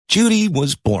Judy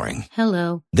was boring.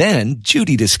 Hello. Then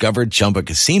Judy discovered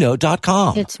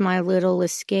ChumbaCasino.com. It's my little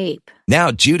escape. Now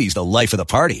Judy's the life of the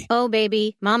party. Oh,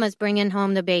 baby, mama's bringing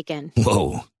home the bacon.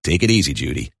 Whoa, take it easy,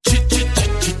 Judy.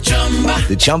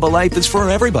 The Chumba life is for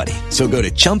everybody. So go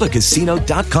to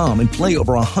ChumbaCasino.com and play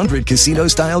over 100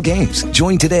 casino-style games.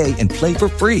 Join today and play for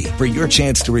free for your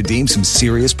chance to redeem some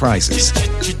serious prizes.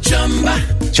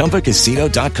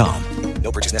 ChumbaCasino.com.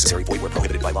 No purchase necessary. Void where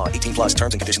prohibited by law. 18 plus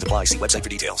terms and conditions apply. See website for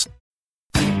details.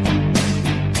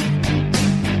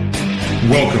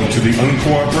 Welcome to the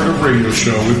Uncooperative Radio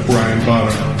Show with Brian Bonner.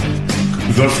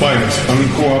 The finest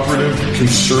uncooperative,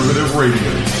 conservative radio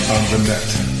on the net.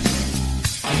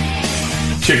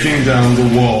 Kicking down the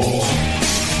walls,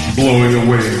 blowing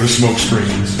away the smoke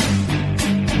screens.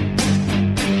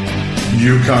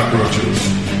 You cockroaches,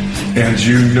 and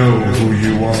you know who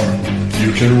you are.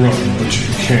 You can run, but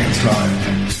you can't hide.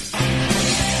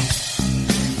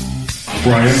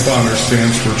 Brian Bonner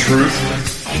stands for truth,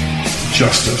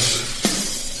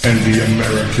 justice, and the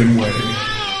American way.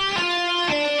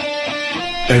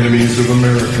 Enemies of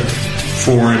America,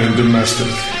 foreign and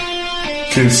domestic,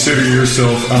 consider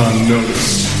yourself on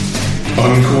notice.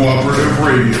 Uncooperative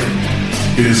Radio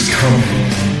is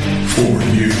coming for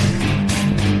you.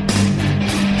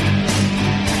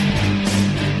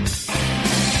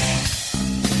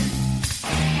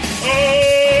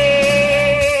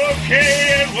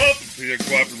 Okay, and welcome to the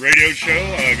Uncooperative Radio Show.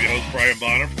 I'm your host, Brian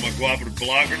Bonner from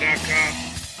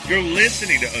UncooperativeBlogger.com. You're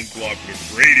listening to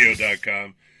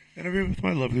UncooperativeRadio.com. And I'm here with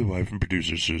my lovely wife and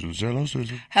producer, Susan. Hello,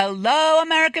 Susan. Hello,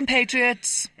 American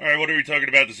Patriots. All right, what are we talking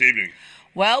about this evening?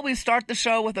 Well, we start the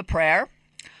show with a prayer.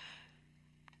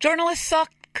 Journalists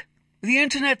suck. The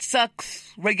internet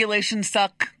sucks. Regulations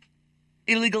suck.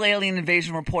 Illegal alien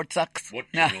invasion report sucks. What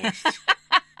journalists?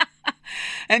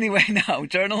 Anyway, no,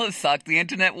 journalists suck. The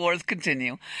internet wars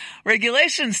continue.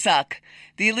 Regulations suck.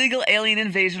 The illegal alien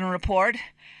invasion report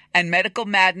and medical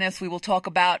madness we will talk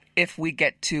about if we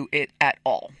get to it at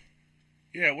all.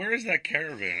 Yeah, where is that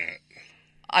caravan at?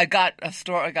 I got a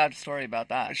story about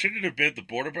that. Shouldn't it have been at the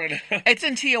border by now? It's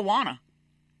in Tijuana.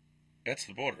 That's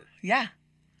the border. Yeah.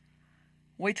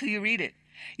 Wait till you read it.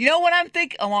 You know what I'm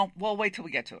thinking? Oh, well, wait till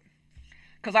we get to it.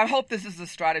 Because I hope this is a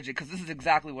strategy, because this is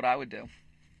exactly what I would do.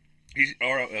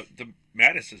 The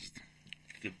Mattis is...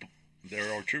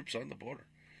 There are troops on the border.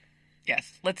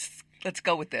 Yes, let's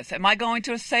go with this. Am I going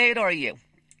to say it, or are you?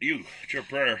 You. It's your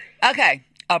prayer. Okay.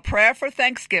 A prayer for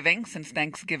Thanksgiving, since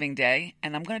Thanksgiving Day,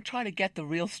 and I'm going to try to get the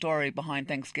real story behind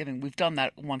Thanksgiving. We've done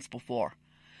that once before.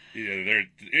 Yeah,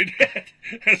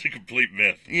 that's a complete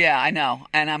myth. Yeah, I know,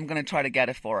 and I'm going to try to get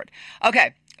it for it.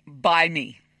 Okay, by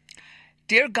me.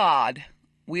 Dear God,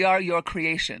 we are your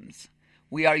creations.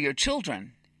 We are your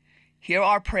children. Hear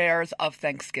our prayers of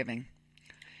thanksgiving.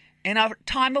 In our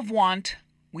time of want,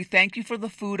 we thank you for the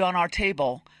food on our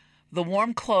table, the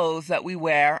warm clothes that we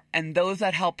wear, and those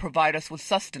that help provide us with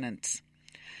sustenance.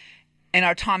 In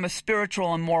our time of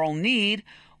spiritual and moral need,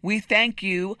 we thank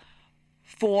you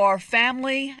for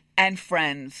family and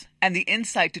friends and the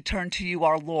insight to turn to you,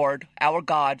 our Lord, our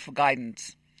God, for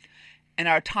guidance. In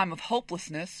our time of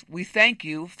hopelessness, we thank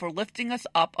you for lifting us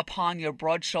up upon your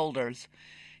broad shoulders,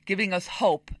 giving us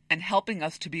hope and helping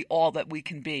us to be all that we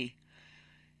can be.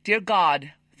 Dear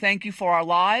God, thank you for our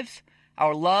lives,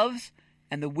 our loves,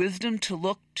 and the wisdom to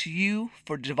look to you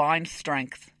for divine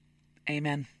strength.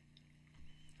 Amen.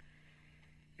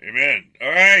 Amen. All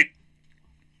right.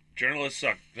 Journalists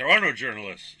suck. There are no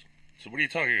journalists. So what are you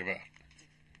talking about?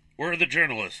 Where are the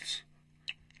journalists?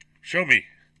 Show me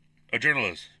a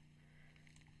journalist.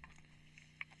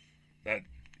 That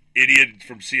idiot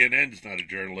from CNN is not a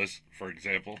journalist, for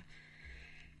example.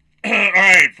 All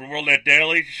right, from WorldNet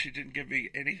Daily, she didn't give me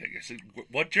anything. I said,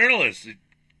 what journalist?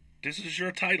 This is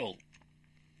your title.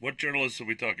 What journalists are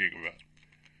we talking about?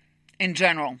 In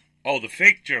general. Oh, the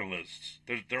fake journalists.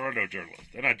 There are no journalists.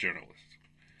 They're not journalists.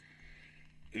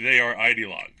 They are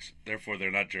ideologues. Therefore, they're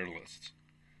not journalists.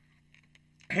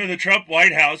 The Trump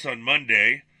White House on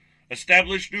Monday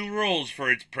established new rules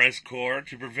for its press corps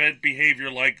to prevent behavior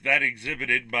like that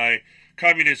exhibited by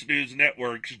Communist News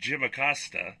Network's Jim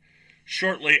Acosta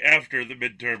shortly after the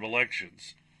midterm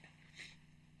elections.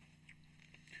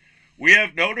 We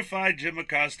have notified Jim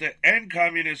Acosta and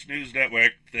Communist News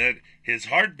Network that his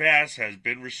hard pass has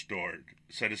been restored,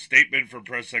 said a statement from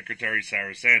Press Secretary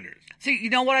Sarah Sanders. See, you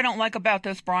know what I don't like about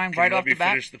this, Brian, right off the bat? Let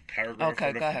me finish the paragraph okay,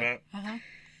 right go off ahead. the bat.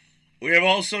 We have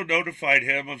also notified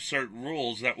him of certain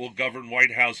rules that will govern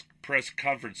White House press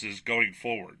conferences going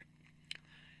forward.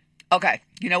 Okay,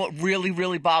 you know what really,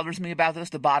 really bothers me about this,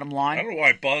 the bottom line? I don't know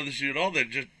why it bothers you at all.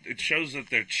 It shows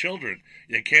that they're children.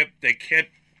 They can't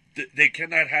they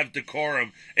cannot have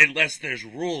decorum unless there's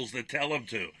rules that tell them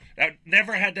to. That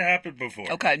never had to happen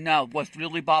before. Okay, no. What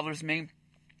really bothers me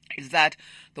is that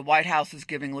the White House is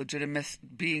legitimizing.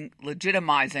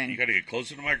 You got to get closer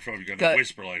to the microphone. You got to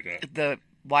whisper like that. The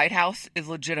White House is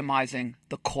legitimizing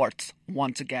the courts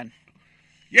once again.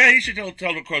 Yeah, he should tell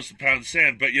them across the pound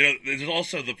sand. But there's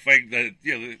also the thing that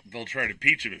they'll try to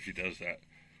impeach him if he does that.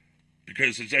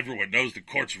 Because, as everyone knows, the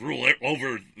courts rule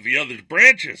over the other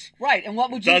branches. Right, and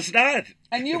what would you... Does not.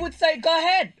 And you would say, go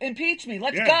ahead, impeach me,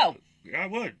 let's go. I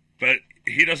would, but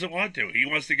he doesn't want to. He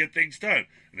wants to get things done.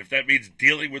 And if that means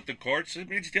dealing with the courts, it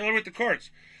means dealing with the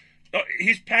courts. No,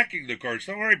 he's packing the courts.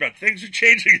 Don't worry about it. Things are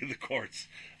changing in the courts.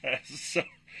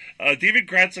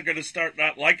 Democrats are going to start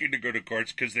not liking to go to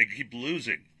courts because they keep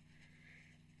losing.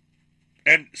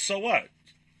 And so what?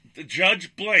 The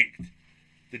judge blinked.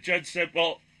 The judge said,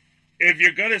 well... If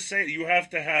you're going to say you have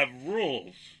to have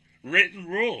rules, written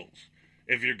rules,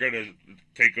 if you're going to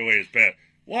take away his pass,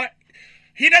 what?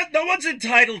 No one's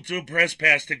entitled to a press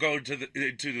pass to go into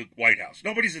the White House.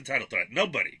 Nobody's entitled to that.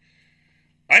 Nobody.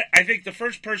 I think the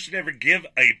first person to ever give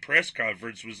a press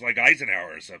conference was like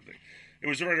Eisenhower or something. It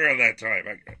was right around that time.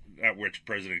 Not which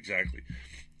president exactly.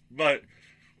 But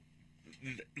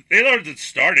in order to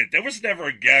start it, there was never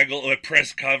a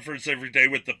press conference every day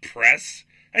with the press.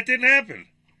 That didn't happen.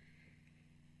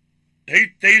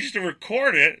 They used to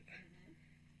record it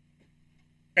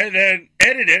and then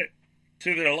edit it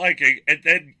to their liking and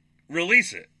then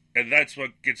release it. And that's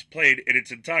what gets played in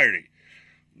its entirety.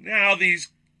 Now these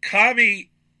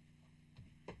commie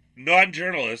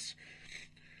non-journalists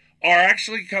are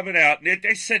actually coming out. And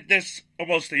they said this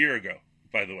almost a year ago,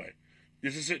 by the way.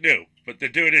 This isn't new, but they're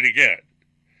doing it again.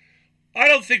 I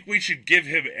don't think we should give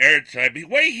him airtime. The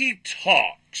way he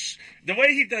talks, the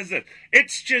way he does it,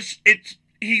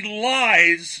 he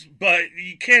lies, but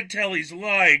you can't tell he's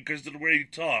lying because of the way he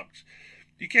talks.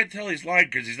 You can't tell he's lying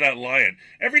because he's not lying.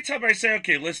 Every time I say,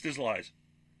 okay, list his lies,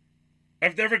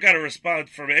 I've never got a response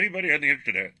from anybody on the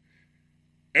internet.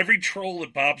 Every troll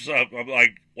that pops up, I'm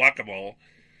like, whack-a-mole.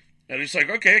 And it's like,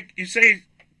 okay, you say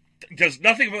he does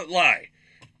nothing but lie.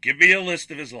 Give me a list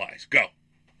of his lies. Go.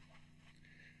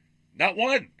 Not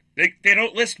one. They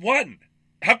don't list one.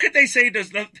 How could they say he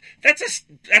does not? That's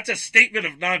a statement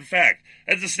of non-fact.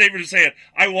 That's a statement of saying,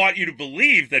 I want you to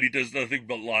believe that he does nothing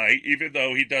but lie, even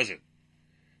though he doesn't.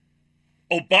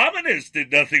 Obama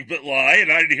did nothing but lie,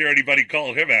 and I didn't hear anybody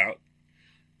call him out.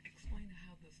 Explain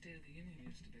how the State of the Union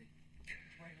used to be.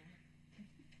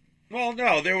 Well,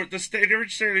 no, the State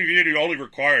of the Union only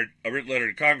required a written letter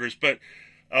to Congress, but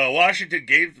Washington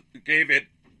gave it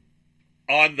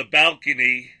on the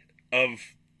balcony of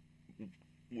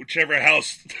whichever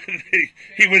house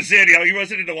he was in. He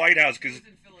wasn't in the White House because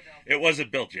it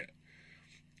wasn't built yet.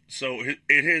 So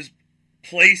his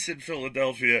place in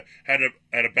Philadelphia had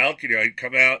a balcony. He'd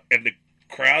come out and the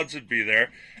crowds would be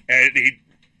there, and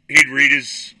he'd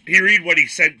read what he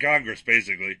sent Congress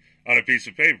basically on a piece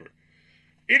of paper.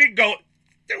 He didn't go.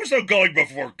 There was no going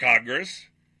before Congress.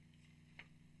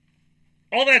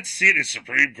 All that shit is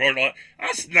Supreme Court.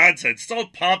 That's nonsense. It's all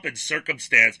pomp and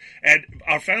circumstance. And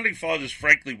our founding fathers,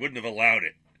 frankly, wouldn't have allowed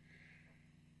it.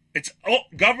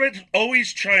 Government's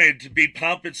always trying to be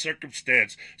pomp and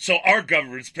circumstance. So our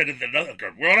government's better than another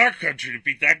government. We want our country to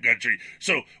beat that country.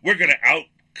 So we're going to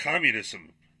out-communism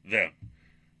them.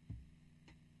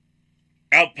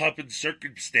 Out-pomp and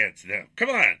circumstance them.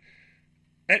 Come on.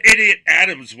 That idiot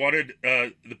Adams wanted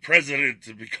the president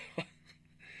to be called...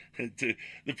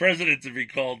 the president to be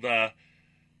called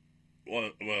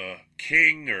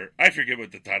king, or I forget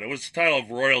what the title. It was the title of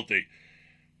royalty.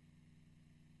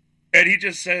 And he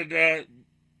just said,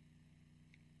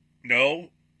 no,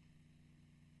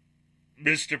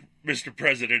 Mr.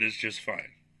 President is just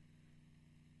fine.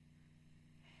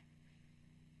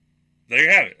 There you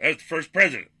have it. That was the first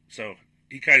president. So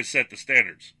he kind of set the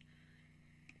standards.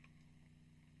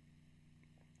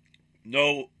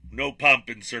 No pomp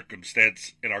and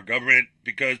circumstance in our government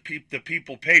because the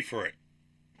people pay for it.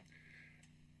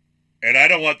 And I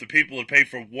don't want the people to pay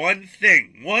for one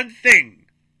thing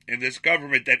in this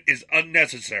government that is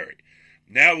unnecessary.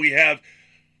 Now we have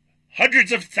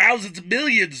hundreds of thousands,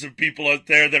 millions of people out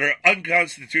there that are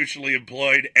unconstitutionally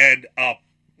employed and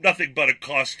nothing but a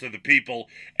cost to the people.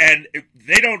 And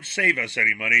they don't save us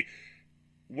any money.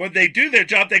 When they do their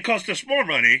job, they cost us more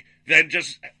money than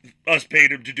just us paying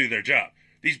them to do their job.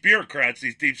 These bureaucrats,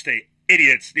 these deep state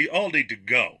idiots, they all need to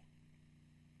go.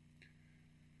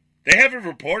 They haven't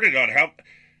reported on how...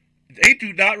 They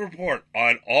do not report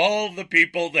on all the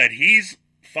people that he's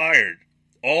fired,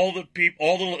 all the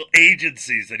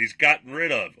agencies that he's gotten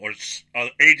rid of, or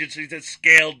agencies that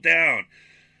scaled down.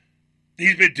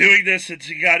 He's been doing this since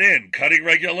he got in, cutting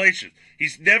regulations.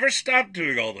 He's never stopped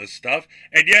doing all this stuff,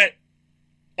 and yet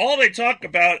all they talk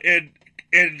about in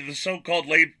the so-called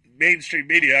mainstream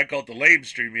media, I call it the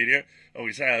lamestream media,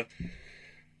 always have,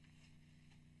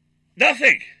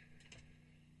 nothing.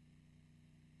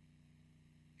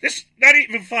 This, not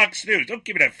even Fox News. Don't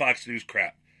give me that Fox News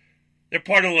crap. They're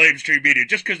part of the lamestream media.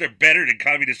 Just because they're better than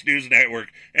Communist News Network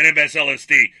and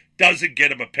MSLSD doesn't get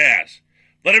them a pass.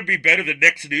 Let them be better than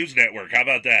Next News Network. How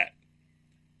about that?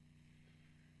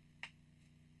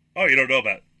 Oh, you don't know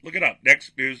about it. Look it up.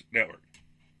 Next News Network.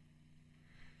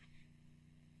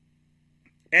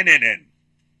 NNN.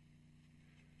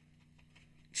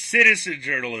 Citizen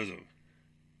journalism.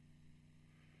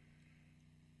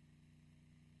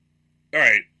 All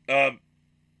right.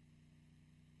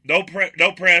 No press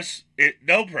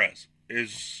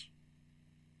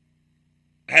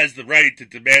has the right to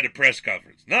demand a press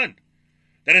conference. None.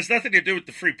 That has nothing to do with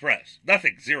the free press.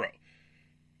 Nothing. Zero.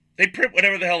 They print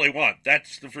whatever the hell they want.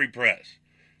 That's the free press.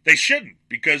 They shouldn't,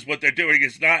 because what they're doing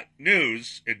is not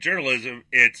news and journalism.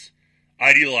 It's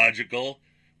ideological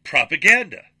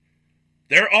propaganda.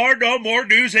 There are no more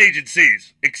news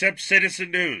agencies except Citizen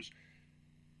News.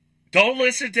 Don't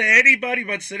listen to anybody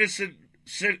but citizens.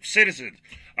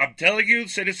 I'm telling you,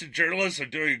 citizen journalists are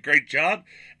doing a great job,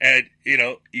 and,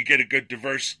 you get a good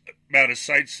diverse amount of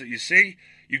sites that you see.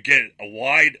 You get a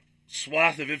wide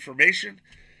swath of information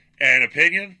and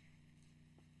opinion,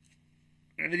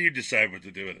 and then you decide what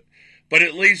to do with it. But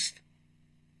at least,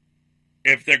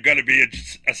 if they're going to be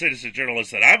a citizen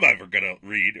journalist that I'm ever going to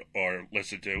read or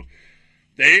listen to,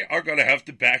 they are going to have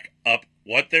to back up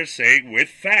what they're saying with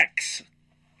facts.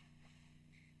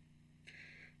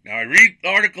 Now, I read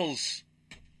articles.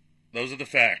 Those are the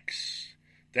facts.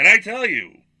 Then I tell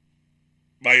you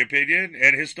my opinion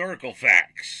and historical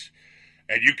facts.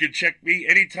 And you can check me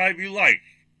anytime you like.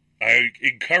 I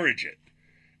encourage it.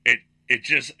 It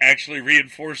just actually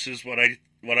reinforces what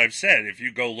I've said if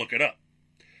you go look it up.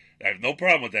 I have no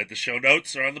problem with that. The show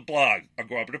notes are on the blog,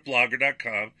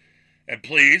 uncooperative.blogger.com. And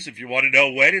please, if you want to know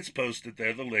when it's posted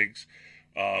there, the links,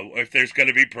 if there's going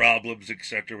to be problems,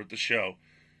 etc. with the show,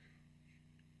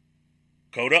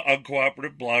 go to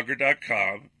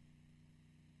uncooperative.blogger.com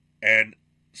and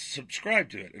subscribe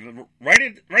to it. And right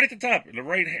at the top, in the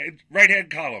right hand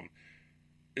column,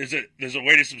 there's a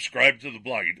way to subscribe to the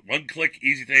blog. One click,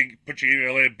 easy thing. Put your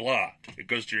email in, blah. It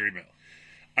goes to your email.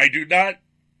 I do not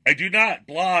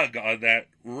blog on that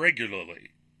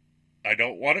regularly. I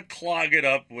don't want to clog it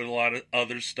up with a lot of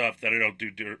other stuff that I don't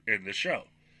do in the show,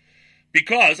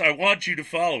 because I want you to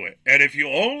follow it. And if you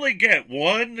only get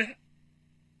one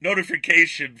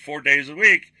notification 4 days a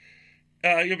week,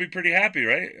 you'll be pretty happy,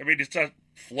 right? I mean, it's not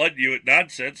flooding you with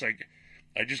nonsense. I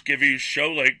just give you show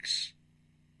links,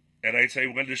 and I say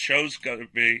when the show's going to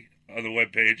be on the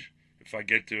webpage, if I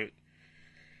get to it.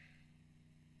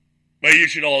 But you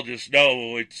should all just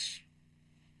know it's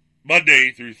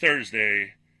Monday through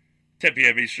Thursday, 10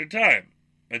 p.m. Eastern Time,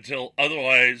 until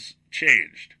otherwise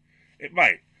changed. It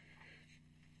might.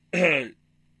 When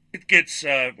it gets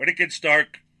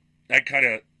dark, I kind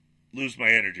of lose my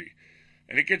energy.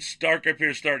 And it gets dark up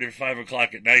here starting at 5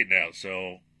 o'clock at night now,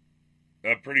 so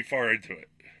I'm pretty far into it.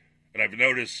 And I've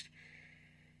noticed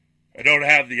I don't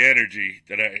have the energy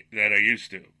that I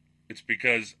used to. It's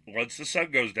because once the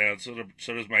sun goes down, so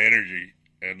does my energy.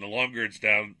 And the longer it's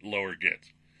down, the lower it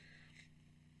gets.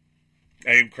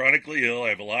 I am chronically ill. I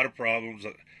have a lot of problems.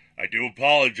 I do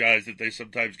apologize that they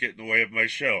sometimes get in the way of my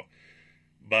show.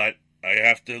 But I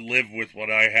have to live with what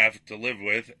I have to live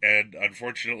with. And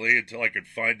unfortunately, until I can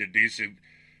find a decent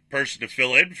person to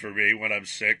fill in for me when I'm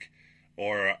sick,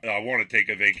 or I want to take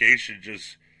a vacation,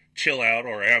 just chill out,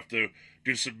 or I have to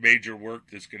do some major work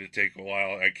that's going to take a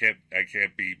while, I can't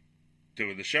be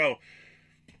doing the show.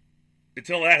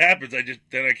 Until that happens, I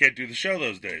can't do the show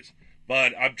those days.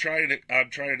 But I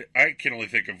can only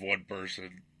think of one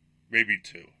person, maybe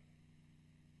two,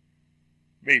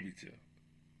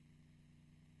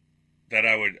 that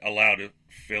I would allow to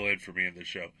fill in for me in the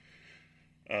show.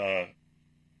 And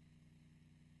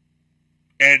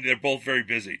they're both very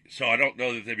busy, so I don't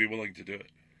know that they'd be willing to do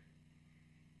it.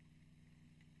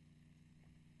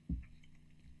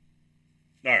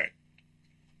 All right.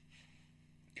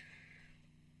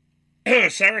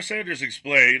 Sarah Sanders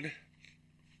explained,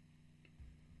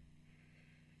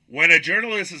 when a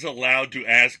journalist is allowed to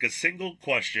ask a single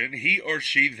question, he or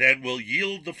she then will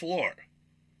yield the floor.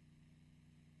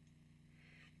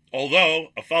 Although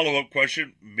a follow-up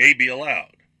question may be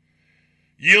allowed.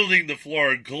 Yielding the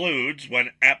floor includes,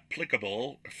 when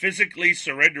applicable, physically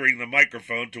surrendering the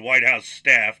microphone to White House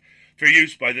staff for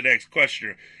use by the next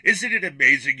questioner. Isn't it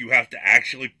amazing you have to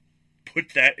actually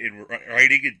put that in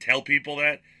writing and tell people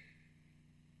that.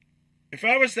 If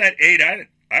I was that aide, I'd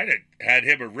have had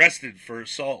him arrested for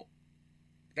assault.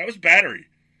 That was battery.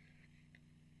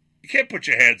 You can't put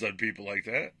your hands on people like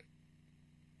that.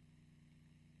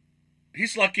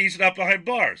 He's lucky he's not behind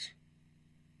bars.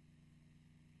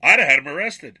 I'd have had him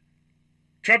arrested.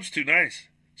 Trump's too nice.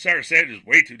 Sarah Sanders is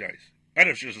way too nice. I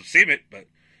know she doesn't seem it, but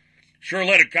sure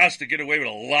let Acosta get away with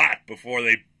a lot before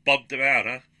they bumped him out,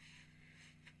 huh?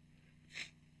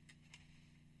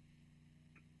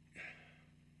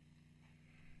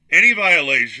 Any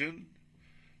violation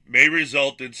may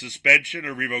result in suspension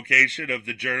or revocation of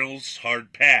the journal's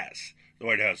hard pass, the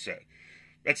White House said.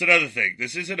 That's another thing.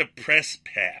 This isn't a press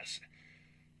pass.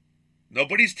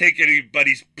 Nobody's taking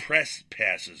anybody's press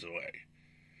passes away.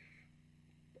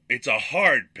 It's a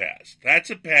hard pass. That's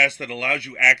a pass that allows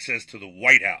you access to the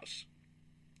White House.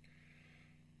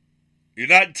 You're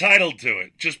not entitled to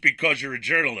it just because you're a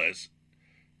journalist.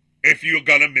 If you're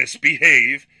going to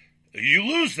misbehave, you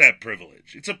lose that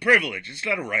privilege. It's a privilege. It's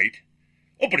not a right.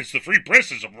 Oh, but it's the free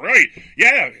press is a right.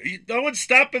 Yeah, no one's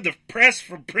stopping the press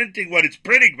from printing what it's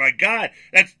printing. My God,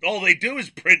 that's all they do is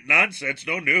print nonsense,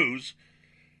 no news.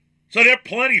 So they're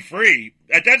plenty free.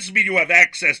 That doesn't mean you have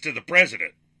access to the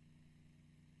president.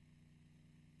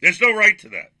 There's no right to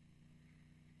that.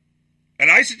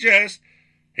 And I suggest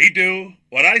he do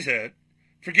what I said.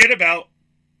 Forget about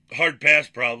hard pass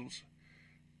problems.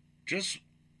 Just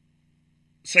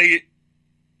say,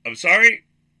 I'm sorry,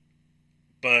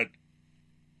 but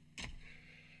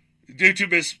due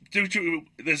to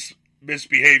this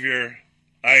misbehavior,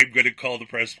 I'm going to call the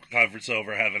press conference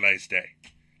over. Have a nice day.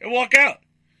 And walk out.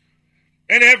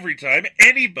 And every time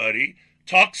anybody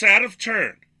talks out of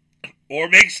turn or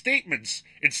makes statements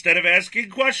instead of asking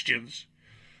questions,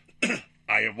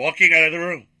 I am walking out of the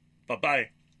room. Bye-bye.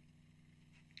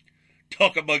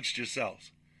 Talk amongst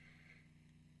yourselves.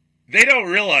 They don't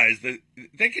realize that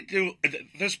they could do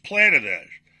this plan of theirs,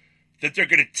 that they're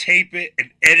going to tape it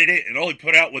and edit it and only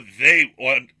put out what they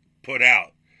want put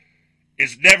out,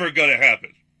 is never going to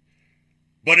happen.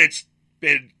 But it's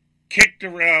been kicked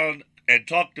around and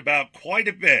talked about quite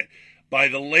a bit by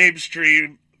the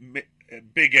lamestream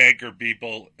big anchor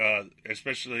people,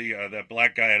 especially that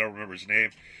black guy, I don't remember his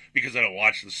name because I don't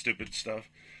watch the stupid stuff,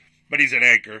 but he's an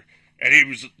anchor, and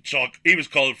he was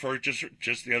called for it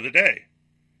just the other day.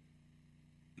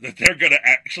 That they're going to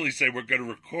actually say we're going to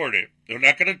record it. They're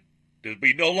not going to, there'll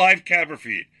be no live camera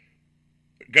feed.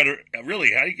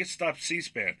 Really, how do you get stop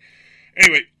C-SPAN?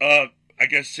 Anyway, I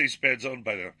guess C-SPAN's owned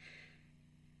by them.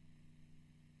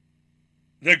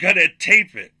 They're going to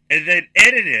tape it and then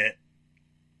edit it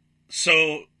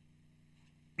so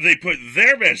they put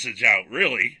their message out,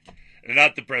 really, and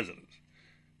not the president's.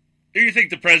 Do you think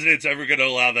the president's ever going to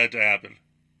allow that to happen?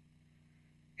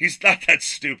 He's not that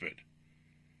stupid.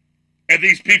 And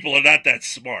these people are not that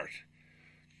smart.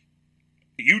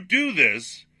 You do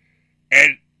this,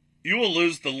 and you will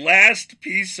lose the last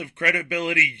piece of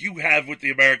credibility you have with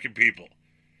the American people.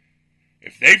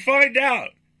 If they find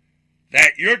out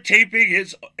that you're taping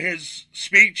his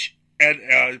speech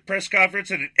and press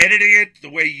conference and editing it the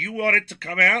way you want it to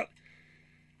come out,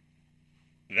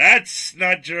 that's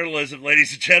not journalism,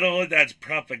 ladies and gentlemen. That's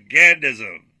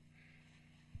propagandism.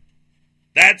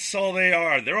 That's all they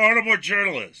are. There are no more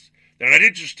journalists. They're not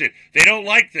interested. They don't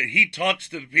like that he talks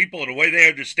to the people in a way they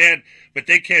understand, but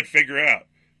they can't figure out.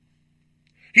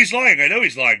 He's lying. I know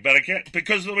he's lying, but I can't.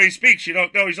 Because of the way he speaks, you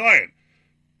don't know he's lying.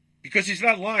 Because he's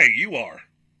not lying. You are.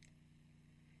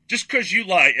 Just because you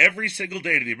lie every single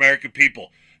day to the American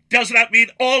people does not mean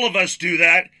all of us do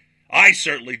that. I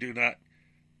certainly do not.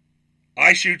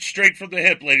 I shoot straight from the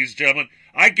hip, ladies and gentlemen.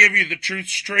 I give you the truth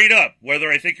straight up, whether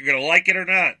I think you're going to like it or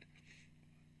not.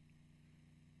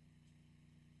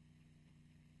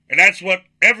 And that's what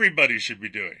everybody should be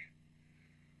doing.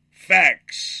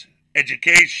 Facts,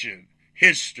 education,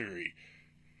 history.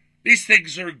 These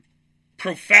things are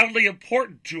profoundly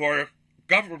important to our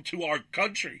government, to our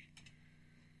country.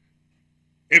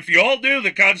 If you all knew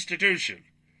the Constitution,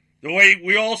 the way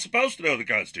we all supposed to know the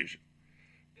Constitution,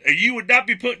 you would not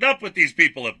be putting up with these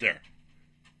people up there.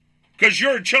 Because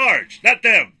you're in charge, not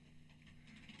them.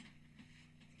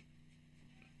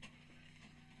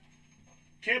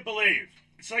 Can't believe.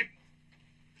 It's like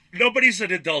nobody's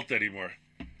an adult anymore.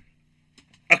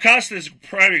 Acosta is a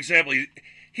prime example.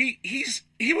 He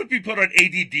would be put on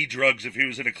ADD drugs if he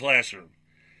was in a classroom.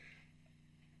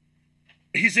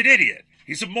 He's an idiot.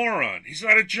 He's a moron. He's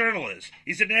not a journalist.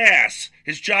 He's an ass.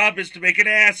 His job is to make an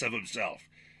ass of himself.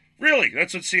 Really,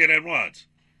 that's what CNN wants.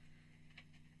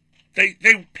 They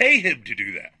pay him to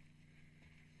do that.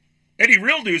 Any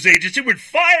real news agency would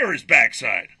fire his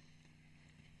backside.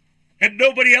 And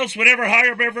nobody else would ever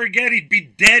hire him ever again. He'd be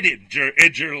dead in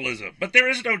journalism. But there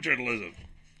is no journalism.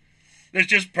 There's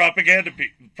just propaganda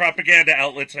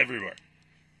outlets everywhere.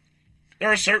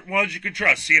 There are certain ones you can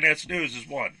trust. CNN News is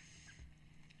one.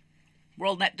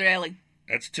 WorldNet Daily.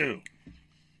 That's two.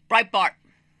 Breitbart.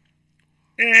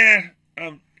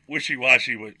 I'm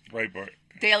wishy-washy with Breitbart.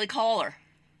 Daily Caller.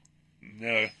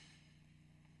 No.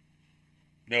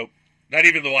 Nope. Not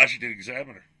even the Washington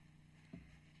Examiner.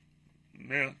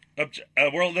 No.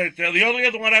 WorldNet Daily. The only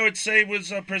other one I would say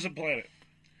was Prison Planet.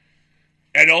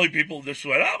 And only people just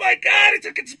went, oh my God, it's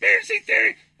a conspiracy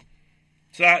theory.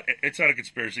 It's not a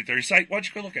conspiracy theory site. Why don't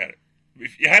you go look at it?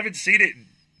 If you haven't seen it in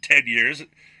 10 years,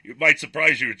 it might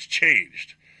surprise you it's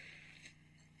changed.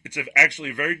 It's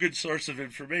actually a very good source of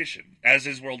information, as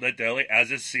is WorldNet Daily,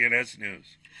 as is CNN News.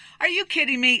 Are you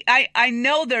kidding me? I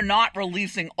know they're not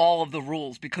releasing all of the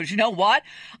rules because you know what?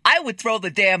 I would throw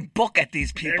the damn book at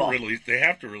these people. They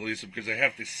have to release them because they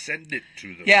have to send it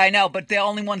to them. Yeah, I know, but the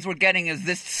only ones we're getting is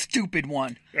this stupid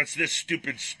one. That's this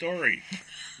stupid story.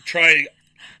 Try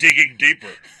digging deeper.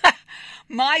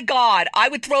 My God, I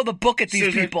would throw the book at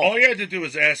these people. All you had to do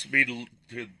was ask me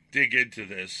to dig into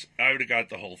this. I would have got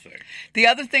the whole thing. The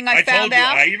other thing I found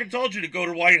out... I even told you to go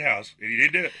to White House, and you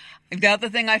didn't do it. The other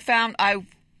thing I found...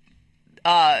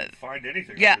 find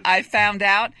anything. Yeah, I found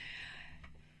out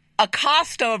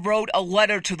Acosta wrote a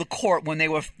letter to the court when they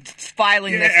were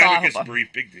filing this off. Amicus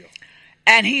brief, big deal.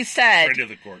 And he said... Friend of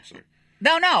the court, sir.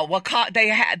 No. Well,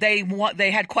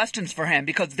 they had questions for him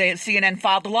because CNN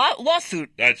filed a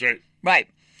lawsuit. That's right. Right.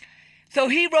 So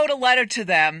he wrote a letter to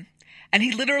them, and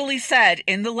he literally said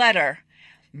in the letter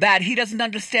that he doesn't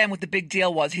understand what the big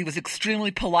deal was. He was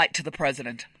extremely polite to the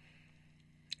president.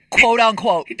 Quote,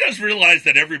 unquote. He does realize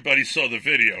that everybody saw the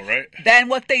video, right? Then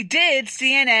what they did,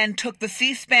 CNN took the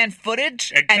C-SPAN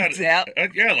footage and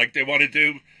like they want to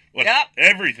do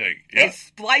everything. Yep. They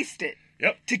spliced it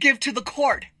to give to the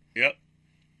court. Yep.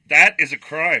 That is a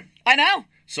crime. I know.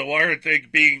 So why aren't they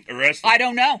being arrested? I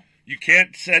don't know. You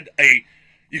can't send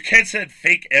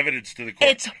fake evidence to the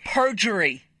court. It's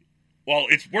perjury. Well,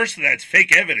 it's worse than that. It's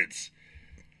fake evidence.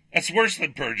 That's worse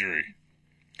than perjury.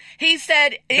 He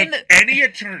said any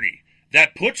attorney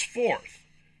that puts forth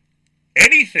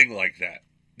anything like that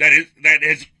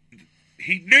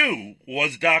he knew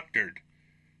was doctored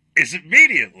is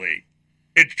immediately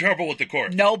in trouble with the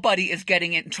court. Nobody is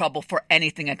getting in trouble for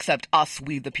anything except us,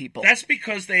 we the people. That's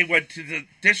because they went to the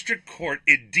district court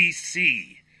in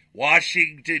D.C.,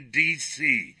 Washington,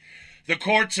 D.C. The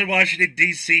courts in Washington,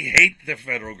 D.C. hate the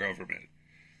federal government.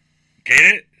 Get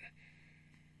it?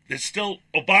 There's still...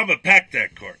 Obama packed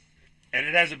that court, and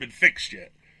it hasn't been fixed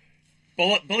yet.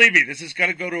 Believe me, this is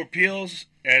going to go to appeals,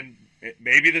 and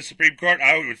maybe the Supreme Court.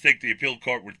 I would think the appeal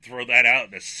court would throw that out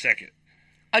in a second.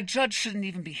 A judge shouldn't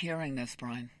even be hearing this,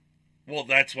 Brian. Well,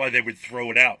 that's why they would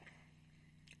throw it out.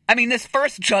 I mean, this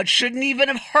first judge shouldn't even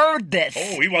have heard this.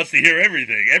 Oh, he wants to hear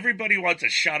everything. Everybody wants a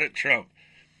shot at Trump.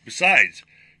 Besides,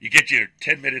 you get your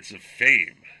 10 minutes of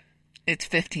fame. It's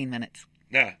 15 minutes.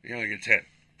 No, you only get 10.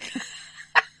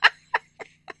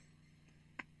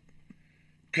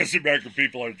 Because the American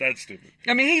people aren't that stupid.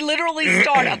 I mean, he literally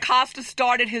Acosta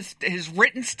started his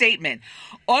written statement.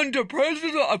 Under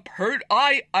President,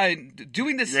 I'm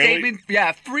doing this statement,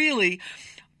 freely,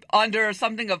 under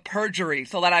something of perjury,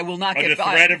 so that I will not get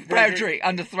threat of perjury?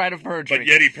 Under threat of perjury. But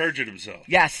yet he perjured himself.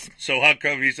 Yes. So how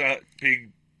come he's not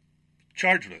being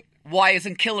charged with it? Why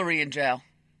isn't Hillary in jail?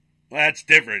 Well, that's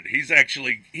different. He's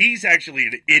actually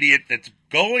an idiot that's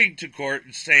going to court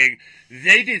and saying,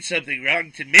 they did something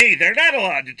wrong to me. They're not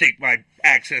allowed to take my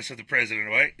access to the president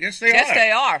away. Yes, they are. Yes,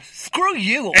 they are. Screw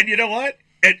you. And you know what?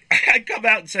 And I come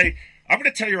out and say, I'm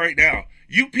going to tell you right now,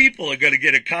 you people are going to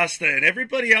get Acosta and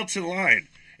everybody else in line.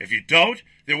 If you don't,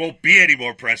 there won't be any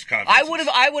more press conferences.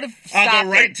 I would have stopped I'll go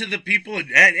right to the people and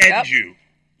end you.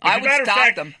 I would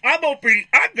stop them. I'm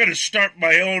going to start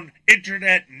my own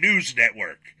internet news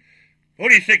network. What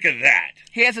do you think of that?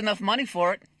 He has enough money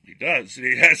for it. He does.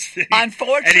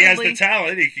 Unfortunately, and he has the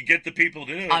talent. He can get the people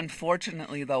to do it.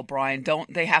 Unfortunately, though, Brian,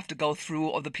 don't they have to go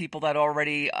through the people that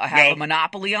already have a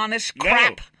monopoly on this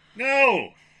crap?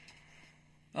 No.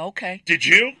 Okay. Did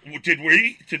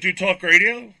we to do talk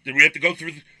radio? Did we have to go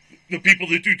through the people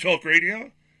that do talk radio?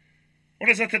 What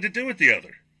has that to do with the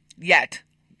other? Yet.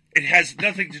 It has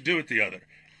nothing to do with the other.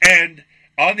 And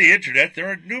on the internet, there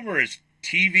are numerous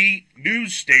TV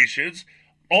news stations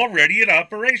already in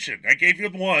operation. I gave you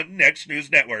one, Next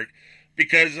News Network,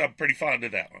 because I'm pretty fond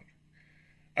of that one.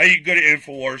 You can go to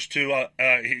InfoWars, too.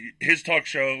 His talk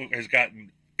show has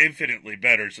gotten infinitely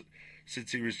better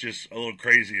since he was just a little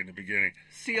crazy in the beginning.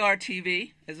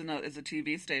 CRTV is a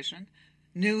TV station.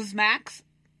 Newsmax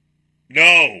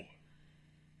No.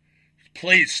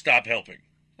 Please stop helping.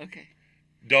 Okay.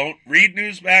 Don't read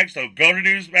Newsmax. Don't go to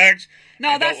Newsmax.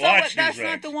 No, that's not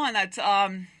Newsmax. the one. That's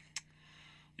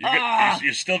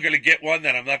You're still going to get one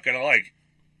that I'm not going to like.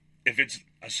 If it's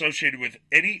associated with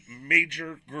any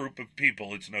major group of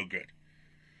people, it's no good.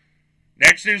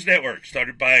 Next News Network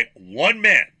started by one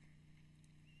man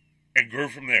and grew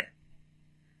from there.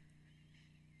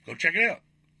 Go check it out.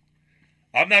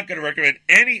 I'm not going to recommend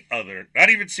any other, not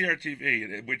even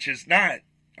CRTV, which is not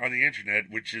on the internet,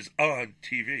 which is on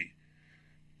TV.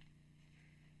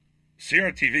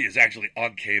 CRTV is actually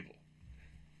on cable.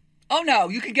 Oh, no,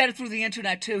 you can get it through the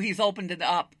internet, too. He's opened it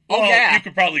up. Well, yeah. You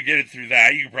could probably get it through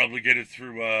that. You could probably get it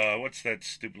through, what's that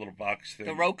stupid little box thing?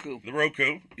 The Roku. The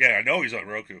Roku. Yeah, I know he's on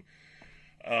Roku.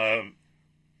 And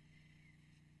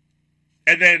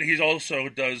then he also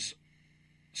does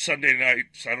Sunday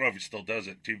nights. I don't know if he still does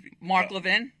it. TV. Mark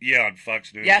Levin? Yeah, on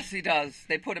Fox News. Yes, he does.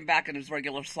 They put him back in his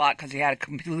regular slot because he had a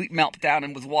complete meltdown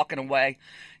and was walking away.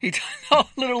 He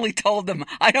literally told them,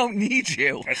 I don't need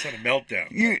you. That's not a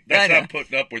meltdown. That's not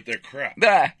putting up with their crap.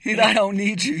 I don't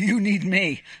need you. You need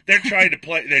me. They tried to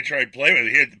play with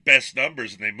it. He had the best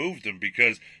numbers, and they moved him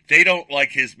because they don't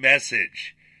like his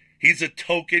message. He's a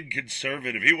token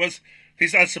conservative.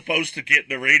 He's not supposed to get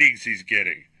the ratings he's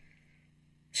getting.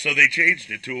 So they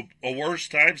changed it to a worse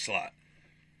time slot.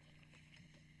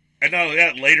 And not only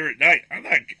that, later at night,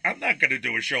 I'm not going to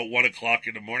do a show at 1 o'clock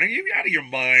in the morning. You're out of your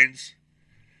minds.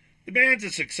 The man's a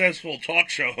successful talk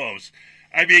show host.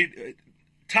 I mean,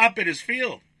 top in his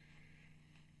field.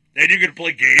 And you're going to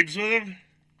play games with him?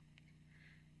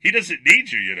 He doesn't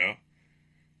need you, you know.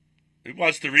 He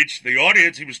wants to reach the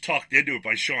audience. He was talked into it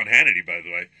by Sean Hannity, by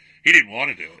the way. He didn't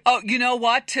want to do it. Oh, you know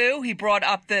what, too? He brought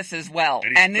up this as well.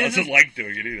 And he doesn't like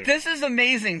doing it either. This is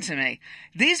amazing to me.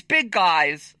 These big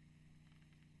guys,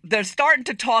 they're starting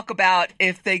to talk about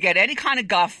if they get any kind of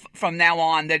guff from now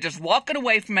on, they're just walking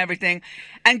away from everything.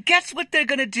 And guess what they're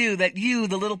going to do that you,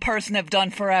 the little person, have done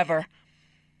forever?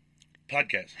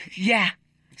 Podcast. Yeah.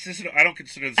 I don't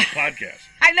consider this a podcast.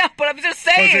 I know, but I'm just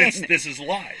saying. This is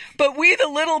live. But we, the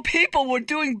little people, were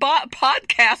doing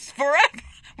podcasts forever,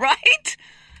 right?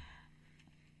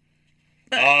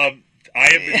 I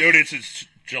have been doing it since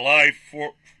July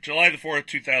the 4th,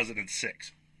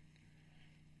 2006.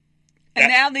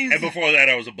 And before that,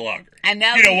 I was a blogger. And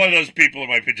now, one of those people in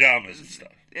my pajamas and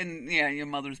stuff. Yeah, your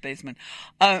mother's basement.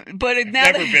 I've never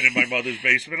been in my mother's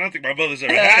basement. I don't think my mother's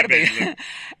ever had a basement.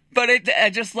 But I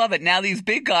just love it. Now these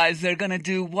big guys, they're going to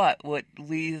do what? What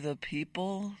we the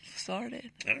people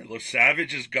started? Look,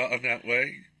 Savage has gone that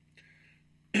way.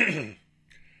 Levin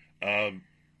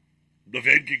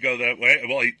could go that way.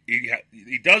 Well,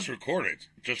 he does record it,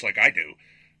 just like I do.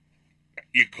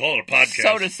 You call it a podcast.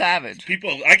 So does Savage.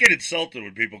 I get insulted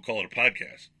when people call it a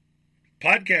podcast.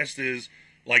 Podcast is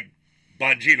like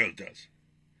Bongino does.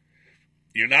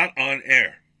 You're not on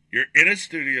air. You're in a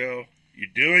studio. You're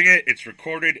doing it. It's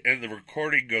recorded, and the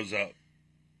recording goes up.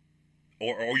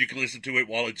 Or you can listen to it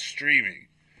while it's streaming.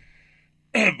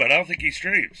 But I don't think he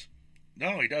streams.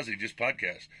 No, he doesn't. He just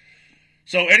podcasts.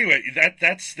 So anyway,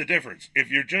 that's the difference.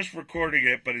 If you're just recording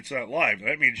it, but it's not live,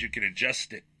 that means you can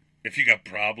adjust it. If you got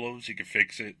problems, you can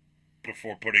fix it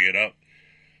before putting it up.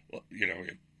 Well, you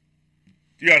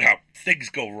know how things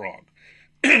go wrong.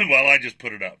 Well, I just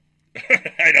put it up.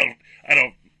 I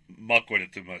don't muck with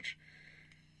it too much.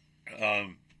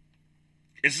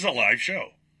 This is a live show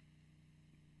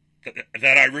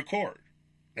that I record.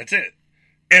 That's it.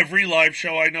 Every live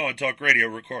show I know on talk radio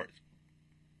records.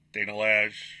 Dana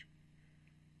Lash,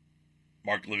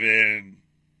 Mark Levin,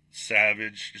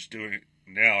 Savage, just doing it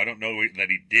now. I don't know that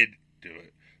he did do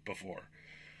it before.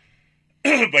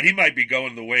 But he might be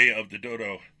going the way of the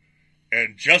dodo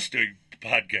and just doing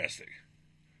podcasting.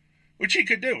 Which he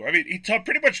could do. I mean, he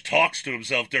pretty much talks to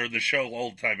himself during the show all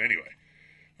the time anyway.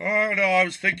 Oh, no, I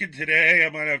was thinking today I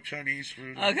might have Chinese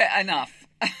food. Okay, enough.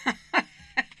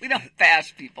 We don't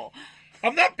bash people.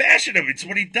 I'm not bashing him. It's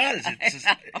what he does. It's just,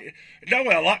 no,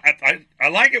 I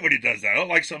like it when he does that. I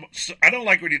don't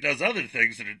like when he does other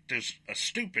things that are just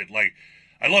stupid. Like,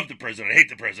 I love the president. I hate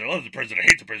the president. I love the president. I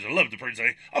hate the president. I love the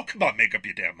president. Oh, come on, make up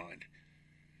your damn mind.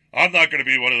 I'm not going to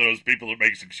be one of those people that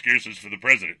makes excuses for the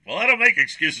president. Well, I don't make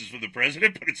excuses for the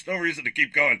president, but it's no reason to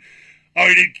keep going. Oh,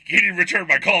 he didn't return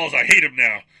my calls. I hate him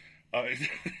now.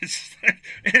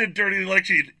 During the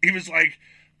election, he was like,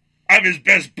 I'm his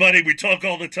best buddy. We talk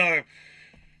all the time.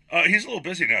 He's a little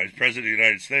busy now. He's president of the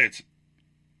United States.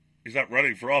 He's not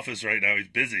running for office right now. He's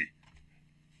busy.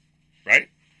 Right?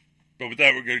 But with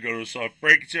that, we're going to go to a soft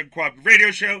break. It's the Uncooperative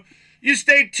Radio Show. You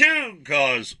stay tuned,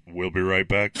 because we'll be right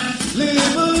back.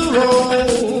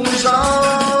 Liberals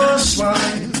are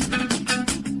swine.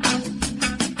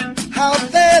 how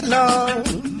they love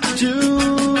to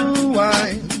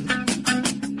whine.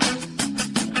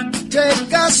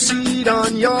 Take a seat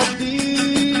on your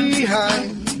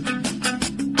behind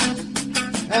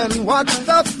and watch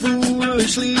the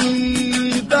foolish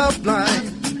lead the blind.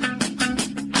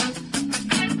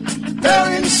 Their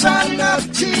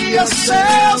insanity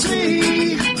assails me.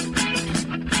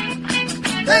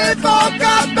 They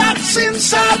forgot that's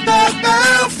inside their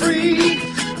belfry.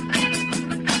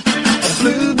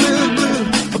 Blue, blue, blue,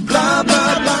 blah,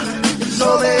 blah, blah is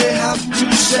all they have to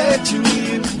say to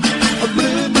you.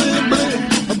 Blue, blue, blue,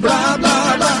 blah,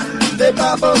 blah, blah. They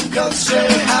babble cause they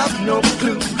have no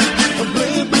clue.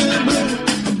 Blue, blue, blue,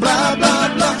 blah, blah,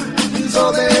 blah is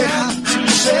all they have to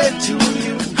say to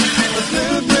you.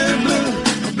 Blue, blue, blue,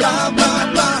 blah, blah,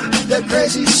 blah. Their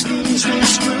crazy schemes will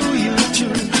screw you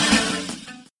too.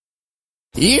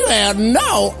 You have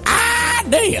no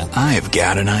idea. I've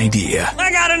got an idea.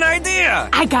 I got an idea.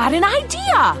 I got an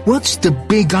idea. What's the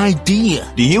big idea?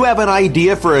 Do you have an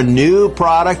idea for a new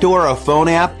product or a phone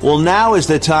app? Well, now is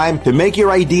the time to make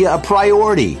your idea a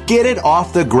priority. Get it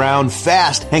off the ground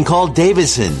fast and call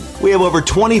Davidson. We have over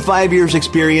 25 years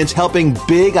experience helping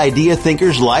big idea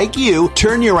thinkers like you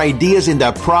turn your ideas into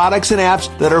products and apps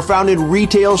that are found in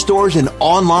retail stores and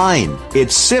online.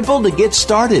 It's simple to get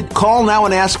started. Call now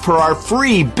and ask for our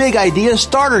free Big Idea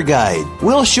Starter Guide.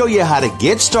 We'll show you how to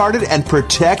get started and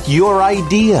protect your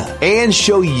idea and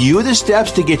show you the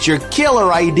steps to get your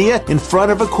killer idea in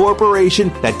front of a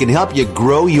corporation that can help you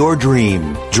grow your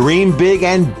dream. Dream big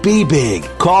and be big.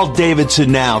 Call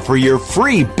Davidson now for your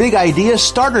free Big Idea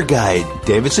Starter Guide.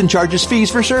 Davidson charges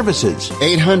fees for services.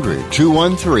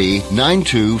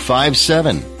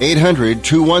 800-213-9257.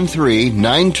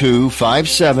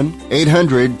 800-213-9257.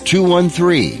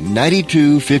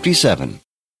 800-213-9257.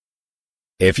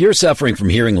 If you're suffering from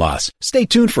hearing loss, stay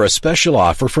tuned for a special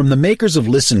offer from the makers of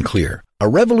Listen Clear, a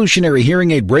revolutionary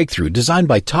hearing aid breakthrough designed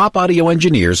by top audio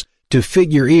engineers to fit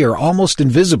your ear almost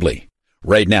invisibly.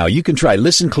 Right now, you can try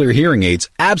Listen Clear hearing aids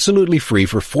absolutely free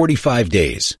for 45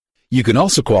 days. You can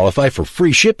also qualify for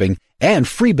free shipping and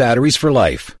free batteries for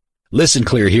life. Listen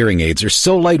Clear hearing aids are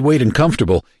so lightweight and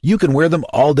comfortable, you can wear them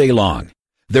all day long.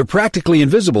 They're practically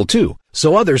invisible too,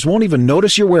 so others won't even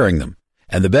notice you're wearing them.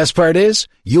 And the best part is,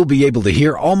 you'll be able to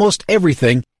hear almost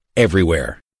everything,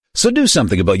 everywhere. So do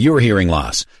something about your hearing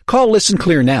loss. Call Listen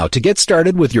Clear now to get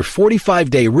started with your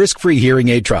 45-day risk-free hearing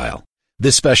aid trial.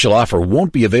 This special offer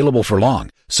won't be available for long,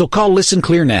 so call Listen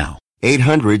Clear now.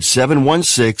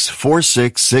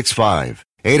 800-716-4665.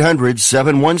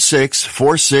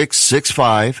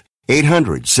 800-716-4665.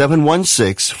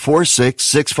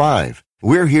 800-716-4665.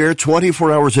 We're here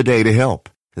 24 hours a day to help.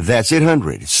 That's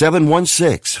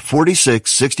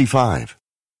 800-716-4665.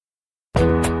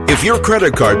 If your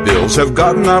credit card bills have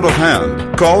gotten out of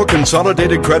hand, call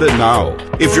Consolidated Credit now.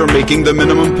 If you're making the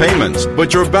minimum payments,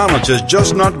 but your balance is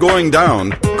just not going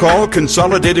down, call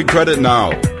Consolidated Credit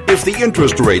now. If the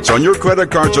interest rates on your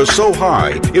credit cards are so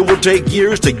high, it will take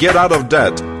years to get out of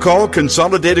debt. Call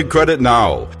Consolidated Credit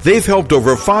now. They've helped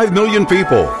over 5 million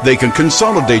people. They can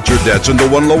consolidate your debts into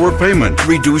one lower payment,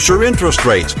 reduce your interest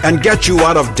rates, and get you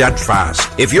out of debt fast.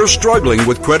 If you're struggling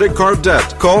with credit card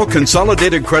debt, call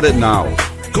Consolidated Credit now.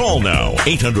 Call now,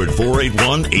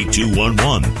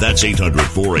 800-481-8211. That's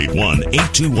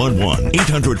 800-481-8211.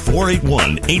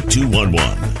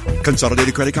 800-481-8211.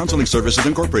 Consolidated Credit Counseling Services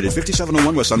Incorporated,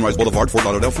 5701 West Sunrise Boulevard, Fort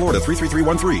Lauderdale, Florida,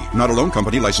 33313. Not a loan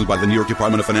company licensed by the New York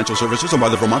Department of Financial Services and by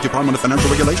the Vermont Department of Financial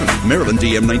Regulation. Maryland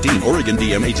DM 19, Oregon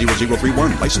DM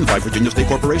 80031. Licensed by Virginia State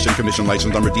Corporation. Commission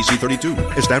licensed under DC 32.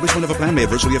 Establishment of a plan may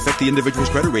adversely affect the individual's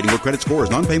credit rating or credit scores.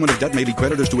 Non-payment of debt may lead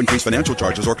creditors to increase financial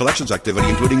charges or collections activity,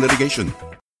 including litigation.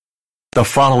 The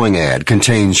following ad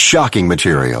contains shocking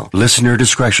material. Listener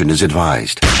discretion is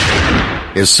advised.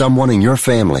 Is someone in your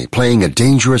family playing a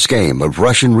dangerous game of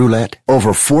Russian roulette?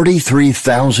 Over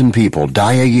 43,000 people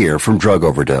die a year from drug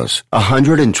overdose.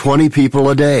 120 people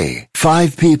a day.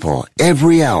 5 people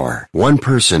every hour. 1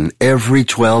 person every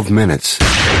 12 minutes.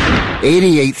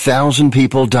 88,000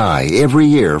 people die every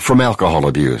year from alcohol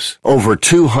abuse. Over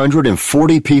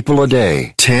 240 people a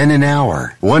day. 10 an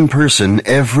hour. 1 person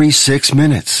every 6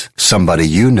 minutes. Somebody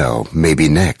you know may be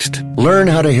next. Learn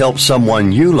how to help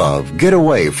someone you love get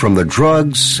away from the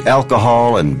drugs,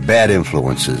 alcohol, and bad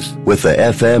influences. With the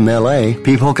FMLA,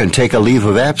 people can take a leave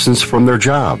of absence from their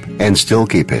job and still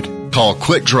keep it. Call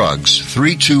Quit Drugs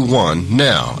 321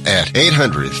 now at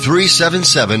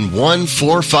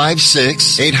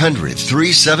 800-377-1456,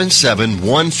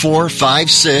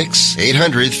 800-377-1456,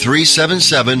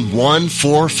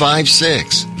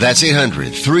 800-377-1456. That's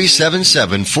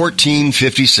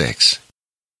 800-377-1456.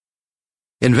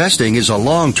 Investing is a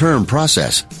long-term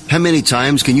process. How many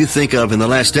times can you think of in the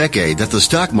last decade that the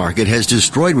stock market has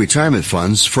destroyed retirement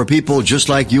funds for people just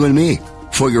like you and me?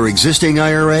 For your existing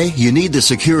IRA, you need the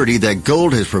security that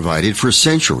gold has provided for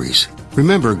centuries.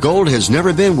 Remember, gold has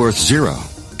never been worth zero.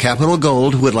 Capital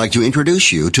Gold would like to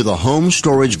introduce you to the Home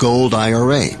Storage Gold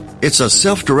IRA. It's a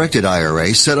self-directed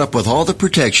IRA set up with all the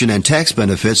protection and tax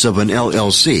benefits of an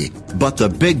LLC. But the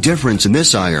big difference in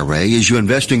this IRA is you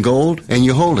invest in gold and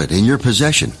you hold it in your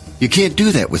possession. You can't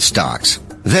do that with stocks.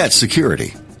 That's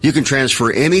security. You can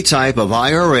transfer any type of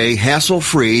IRA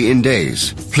hassle-free in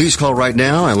days. Please call right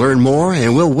now and learn more,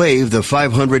 and we'll waive the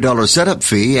 $500 setup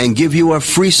fee and give you a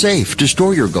free safe to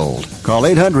store your gold. Call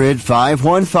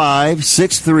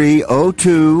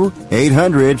 800-515-6302.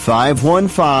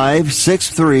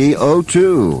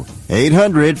 800-515-6302.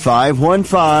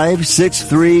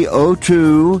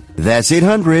 800-515-6302. That's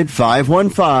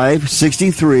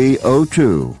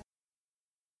 800-515-6302.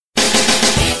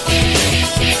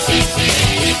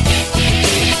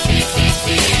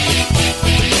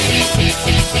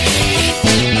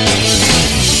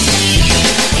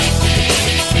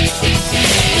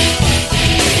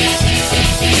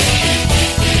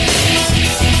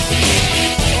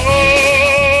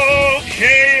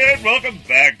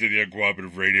 Back to the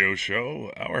Uncooperative Radio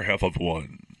Show, our half of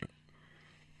one.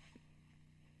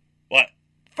 What?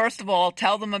 First of all,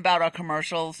 tell them about our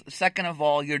commercials. Second of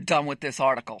all, you're done with this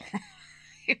article.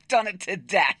 You've done it to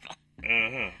death.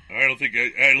 I don't think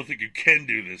you can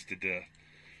do this to death.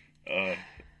 All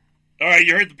right,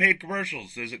 you heard the paid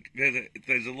commercials. There's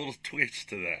a little twist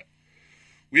to that.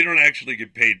 We don't actually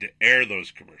get paid to air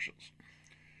those commercials.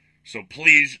 So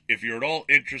please, if you're at all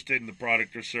interested in the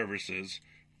product or services,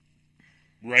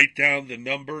 write down the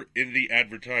number in the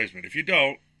advertisement. If you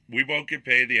don't, we won't get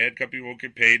paid, the ad company won't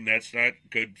get paid, and that's not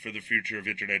good for the future of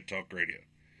Internet Talk Radio.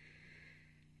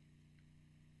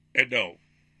 And no,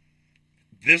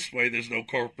 this way there's no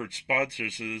corporate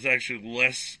sponsor, so there's actually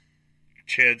less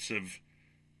chance of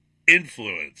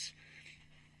influence.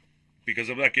 Because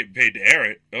I'm not getting paid to air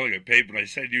it, I only get paid when I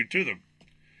send you to them.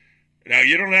 Now,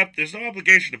 there's no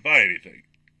obligation to buy anything.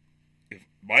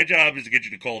 My job is to get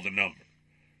you to call the number.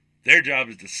 Their job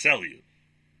is to sell you.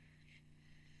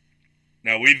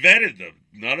 Now, we vetted them.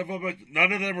 None of them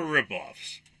are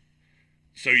rip-offs.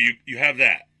 So you have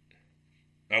that.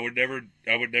 I would never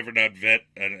not vet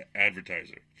an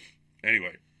advertiser.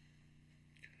 Anyway.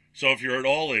 So if you're at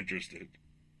all interested,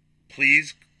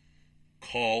 please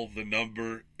call the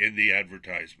number in the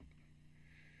advertisement.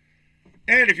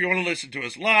 And if you want to listen to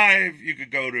us live, you can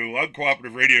go to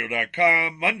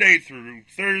uncooperativeradio.com Monday through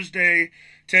Thursday,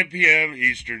 10 p.m.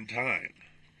 Eastern Time.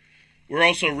 We're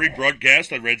also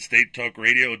rebroadcast on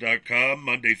redstatetalkradio.com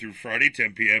Monday through Friday,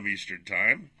 10 p.m. Eastern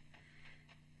Time.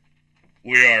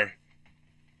 We're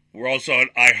also on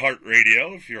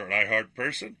iHeartRadio, if you're an iHeart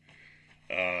person.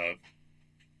 And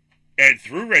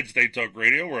through Red State Talk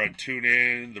Radio, we're on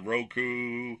TuneIn, the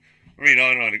Roku,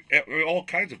 on all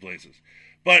kinds of places.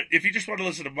 But if you just want to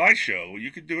listen to my show,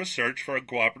 you can do a search for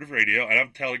Uncooperative Radio, and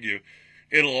I'm telling you,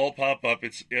 it'll all pop up.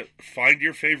 Find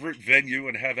your favorite venue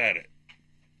and have at it.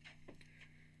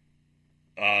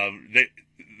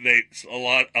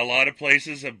 A lot of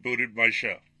places have booted my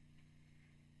show.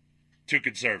 Too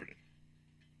conservative.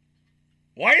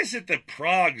 Why is it that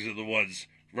Progs are the ones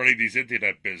running these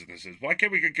internet businesses? Why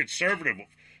can't we get conservatives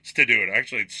to do it?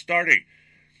 Actually, it's starting.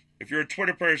 If you're a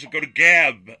Twitter person, go to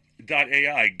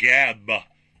gab.ai,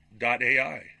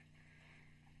 gab.ai.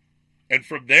 And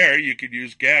from there, you can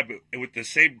use Gab with the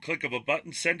same click of a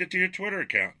button, send it to your Twitter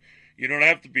account. You don't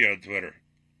have to be on Twitter.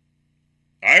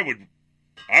 I would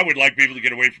like people to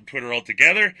get away from Twitter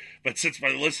altogether, but since my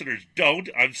listeners don't,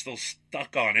 I'm still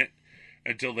stuck on it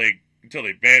until they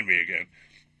ban me again.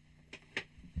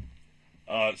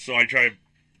 So I try and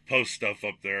post stuff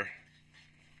up there,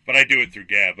 but I do it through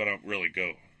Gab. I don't really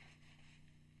go.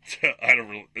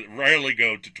 Rarely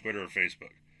go to Twitter or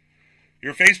Facebook.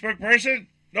 You're a Facebook person?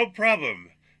 No problem.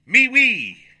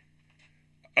 Me-wee.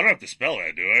 I don't have to spell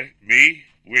that, do I?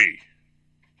 Me-wee.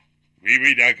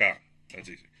 MeWe.com. That's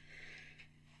easy.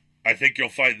 I think you'll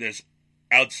find this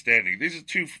outstanding. These are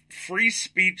two free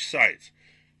speech sites.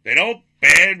 They don't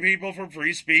ban people from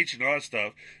free speech and all that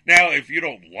stuff. Now, if you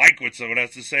don't like what someone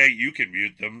has to say, you can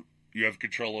mute them. You have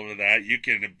control over that. You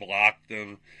can block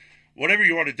them. Whatever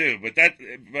you want to do. But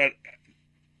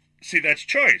see, that's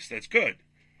choice. That's good.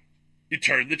 You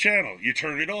turn the channel. You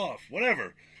turn it off.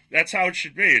 Whatever. That's how it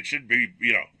should be. It should be,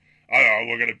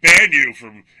 we're going to ban you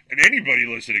from anybody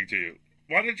listening to you.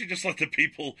 Why don't you just let the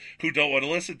people who don't want to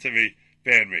listen to me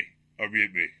ban me or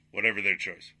mute me? Whatever their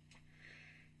choice.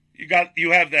 You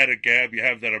have that at Gab. You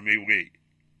have that on MeWe.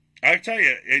 I tell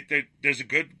you, there's a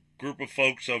good group of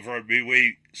folks over on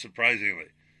MeWe, surprisingly.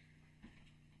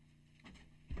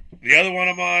 The other one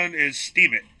I'm on is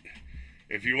Steam It.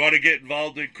 If you want to get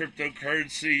involved in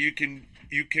cryptocurrency, you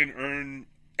can earn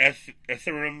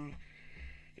Ethereum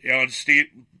on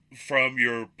Steam from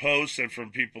your posts and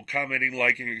from people commenting,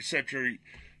 liking, etc.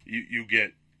 You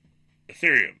get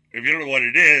Ethereum. If you don't know what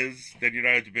it is, then you're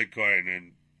not into Bitcoin,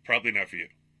 and probably not for you.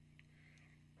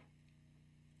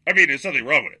 I mean, there's nothing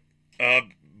wrong with it,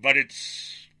 but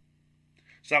it's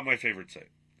not my favorite site.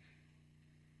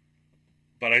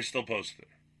 But I still post there.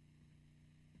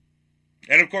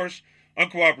 And of course,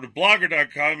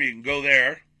 uncooperative.blogger.com, you can go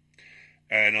there,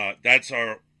 and that's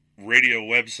our radio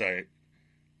website.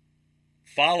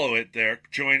 Follow it there,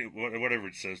 join it, whatever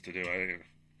it says to do.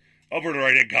 Over to the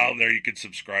right-hand column there, you can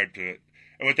subscribe to it.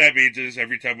 And what that means is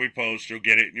every time we post, you'll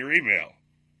get it in your email.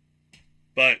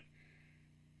 But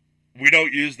we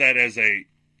don't use that as a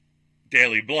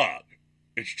daily blog.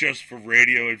 It's just for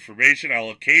radio information. I'll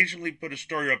occasionally put a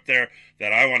story up there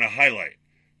that I want to highlight.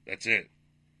 That's it.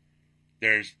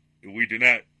 We do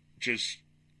not just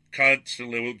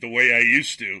constantly, the way I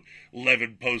used to,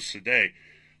 11 posts a day.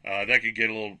 That could get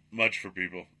a little much for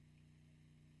people.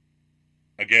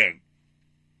 Again,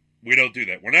 we don't do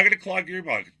that. We're not going to clog your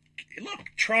inbox. Look,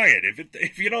 try it.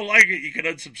 If you don't like it, you can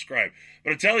unsubscribe.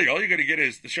 But I'm telling you, all you're going to get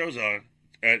is the show's on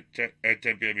at 10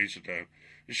 p.m. Eastern Time.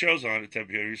 The show's on at 10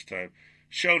 p.m. Eastern Time.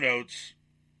 Show notes.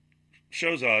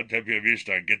 Show's on 10 p.m.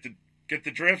 Eastern Time. Get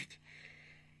the drift?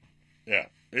 Yeah.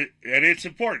 And it's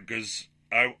important because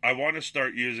I want to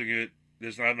start using it.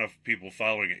 There's not enough people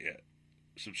following it yet,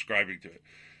 subscribing to it.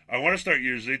 I want to start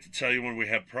using it to tell you when we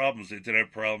have problems,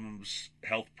 internet problems,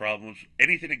 health problems,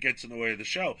 anything that gets in the way of the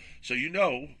show. So you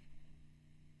know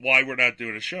why we're not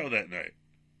doing a show that night.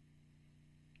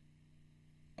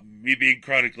 Me being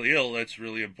chronically ill, that's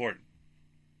really important.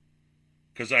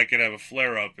 Because I can have a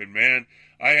flare-up. And man,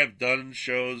 I have done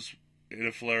shows in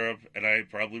a flare-up, and I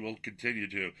probably will continue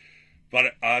to.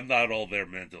 But I'm not all there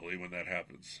mentally when that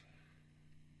happens.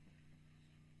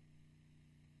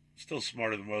 Still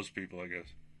smarter than most people, I guess.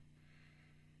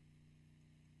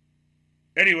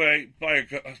 Anyway,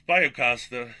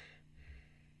 Biocosta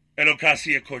and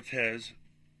Ocasio-Cortez,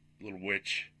 little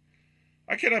witch.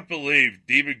 I cannot believe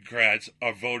Democrats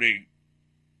are voting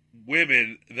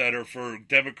women that are for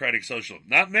democratic socialism.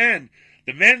 Not men.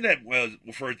 The men that was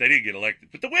for it, they didn't get elected,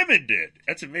 but the women did.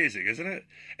 That's amazing, isn't it?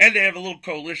 And they have a little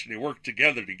coalition. They work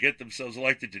together to get themselves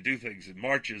elected to do things in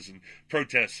marches and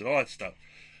protests and all that stuff.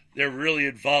 They're really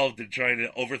involved in trying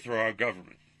to overthrow our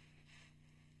government.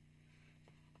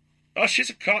 Oh, she's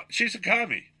a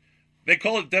commie. They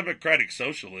call it democratic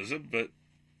socialism, but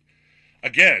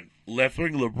again,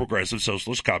 left-wing, liberal, progressive,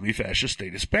 socialist, commie, fascist,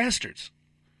 statist bastards.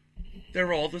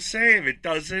 They're all the same. It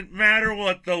doesn't matter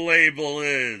what the label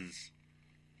is.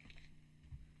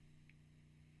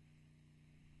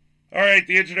 All right,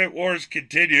 the internet wars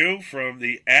continue from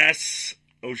the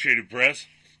Associated Press.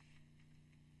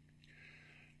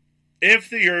 If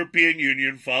the European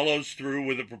Union follows through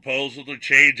with a proposal to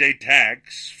change a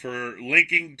tax for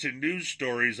linking to news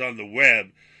stories on the web,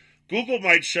 Google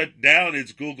might shut down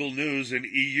its Google News in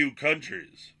EU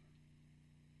countries.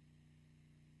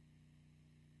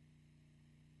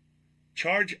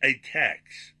 Charge a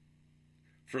tax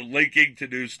for linking to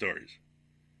news stories.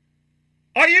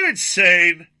 Are you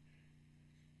insane?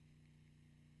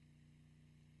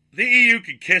 The EU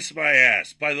can kiss my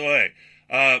ass. By the way,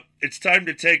 it's time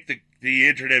to take the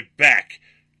internet back.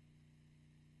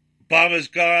 Obama's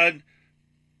gone.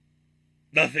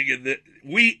 Nothing in the...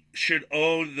 We should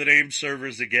own the name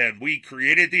servers again. We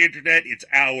created the internet. It's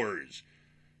ours.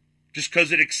 Just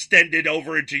because it extended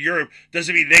over into Europe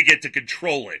doesn't mean they get to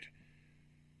control it.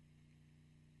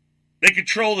 They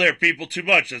control their people too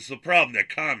much. That's the problem. They're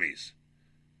commies.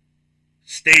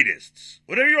 Statists.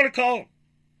 Whatever you want to call them.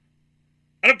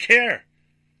 I don't care.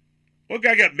 One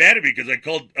guy got mad at me because I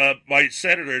called my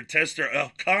senator and tester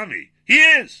a commie. He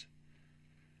is.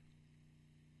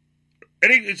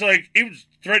 And it's like he was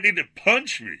threatening to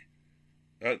punch me.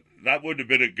 That wouldn't have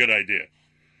been a good idea.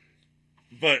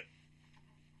 But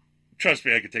trust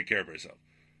me, I can take care of myself.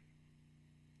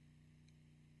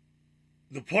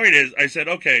 The point is, I said,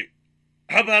 okay,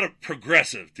 how about a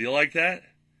progressive? Do you like that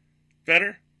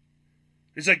better?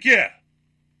 He's like, yeah.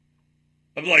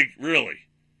 I'm like, really?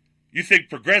 You think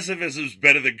progressivism is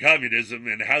better than communism,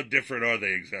 and how different are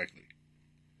they exactly?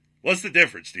 What's the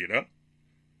difference, do you know?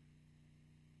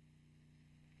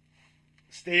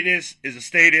 Statist is a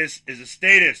statist is a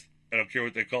statist. I don't care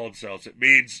what they call themselves. It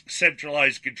means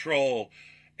centralized control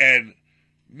and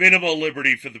minimal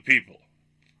liberty for the people.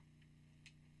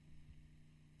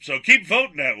 So keep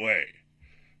voting that way.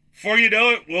 Before you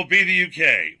know it, we'll be the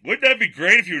UK. Wouldn't that be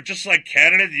great if you were just like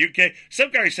Canada and the UK?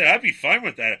 Some guy said, I'd be fine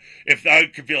with that if I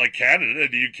could be like Canada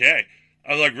and the UK.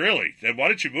 I was like, really? Then why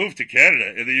don't you move to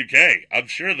Canada and the UK? I'm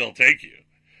sure they'll take you.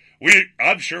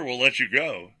 I'm sure we'll let you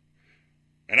go.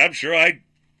 And I'm sure I'd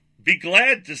be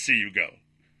glad to see you go.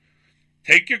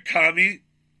 Take your commie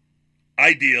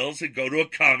ideals and go to a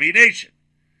commie nation.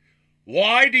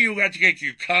 Why do you have to get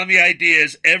your commie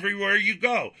ideas everywhere you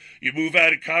go? You move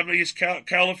out of communist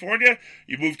California,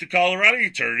 you move to Colorado, you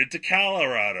turn it into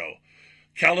Colorado.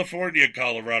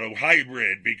 California-Colorado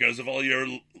hybrid because of all your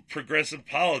progressive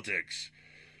politics.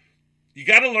 You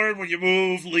got to learn when you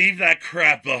move, leave that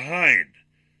crap behind.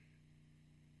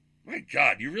 My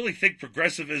God, you really think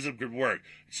progressivism could work?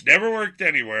 It's never worked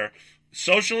anywhere.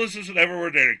 Socialism's never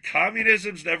worked anywhere.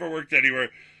 Communism's never worked anywhere.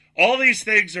 All these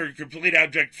things are a complete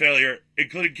abject failure,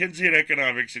 including Keynesian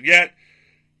economics, and yet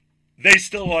they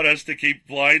still want us to keep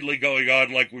blindly going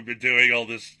on like we've been doing all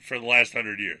this for the last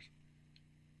 100 years.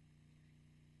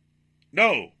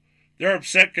 No, they're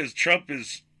upset because Trump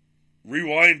is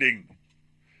rewinding,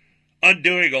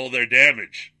 undoing all their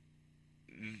damage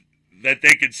that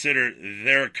they consider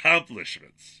their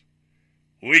accomplishments.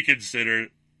 We consider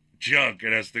junk.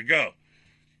 It has to go.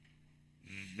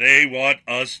 They want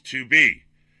us to be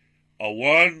a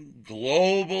one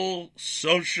global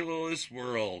socialist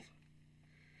world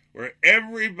where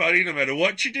everybody, no matter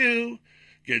what you do,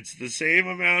 gets the same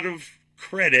amount of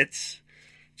credits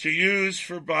to use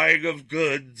for buying of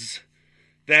goods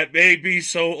that may be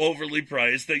so overly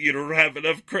priced that you don't have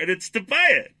enough credits to buy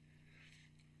it.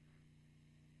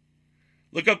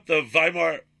 Look up the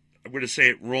Weimar, I'm going to say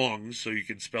it wrong so you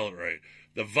can spell it right.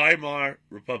 The Weimar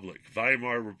Republic.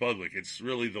 It's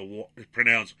really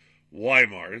pronounced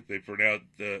Weimar.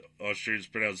 The Austrians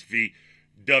pronounce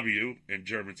VW and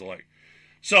Germans alike.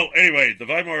 So anyway, the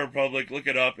Weimar Republic, look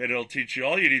it up and it'll teach you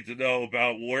all you need to know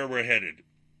about where we're headed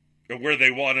and where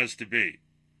they want us to be.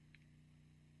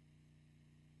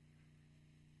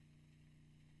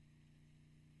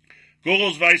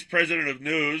 Google's vice president of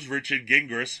news, Richard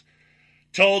Gingras,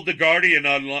 told The Guardian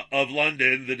of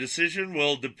London the decision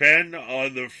will depend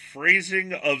on the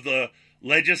phrasing of the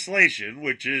legislation,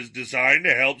 which is designed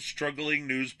to help struggling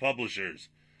news publishers.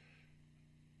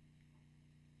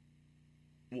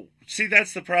 Well, see,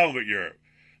 that's the problem with Europe.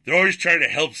 They're always trying to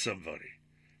help somebody.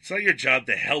 It's not your job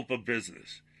to help a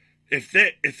business. If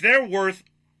they're worth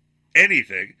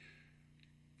anything,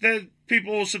 then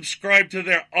people will subscribe to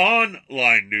their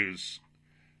online news.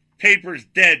 Paper's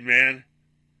dead, man.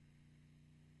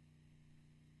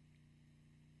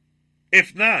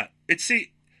 If not,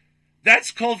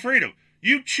 that's called freedom.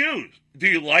 You choose. Do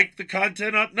you like the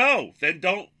content? No. Then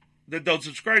don't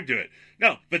subscribe to it.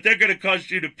 No, but they're going to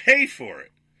cause you to pay for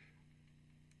it.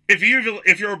 If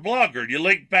you're a blogger and you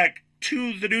link back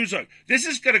to the news, this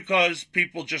is going to cause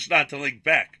people just not to link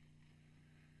back.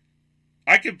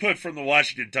 I can put from the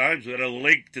Washington Times with a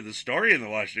link to the story in the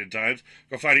Washington Times.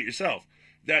 Go find it yourself.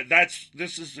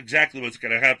 This is exactly what's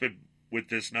going to happen with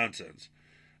this nonsense.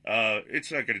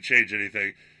 It's not going to change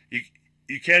anything.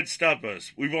 You can't stop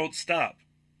us. We won't stop.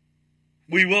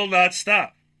 We will not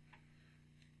stop.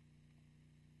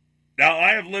 Now,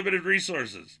 I have limited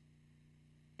resources.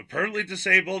 I'm permanently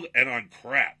disabled and on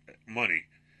crap money.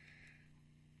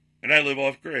 And I live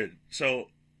off grid. So,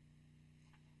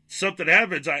 something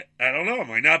happens, I don't know. I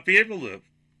might not be able to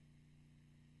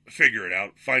figure it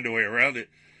out, find a way around it.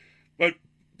 But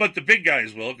the big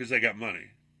guys will, because they got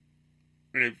money.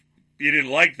 And if you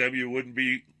didn't like them, you wouldn't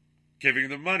be giving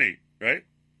them money, right?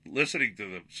 Listening to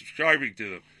them, subscribing to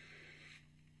them.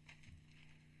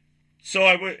 So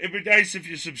it'd be nice if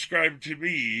you subscribe to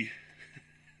me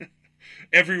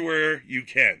everywhere you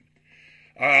can.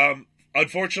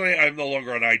 Unfortunately, I'm no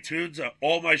longer on iTunes.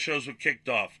 All my shows were kicked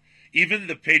off. Even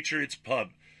the Patriots Pub,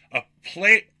 a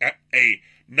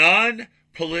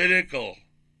non-political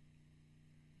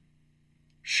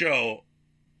show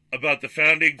about the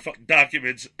founding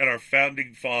documents and our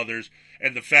founding fathers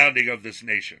and the founding of this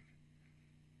nation.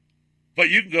 But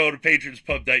you can go to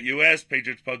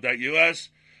patriotspub.us,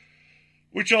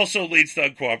 which also leads to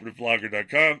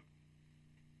uncooperativblogger.com,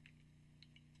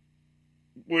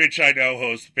 which I now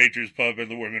host the Patriots Pub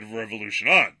and the Women of Revolution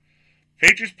on.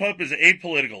 Patriots Pub is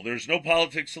apolitical. There's no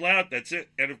politics allowed. That's it.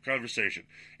 End of conversation.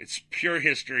 It's pure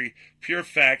history, pure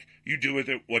fact. You do with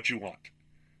it what you want.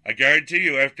 I guarantee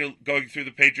you, after going through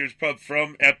the Patriots Pub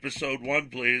from episode 1,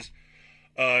 please,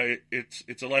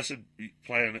 it's a lesson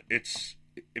plan. It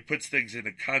puts things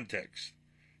into context.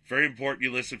 Very important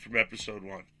you listen from episode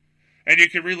 1. And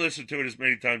you can re-listen to it as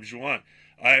many times as you want.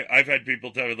 I've had people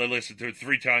tell me they listen to it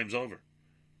 3 times over.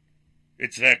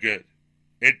 It's that good.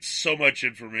 It's so much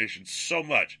information, so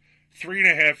much.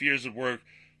 3.5 years of work,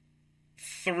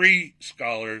 3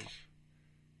 scholars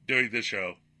doing the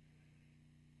show.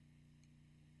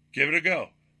 Give it a go.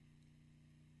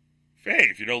 Hey,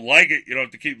 if you don't like it, you don't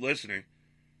have to keep listening.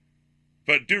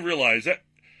 But do realize that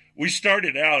we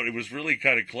started out, it was really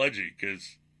kind of kludgy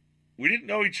because we didn't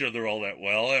know each other all that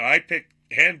well. And I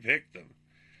handpicked them.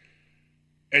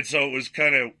 And so it was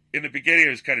kind of, in the beginning,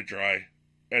 it was kind of dry.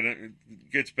 And it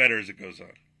gets better as it goes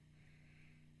on.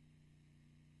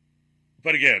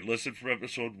 But again, listen from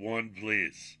episode 1,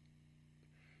 please.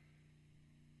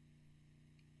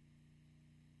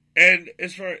 And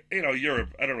as far, Europe,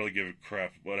 I don't really give a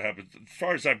crap what happens. As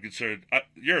far as I'm concerned,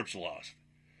 Europe's lost.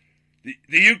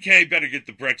 The UK better get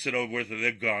the Brexit over with, and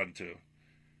they've gone too.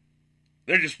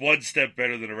 They're just one step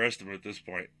better than the rest of them at this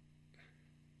point.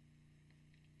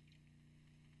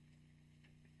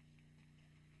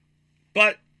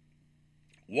 But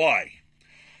why?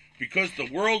 Because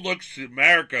the world looks to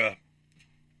America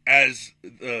as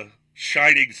the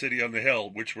shining city on the hill,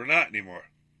 which we're not anymore.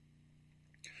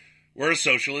 We're a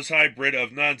socialist hybrid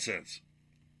of nonsense.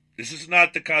 This is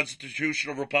not the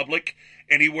constitutional republic.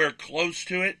 Anywhere close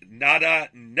to it, nada,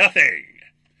 nothing.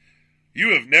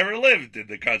 You have never lived in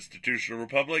the constitutional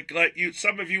republic. Like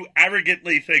some of you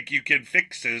arrogantly think you can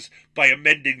fix this by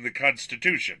amending the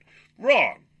Constitution.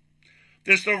 Wrong.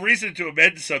 There's no reason to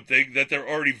amend something that they're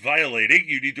already violating.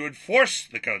 You need to enforce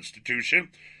the Constitution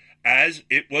as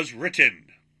it was written.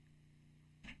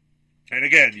 And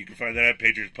again, you can find that at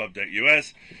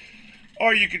patriotspub.us.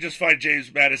 Or you can just find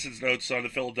James Madison's notes on the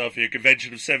Philadelphia Convention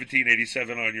of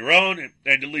 1787 on your own, and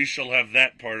at least you'll have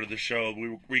that part of the show.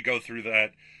 We go through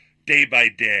that day by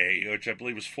day, which I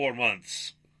believe was 4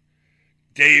 months.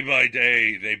 Day by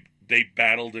day, they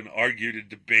battled and argued and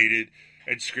debated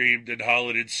and screamed and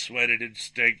hollered and sweated and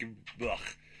stank and ugh.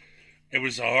 It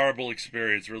was a horrible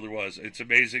experience, it really was. It's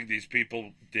amazing these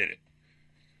people did it.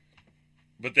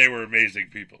 But they were amazing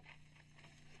people.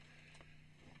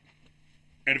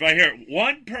 And if I hear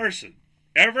one person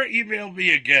ever email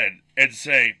me again and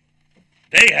say,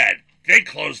 they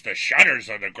closed the shutters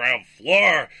on the ground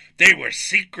floor, they were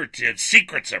secretive,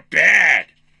 secrets are bad.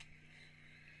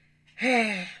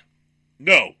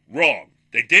 No, wrong.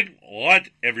 They didn't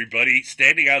want everybody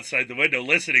standing outside the window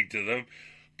listening to them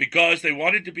because they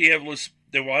wanted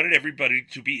everybody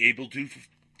to be able to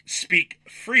speak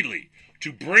freely,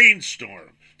 to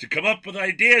brainstorm, to come up with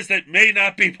ideas that may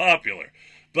not be popular,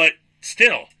 but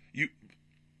still, you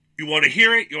want to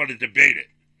hear it, you want to debate it.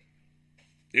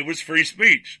 It was free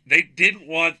speech. They didn't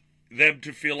want them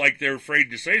to feel like they're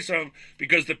afraid to say something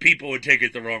because the people would take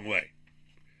it the wrong way.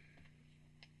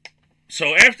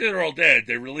 So after they're all dead,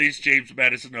 they released James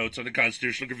Madison notes on the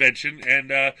Constitutional Convention,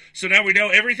 and so now we know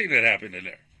everything that happened in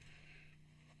there.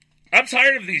 I'm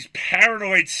tired of these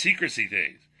paranoid secrecy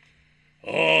things.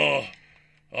 Oh,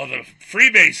 the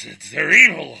Freemasons, they're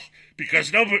evil.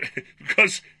 Because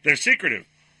they're secretive.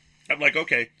 I'm like,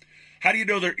 okay, how do you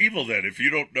know they're evil then if you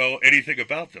don't know anything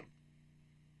about them?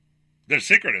 They're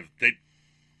secretive. They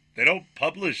don't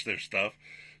publish their stuff.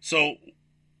 So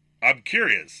I'm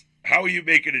curious, how are you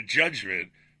making a judgment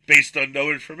based on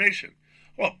no information?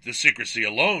 Well, the secrecy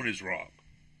alone is wrong.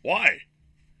 Why?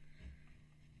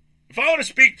 If I want to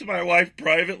speak to my wife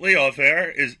privately off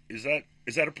air, is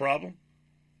that a problem?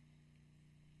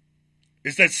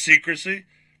 Is that secrecy?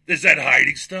 Is that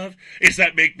hiding stuff? Does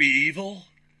that make me evil?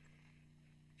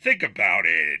 Think about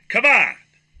it. Come on.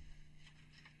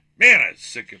 Man, I'm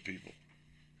sick of people.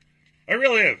 I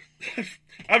really am.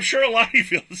 I'm sure a lot of you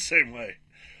feel the same way.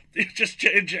 Just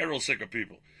in general sick of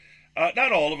people.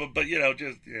 Not all of them, but,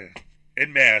 just,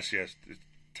 en masse, yes.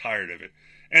 Tired of it.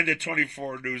 And the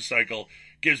 24 news cycle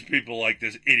gives people like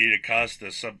this idiot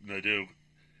Acosta something to do.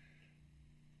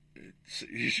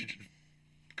 You should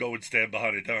go and stand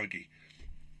behind a donkey.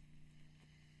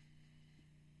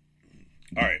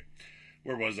 All right,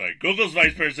 where was I? Google's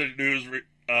Vice President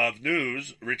of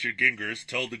News, Richard Gingras,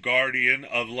 told The Guardian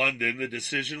of London the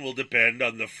decision will depend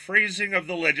on the phrasing of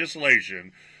the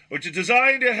legislation, which is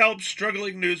designed to help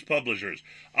struggling news publishers.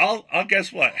 I'll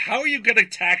guess what? How are you going to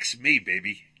tax me,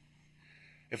 baby?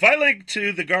 If I link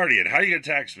to The Guardian, how are you going to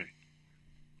tax me?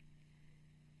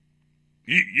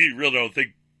 You really don't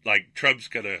think, like, Trump's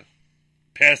going to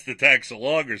pass the tax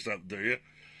along or something, do you?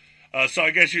 So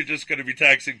I guess you're just going to be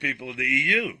taxing people in the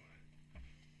EU.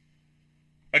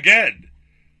 Again,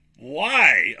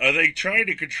 why are they trying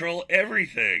to control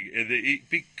everything in the EU?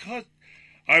 Because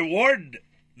I warned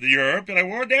Europe and I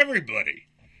warned everybody.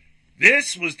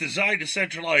 This was designed to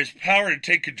centralize power and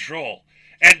take control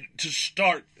and to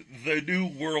start the new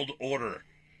world order.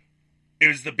 It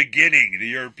was the beginning of the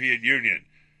European Union,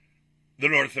 the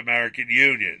North American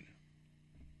Union.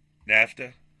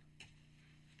 NAFTA.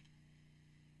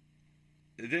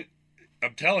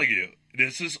 I'm telling you,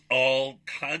 this is all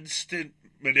constant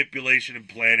manipulation and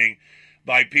planning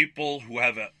by people who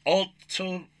have an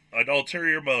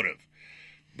ulterior motive.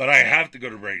 But I have to go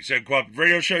to break. It's the Uncooperative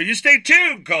Radio Show. You stay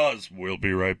tuned, cause we'll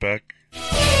be right back.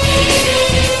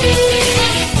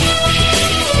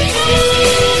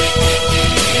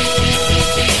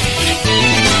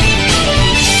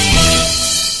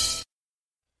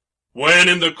 When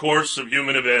in the course of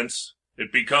human events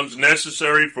it becomes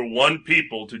necessary for one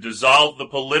people to dissolve the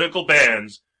political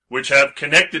bands which have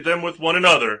connected them with one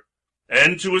another,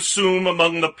 and to assume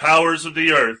among the powers of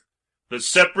the earth the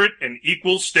separate and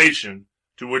equal station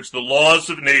to which the laws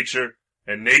of nature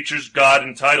and nature's God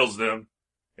entitles them,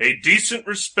 a decent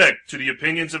respect to the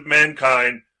opinions of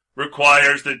mankind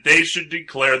requires that they should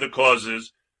declare the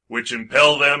causes which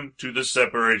impel them to the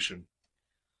separation.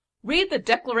 Read the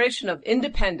Declaration of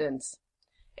Independence.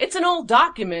 It's an old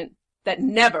document that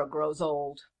never grows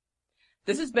old.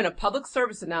 This has been a public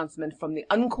service announcement from the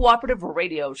Uncooperative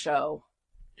Radio Show.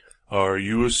 Are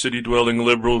you a city-dwelling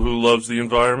liberal who loves the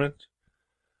environment?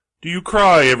 Do you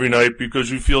cry every night because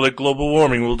you feel that global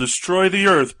warming will destroy the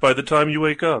earth by the time you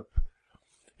wake up?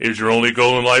 Is your only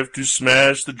goal in life to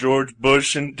smash the George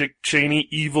Bush and Dick Cheney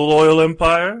evil oil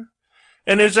empire?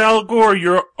 And is Al Gore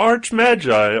your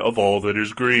arch-magi of all that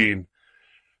is green?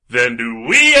 Then do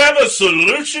we have a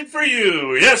solution for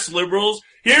you? Yes, liberals,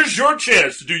 here's your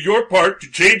chance to do your part to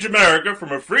change America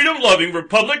from a freedom-loving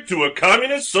republic to a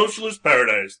communist socialist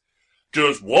paradise.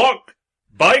 Just walk,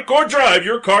 bike, or drive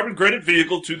your carbon credit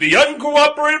vehicle to the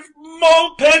Uncooperative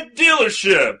Moped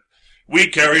Dealership. We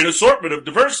carry an assortment of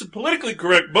diverse and politically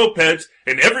correct mopeds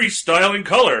in every style and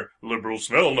color, liberal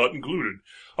smell not included.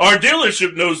 Our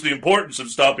dealership knows the importance of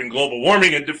stopping global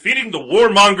warming and defeating the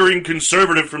warmongering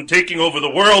conservative from taking over the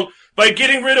world by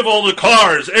getting rid of all the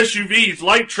cars, SUVs,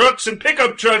 light trucks, and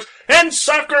pickup trucks, and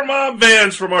soccer mom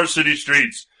vans from our city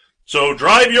streets. So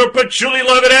drive your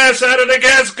patchouli-loving ass out of the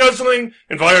gas-guzzling,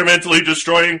 environmentally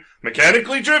destroying,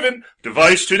 mechanically driven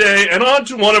device today and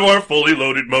onto one of our fully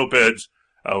loaded mopeds.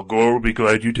 Al Gore will be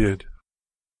glad you did.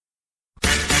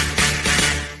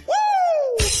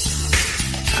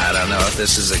 I don't know if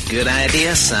this is a good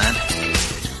idea, son.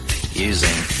 Using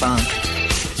funk.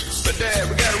 But Dad,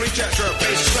 we gotta reach out to our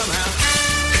faces somehow.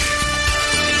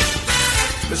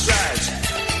 Besides,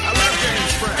 I love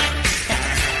James Brown.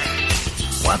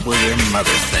 What will your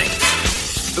mother think?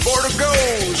 The border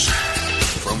goes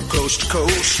from coast to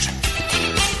coast.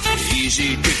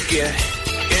 Easy to get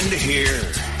into here.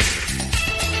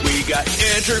 We got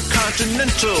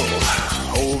intercontinental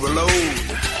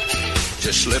overload.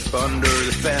 To slip under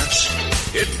the fence,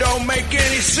 it don't make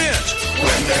any sense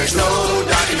when there's no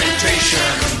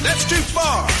documentation. That's too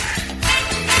far.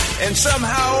 And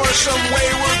somehow or some way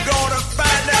we're gonna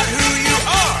find out who you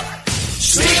are.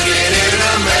 Sneaking in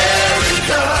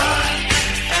America,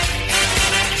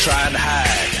 trying to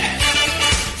hide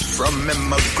from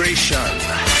immigration.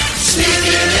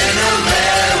 Sneaking in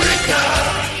America,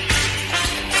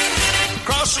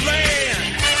 across the land,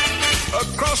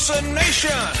 across the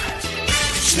nation.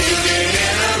 Sneaking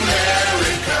in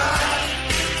America.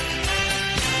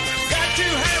 Got to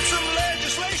have some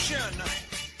legislation.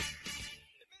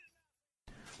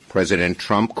 President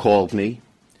Trump called me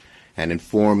and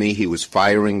informed me he was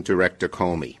firing Director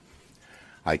Comey.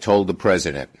 I told the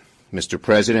president, Mr.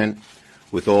 President,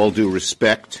 with all due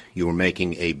respect, you are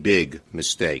making a big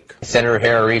mistake. Senator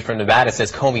Harry Reid from Nevada says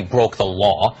Comey broke the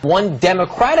law. One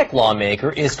Democratic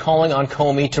lawmaker is calling on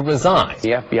Comey to resign. The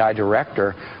FBI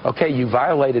director, okay, you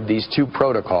violated these two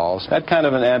protocols. That kind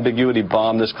of an ambiguity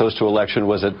bomb this close to election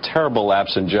was a terrible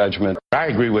lapse in judgment. I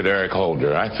agree with Eric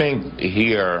Holder. I think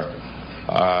here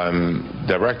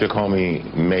Director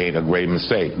Comey made a great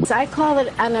mistake. I call it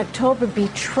an October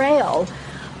betrayal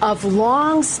of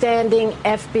long-standing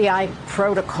FBI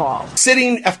protocol.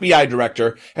 Sitting FBI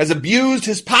director has abused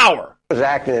his power. He was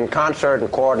acting in concert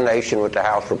and coordination with the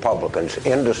House Republicans.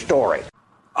 End of story.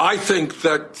 I think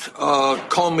that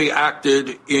Comey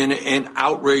acted in an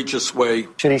outrageous way.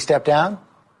 Should he step down?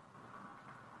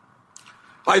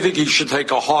 I think he should take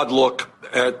a hard look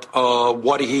at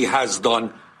what he has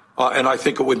done. And I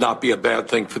think it would not be a bad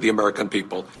thing for the American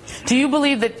people. Do you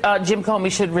believe that Jim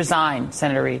Comey should resign,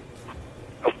 Senator Reid?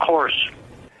 Of course.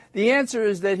 The answer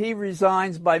is that he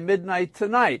resigns by midnight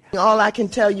tonight. All I can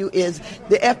tell you is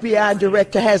the FBI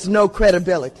director has no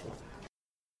credibility.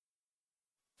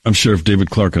 I'm Sheriff David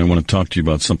Clark, and I want to talk to you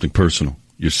about something personal,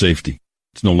 your safety.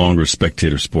 It's no longer a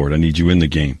spectator sport. I need you in the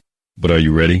game. But are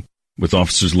you ready? With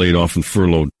officers laid off and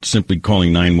furloughed, simply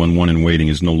calling 911 and waiting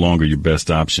is no longer your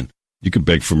best option. You can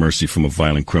beg for mercy from a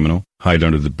violent criminal, hide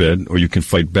under the bed, or you can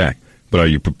fight back. But are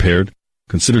you prepared?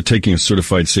 Consider taking a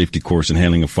certified safety course and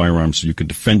handling a firearm so you can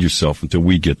defend yourself until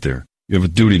we get there. You have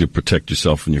a duty to protect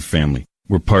yourself and your family.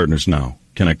 We're partners now.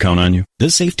 Can I count on you?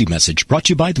 This safety message brought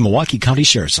to you by the Milwaukee County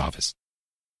Sheriff's Office.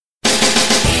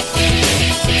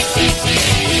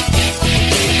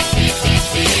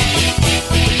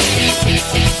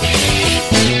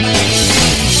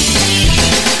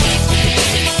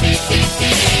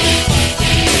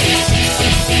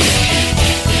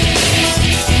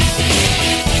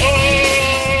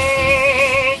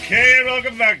 Okay,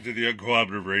 welcome back to the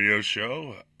Uncooperative Radio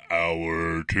Show,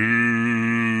 Hour 2.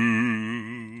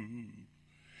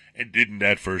 And didn't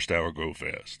that first hour go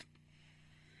fast?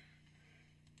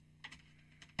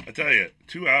 I tell you,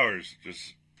 2 hours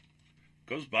just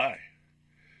goes by.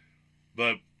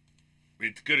 But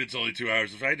it's good it's only 2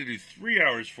 hours. If I had to do 3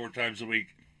 hours 4 times a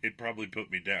week, it'd probably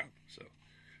put me down. So,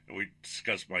 and we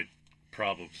discussed my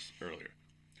problems earlier.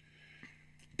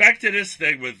 Back to this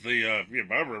thing with the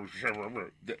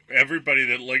everybody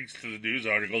that links to the news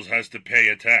articles has to pay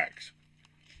a tax.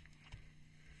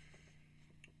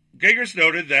 Gingrich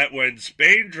noted that when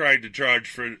Spain tried to charge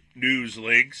for news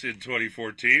links in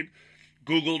 2014,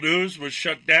 Google News was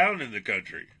shut down in the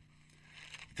country.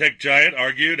 The tech giant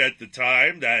argued at the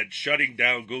time that shutting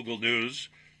down Google News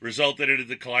resulted in a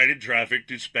decline in traffic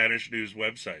to Spanish news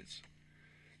websites.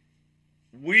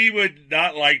 We would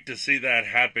not like to see that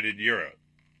happen in Europe.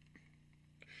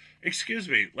 Excuse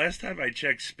me, last time I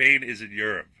checked, Spain is in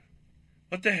Europe.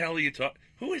 What the hell are you talking?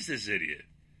 Who is this idiot?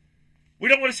 We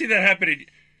don't want to see that happen in...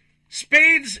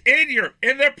 Spain's in Europe,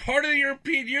 and they're part of the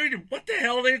European Union. What the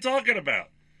hell are they talking about?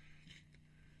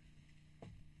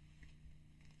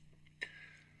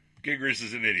 Gingrich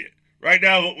is an idiot. Right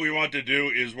now, what we want to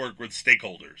do is work with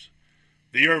stakeholders.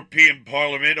 The European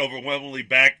Parliament overwhelmingly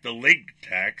backed the link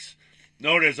tax,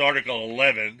 known as Article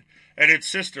 11, and its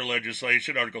sister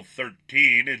legislation, Article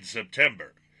 13, in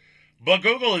September. But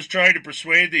Google is trying to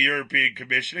persuade the European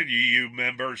Commission and EU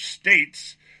member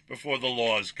states before the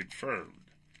law is confirmed.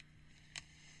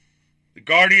 The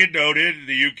Guardian noted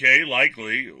the UK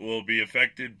likely will be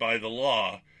affected by the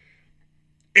law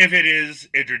if it is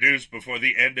introduced before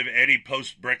the end of any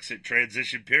post-Brexit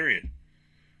transition period.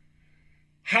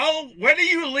 When are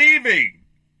you leaving?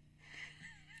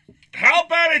 How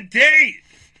about a date?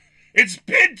 It's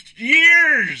been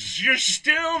years. You're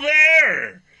still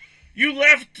there. You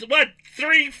left,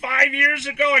 5 years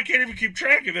ago? I can't even keep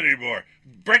track of it anymore.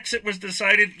 Brexit was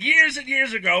decided years and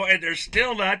years ago, and they're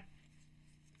still not.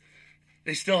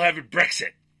 They still haven't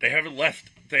Brexit. They haven't left.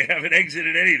 They haven't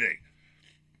exited anything.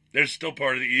 They're still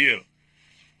part of the EU.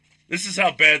 This is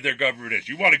how bad their government is.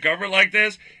 You want a government like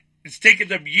this? It's taken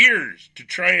them years to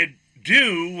try and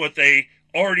do what they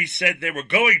already said they were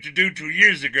going to do 2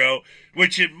 years ago,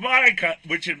 which in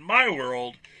my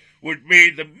world would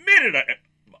mean the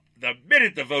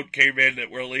minute the vote came in that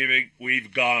we're leaving,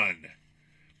 we've gone.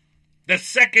 The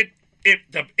second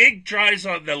the ink dries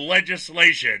on the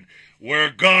legislation, we're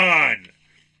gone.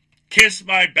 Kiss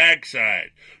my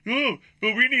backside. Oh,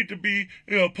 but we need to be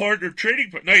partner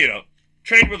trading. No, you don't.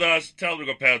 Trade with us. Tell them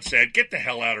to go pound sand. Get the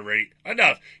hell out of rate.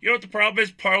 Enough. You know what the problem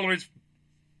is? Parliament's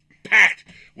packed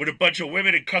with a bunch of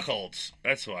women and cuckolds.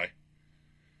 That's why.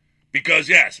 Because,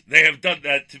 yes, they have done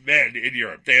that to men in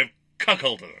Europe. They have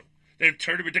cuckolded them. They've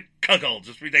turned them into cuckolds.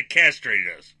 Just means they castrated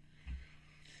us.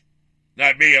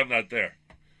 Not me. I'm not there.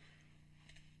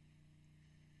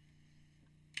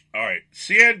 All right.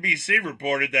 CNBC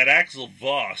reported that Axel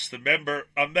Voss, a member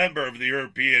of the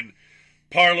European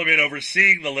Parliament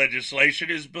overseeing the legislation,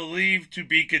 is believed to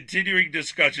be continuing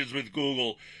discussions with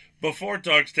Google before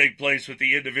talks take place with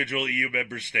the individual EU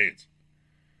member states.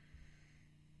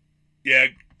 Yeah,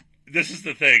 this is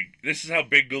the thing. This is how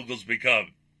big Google's become.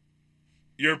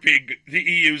 The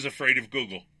EU's afraid of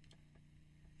Google.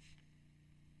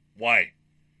 Why?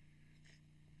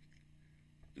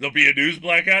 There'll be a news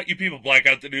blackout? You people black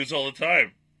out the news all the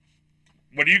time.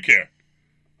 What do you care?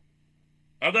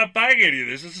 I'm not buying any of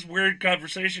this. This is weird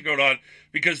conversation going on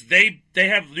because they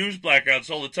have news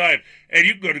blackouts all the time. And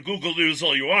you can go to Google News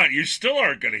all you want. You still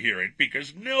aren't going to hear it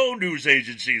because no news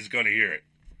agency is going to hear it.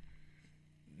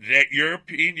 The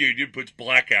European Union puts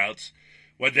blackouts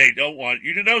when they don't want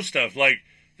you to know stuff like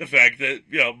the fact that,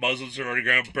 Muslims are running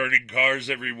around burning cars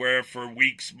everywhere for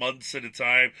weeks, months at a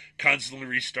time, constantly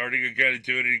restarting again and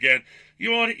doing it again.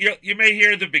 You may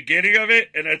hear the beginning of it,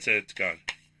 and that's it. It's gone.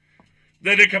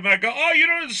 Then they come back and go, oh, you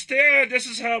don't understand. This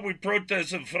is how we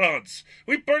protest in France.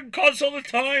 We burn cars all the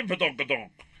time.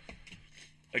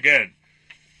 Again,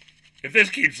 if this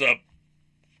keeps up,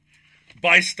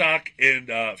 buy stock in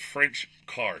French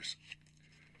cars.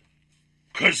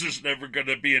 Because there's never going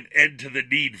to be an end to the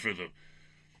need for them.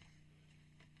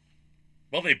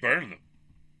 Well, they burn them.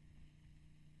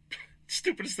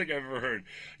 Stupidest thing I've ever heard.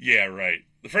 Yeah, right.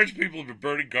 The French people have been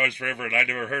burning cars forever, and I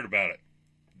never heard about it.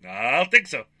 No, I don't think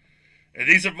so. And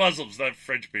these are Muslims, not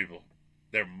French people.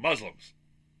 They're Muslims.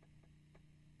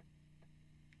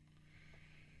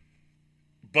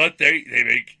 But they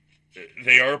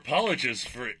are apologists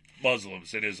for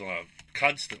Muslims in Islam,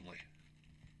 constantly.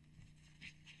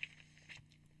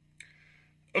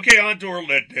 Okay, on to our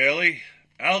Net Daily.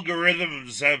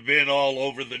 Algorithms have been all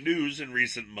over the news in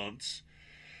recent months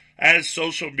as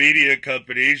social media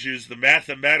companies use the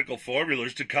mathematical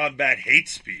formulas to combat hate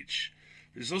speech.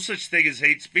 There's no such thing as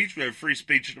hate speech. We have free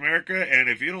speech in America, and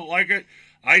if you don't like it,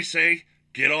 I say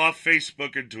get off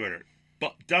Facebook and Twitter.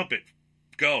 Dump it.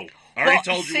 Go. I already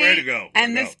told you where to go.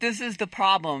 And this is the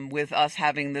problem with us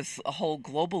having this whole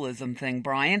globalism thing,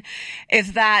 Brian,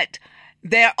 is that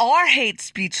there are hate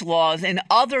speech laws in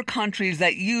other countries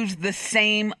that use the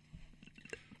same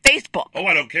Facebook. Oh,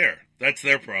 I don't care. That's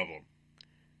their problem.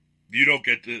 You don't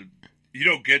get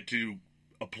to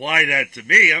apply that to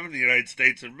me. I'm in the United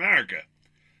States of America.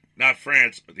 Not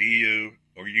France, but the EU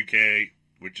or UK,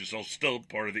 which is still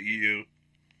part of the EU.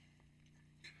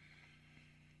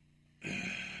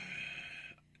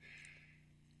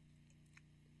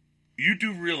 You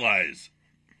do realize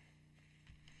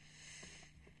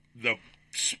the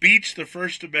speech the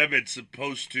First Amendment's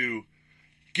supposed to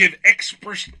give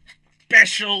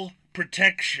special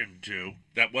protection to,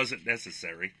 that wasn't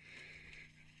necessary.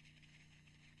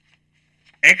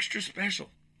 Extra special.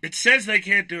 It says they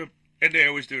can't do it, and they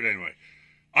always do it anyway.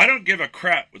 I don't give a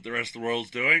crap what the rest of the world's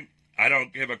doing. I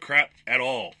don't give a crap at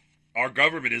all. Our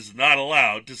government is not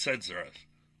allowed to censor us.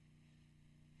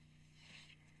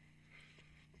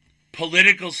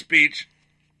 Political speech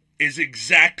is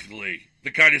exactly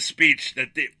the kind of speech that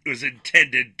it was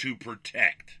intended to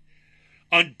protect.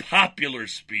 Unpopular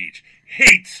speech,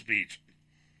 hate speech.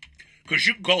 Because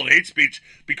you can call it hate speech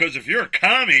because if you're a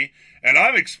commie, and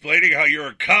I'm explaining how you're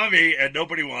a commie and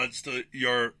nobody wants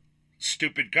your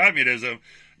stupid communism,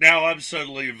 now I'm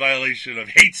suddenly in violation of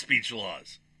hate speech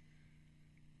laws.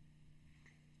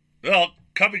 Well,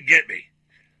 come and get me,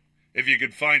 if you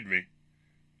can find me.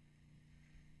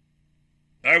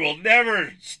 I will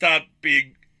never stop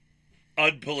being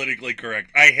unpolitically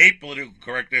correct. I hate political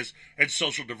correctness, and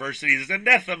social diversity is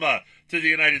anathema to the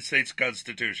United States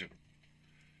Constitution.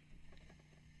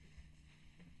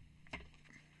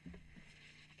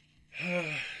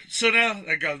 So now,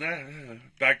 I got that.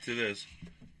 Back to this.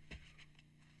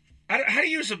 How do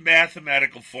you use a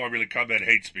mathematical formula to combat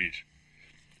hate speech?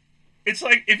 It's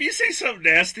like, if you say something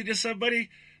nasty to somebody,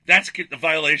 that's a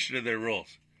violation of their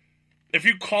rules. If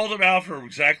you call them out for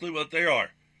exactly what they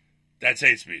are, that's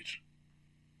hate speech.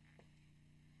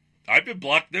 I've been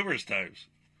blocked numerous times.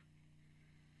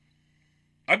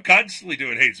 I'm constantly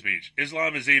doing hate speech.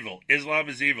 Islam is evil. Islam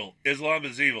is evil. Islam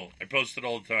is evil. I post it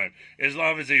all the time.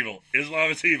 Islam is evil.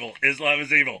 Islam is evil. Islam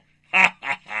is evil. Ha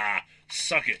ha ha.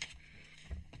 Suck it.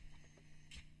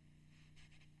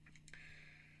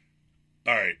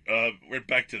 All right, we're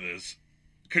back to this.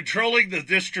 Controlling the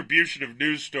distribution of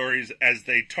news stories as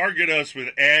they target us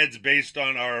with ads based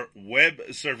on our web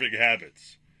surfing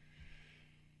habits.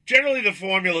 Generally, the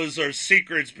formulas are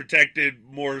secrets protected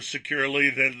more securely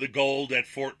than the gold at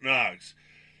Fort Knox.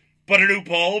 But a new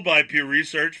poll by Pew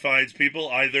Research finds people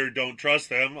either don't trust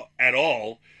them at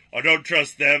all or don't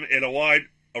trust them in a wide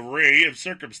array of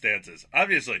circumstances.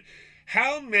 Obviously,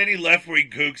 how many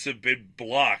left-wing kooks have been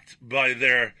blocked by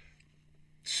their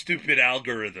stupid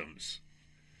algorithms?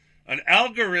 An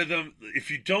algorithm, if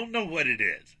you don't know what it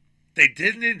is, they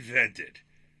didn't invent it.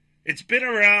 It's been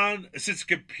around since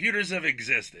computers have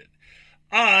existed.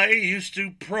 I used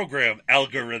to program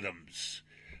algorithms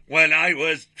when I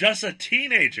was just a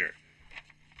teenager.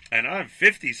 And I'm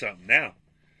 50-something now.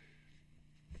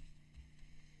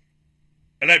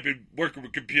 And I've been working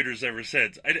with computers ever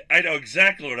since. I know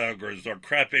exactly what algorithms are,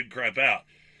 crap in, crap out.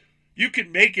 You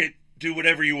can make it do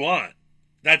whatever you want.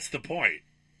 That's the point.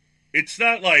 It's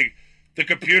not like the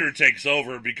computer takes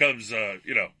over and becomes,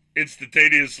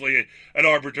 instantaneously an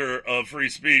arbiter of free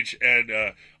speech and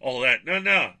all that.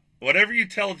 No. Whatever you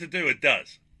tell it to do, it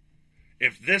does.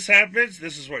 If this happens,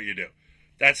 this is what you do.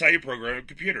 That's how you program a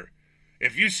computer.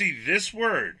 If you see this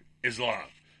word, Islam,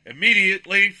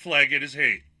 immediately flag it as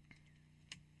hate.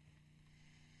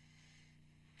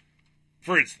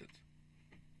 For instance,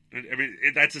 I mean,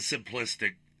 that's a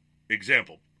simplistic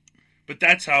example. But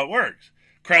that's how it works.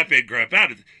 crap in, crap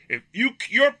out. If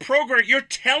your program, you're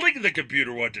telling the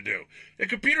computer what to do. The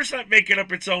computer's not making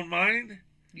up its own mind.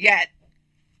 Yet.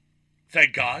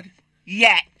 Thank God.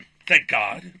 Yet. Thank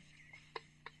God.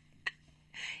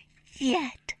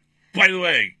 Yet. By the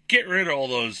way, get rid of all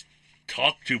those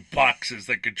talk-to boxes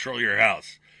that control your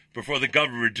house before the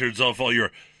government turns off all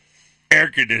your air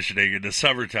conditioning in the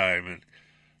summertime and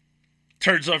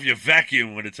turns off your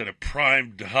vacuum when it's at a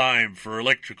prime time for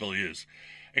electrical use,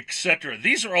 etc.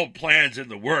 These are all plans in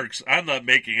the works. I'm not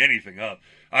making anything up.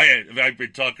 I've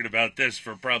been talking about this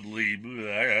for probably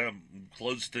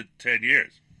close to 10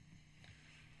 years.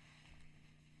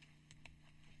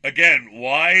 Again,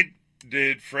 why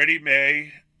did Freddie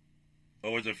Mae,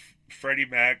 or was it Fannie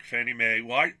Mae?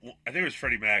 Why? I think it was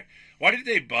Freddie Mac. Why did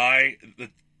they buy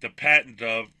the patent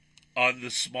on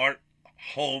the smart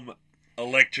home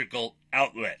electrical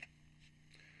outlet?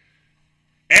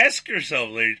 Ask yourself,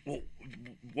 ladies,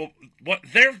 what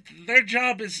their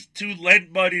job is to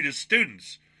lend money to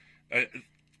students,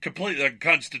 completely a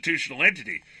constitutional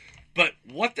entity. But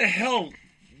what the hell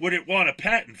would it want a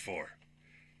patent for?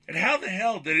 And how the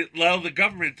hell did it allow the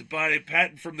government to buy a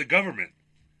patent from the government?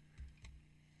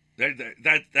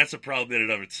 That's a problem in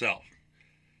and of itself.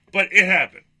 But it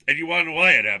happened. And you want to know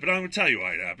why it happened? I'm going to tell you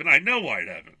why it happened. I know why it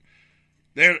happened.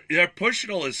 They're pushing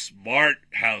all this smart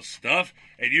house stuff,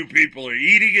 and you people are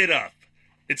eating it up.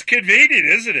 It's convenient,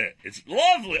 isn't it? It's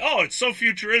lovely. Oh, it's so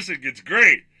futuristic. It's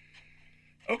great.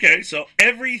 Okay, so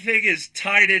everything is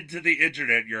tied into the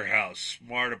internet in your house.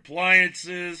 Smart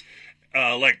appliances,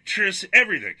 electricity,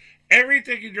 everything.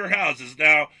 Everything in your house is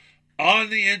now on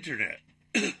the internet.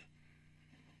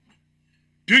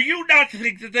 Do you not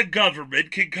think that the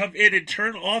government can come in and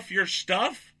turn off your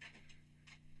stuff?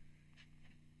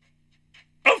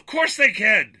 Of course they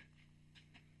can.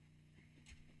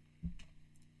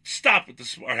 Stop with the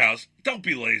smart house. Don't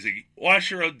be lazy. Wash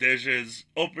your own dishes,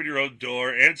 open your own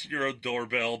door, answer your own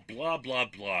doorbell, blah, blah,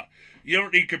 blah. You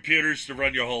don't need computers to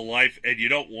run your whole life, and you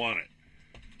don't want it.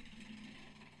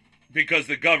 Because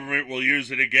the government will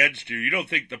use it against you. You don't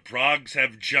think the progs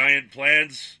have giant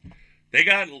plans? They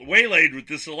got waylaid with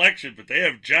this election, but they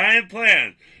have giant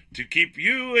plans to keep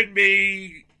you and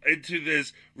me into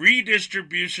this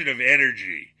redistribution of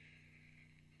energy.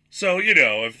 So,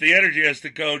 if the energy has to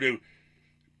go to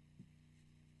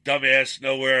dumbass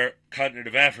nowhere continent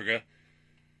of Africa,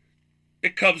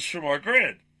 it comes from our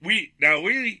grid. We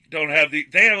don't have they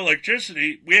have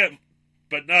electricity, we have,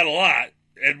 but not a lot,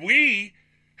 and we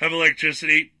have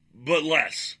electricity, but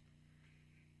less.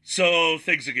 So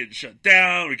things are getting shut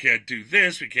down. We can't do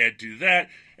this. We can't do that.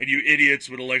 And you idiots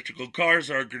with electrical cars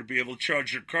aren't going to be able to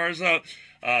charge your cars up.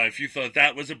 If you thought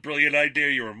that was a brilliant idea,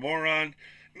 you're a moron.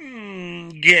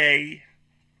 Gay.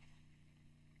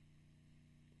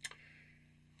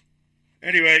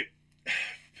 Anyway,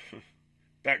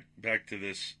 back to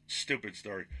this stupid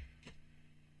story.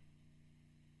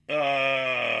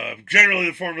 Generally,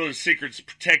 the formula secret's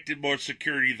protected more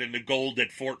security than the gold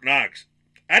at Fort Knox.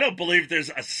 I don't believe there's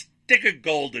a stick of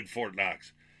gold in Fort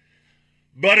Knox.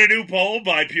 But a new poll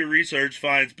by Pew Research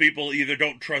finds people either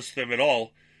don't trust them at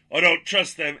all or don't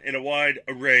trust them in a wide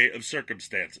array of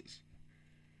circumstances.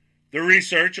 The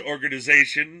research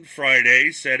organization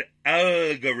Friday said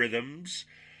algorithms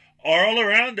are all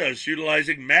around us,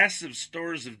 utilizing massive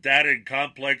stores of data and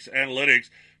complex analytics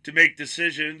to make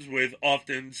decisions with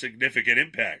often significant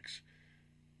impacts.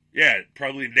 Yeah,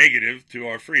 probably negative to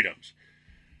our freedoms.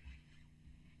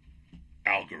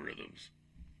 Algorithms.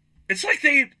 It's like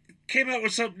they came out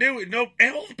with something new.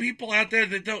 And all the people out there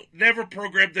that never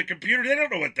programmed the computer, they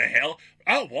don't know what the hell.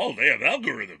 Oh, well, they have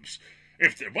algorithms. They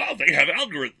have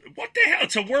algorithms. What the hell?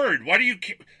 It's a word. Why do you?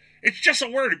 It's just a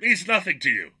word. It means nothing to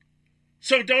you.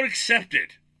 So don't accept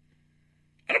it.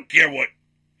 I don't care what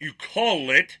you call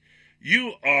it.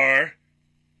 You are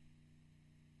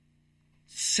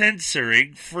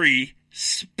censoring free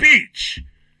speech.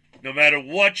 No matter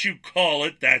what you call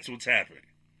it, that's what's happening.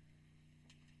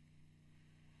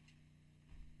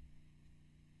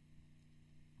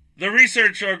 The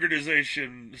research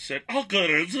organization said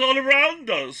algorithms all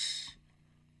around us.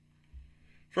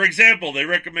 For example, they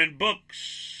recommend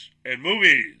books and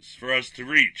movies for us to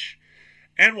reach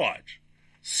and watch.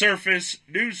 Surface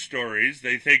news stories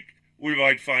they think we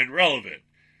might find relevant.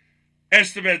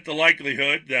 Estimate the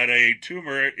likelihood that a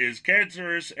tumor is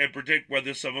cancerous and predict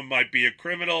whether someone might be a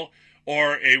criminal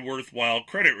or a worthwhile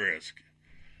credit risk.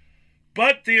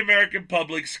 But the American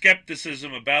public's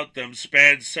skepticism about them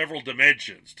spans several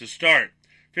dimensions. To start,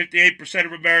 58%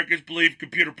 of Americans believe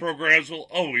computer programs will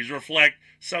always reflect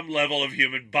some level of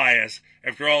human bias.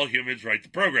 After all, humans write the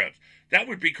programs. That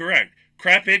would be correct.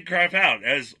 Crap in, crap out,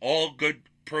 as all good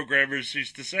programmers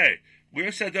used to say. We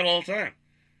have said that all the time.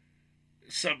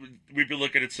 We've been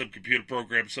looking at some computer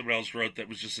program someone else wrote that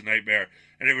was just a nightmare,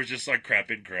 and it was just like crap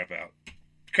in, crap out.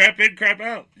 Crap in, crap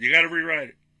out. You got to rewrite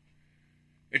it.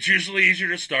 It's usually easier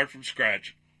to start from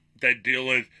scratch than deal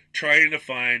with trying to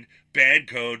find bad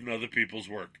code in other people's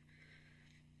work.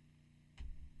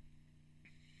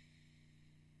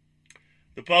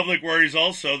 The public worries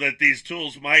also that these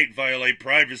tools might violate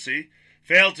privacy,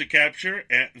 fail to capture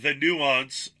the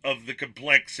nuance of the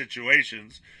complex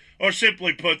situations, or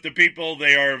simply put the people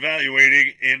they are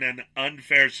evaluating in an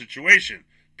unfair situation,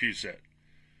 Pew said.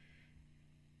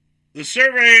 The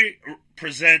survey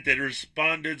presented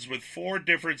respondents with 4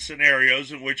 different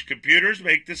scenarios in which computers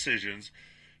make decisions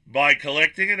by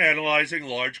collecting and analyzing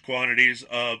large quantities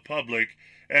of public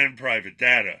and private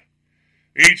data.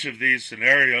 Each of these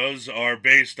scenarios are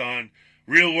based on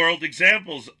real-world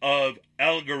examples of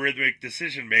algorithmic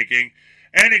decision-making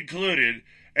and included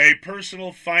a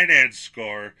personal finance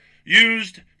score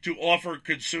used to offer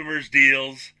consumers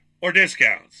deals or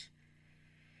discounts,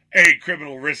 a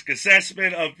criminal risk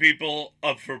assessment of people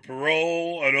up for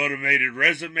parole, an automated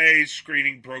resume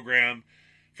screening program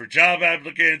for job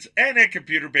applicants, and a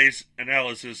computer-based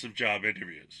analysis of job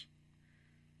interviews.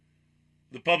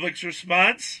 The public's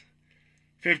response?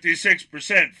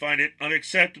 56% find it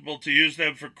unacceptable to use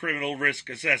them for criminal risk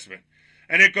assessment,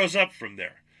 and it goes up from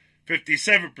there.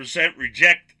 57%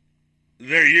 reject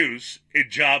their use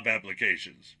in job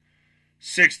applications,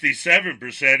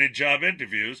 67% in job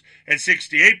interviews, and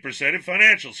 68% in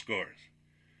financial scores.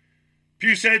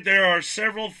 Pew said there are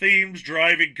several themes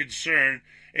driving concern,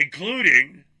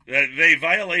 including that they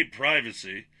violate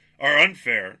privacy, are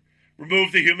unfair,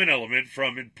 remove the human element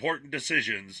from important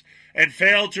decisions, and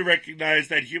fail to recognize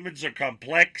that humans are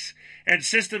complex and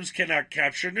systems cannot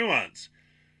capture nuance.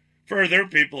 Further,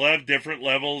 people have different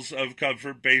levels of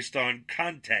comfort based on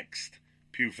context,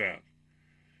 Pew found.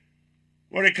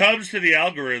 When it comes to the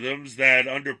algorithms that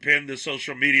underpin the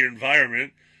social media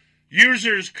environment,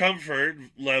 users' comfort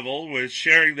level with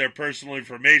sharing their personal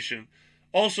information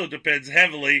also depends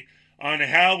heavily on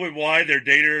how and why their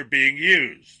data are being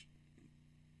used.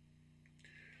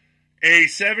 A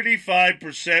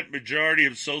 75% majority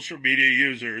of social media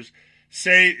users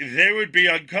say they would be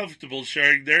uncomfortable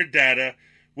sharing their data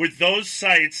with those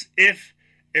sites if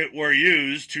it were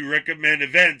used to recommend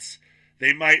events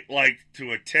they might like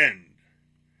to attend.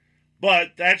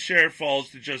 But that share falls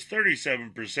to just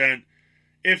 37%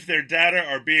 if their data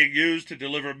are being used to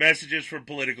deliver messages for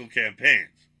political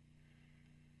campaigns.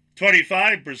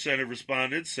 25% of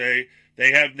respondents say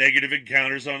they have negative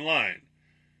encounters online.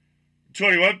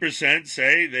 21%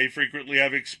 say they frequently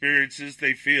have experiences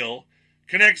they feel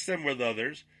connects them with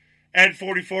others, and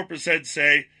 44%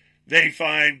 say they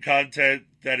find content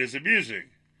that is amusing.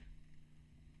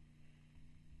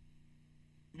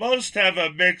 Most have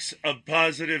a mix of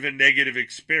positive and negative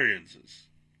experiences.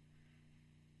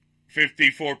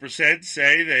 54%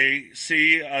 say they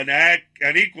see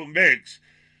an equal mix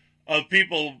of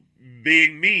people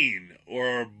being mean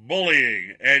or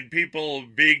bullying and people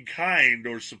being kind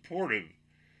or supportive.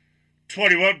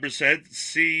 21%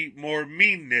 see more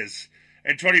meanness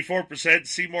and 24%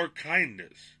 see more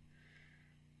kindness.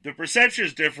 The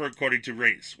perceptions differ according to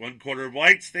race. 1/4 of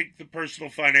whites think the personal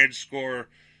finance score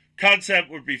concept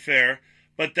would be fair,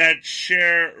 but that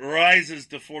share rises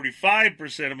to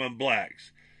 45% among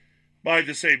blacks. By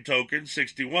the same token,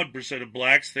 61% of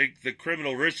blacks think the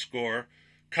criminal risk score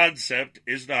concept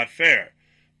is not fair,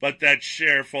 but that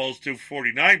share falls to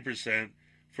 49%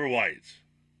 for whites.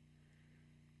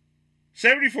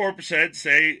 74%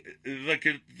 say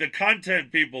the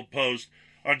content people post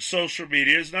on social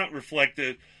media is not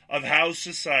reflective of how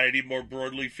society more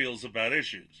broadly feels about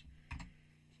issues.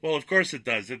 Well, of course it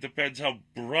does. It depends how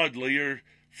broadly your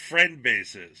friend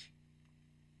base is.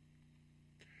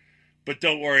 But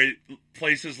don't worry,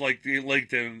 places like the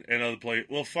LinkedIn and other places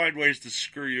will find ways to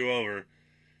screw you over.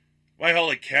 My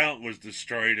whole account was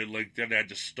destroyed and LinkedIn. I had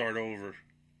to start over.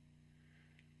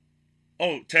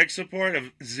 Oh, tech support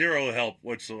of zero help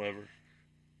whatsoever.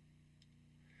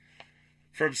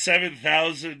 From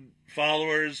 7,000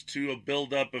 followers to a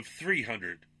buildup of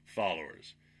 300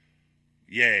 followers.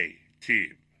 Yay,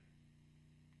 team.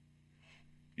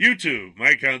 YouTube, my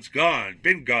account's gone,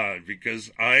 been gone,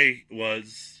 because I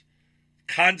was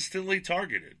constantly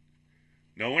targeted.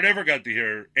 No one ever got to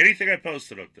hear anything I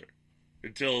posted up there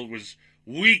until it was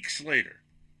weeks later.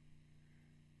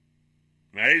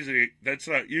 That's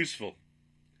not useful.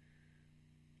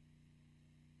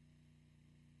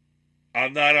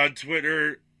 I'm not on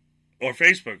Twitter or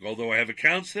Facebook, although I have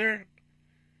accounts there.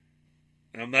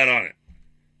 I'm not on it.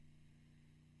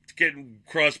 getting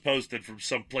cross-posted from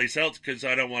someplace else because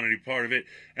I don't want any part of it.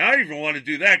 And I don't even want to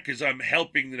do that because I'm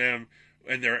helping them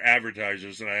and their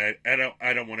advertisers, and I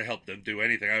don't want to help them do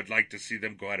anything. I would like to see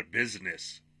them go out of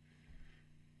business.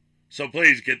 So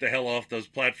please get the hell off those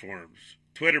platforms.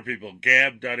 Twitter people,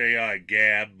 gab.ai,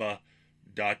 gab.ai.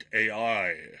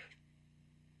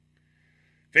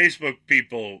 Facebook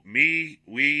people,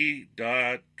 MeWe.com,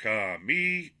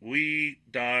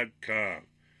 MeWe.com.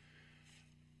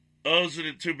 Those are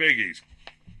the two biggies.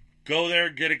 Go there,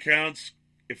 get accounts.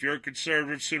 If you're a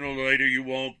conservative, sooner or later you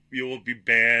will be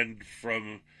banned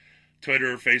from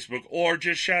Twitter or Facebook, or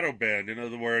just shadow banned. In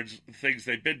other words, things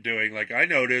they've been doing. Like I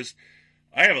noticed,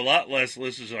 I have a lot less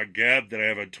listeners on Gab than I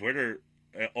have on Twitter,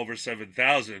 over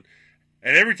 7,000.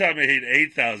 And every time I hit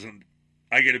 8,000,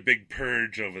 I get a big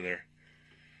purge over there.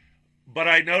 But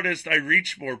I noticed I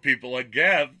reach more people on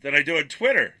Gab than I do on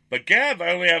Twitter. But Gab,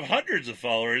 I only have hundreds of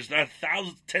followers, not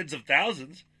thousands, tens of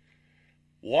thousands.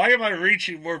 Why am I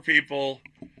reaching more people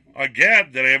on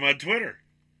Gab than I am on Twitter?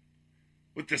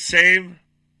 With the same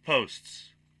posts.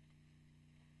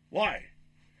 Why?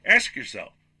 Ask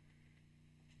yourself.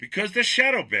 Because the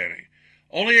shadow banning.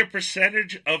 Only a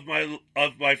percentage of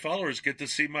my followers get to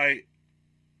see my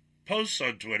posts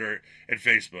on Twitter and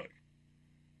Facebook.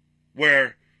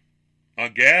 Where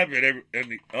on Gab and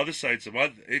the other sites,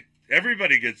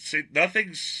 everybody gets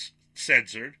nothing's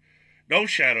censored, no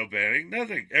shadow banning,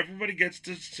 nothing. Everybody gets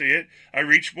to see it. I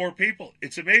reach more people.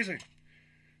 It's amazing.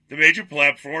 The major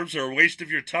platforms are a waste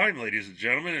of your time, ladies and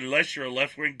gentlemen, unless you're a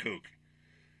left-wing kook.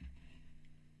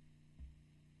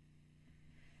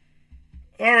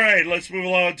 All right, let's move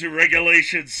along to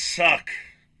regulations suck.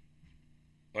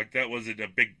 Like that wasn't a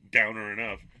big downer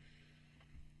enough.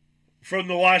 From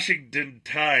the Washington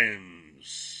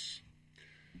Times.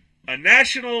 A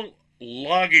national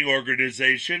logging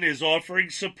organization is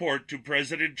offering support to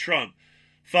President Trump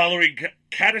following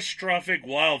catastrophic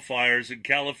wildfires in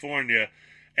California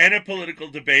and a political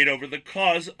debate over the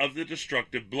cause of the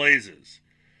destructive blazes.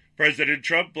 President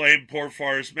Trump blamed poor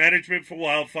forest management for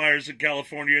wildfires in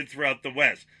California and throughout the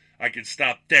West. I can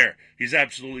stop there. He's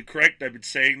absolutely correct. I've been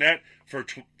saying that for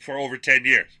over 10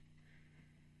 years.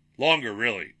 Longer,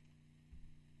 really.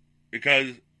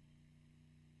 Because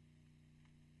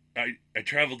I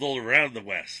traveled all around the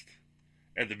West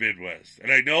and the Midwest,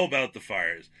 and I know about the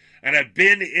fires, and I've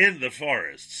been in the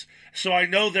forests, so I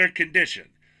know their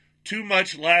condition. Too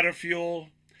much ladder fuel,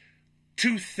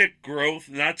 too thick growth,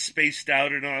 not spaced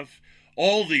out enough.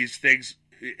 All these things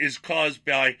is caused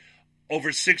by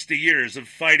over 60 years of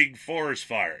fighting forest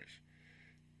fires.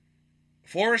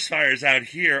 Forest fires out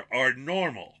here are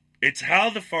normal. It's how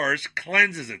the forest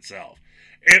cleanses itself.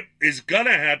 It is going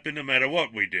to happen no matter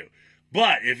what we do.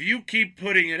 But if you keep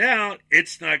putting it out,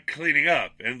 it's not cleaning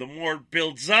up. And the more it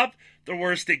builds up, the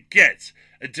worse it gets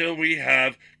until we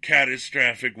have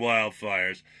catastrophic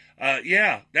wildfires.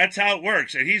 Yeah, that's how it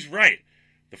works. And he's right.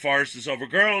 The forest is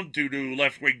overgrown due to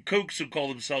left-wing kooks who call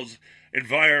themselves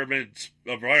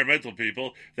environmental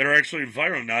people that are actually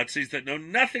enviro-Nazis that know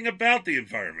nothing about the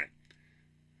environment.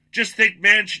 Just think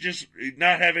man should just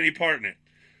not have any part in it.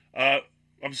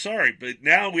 I'm sorry, but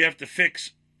now we have to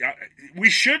fix... we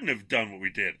shouldn't have done what we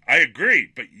did. I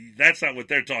agree, but that's not what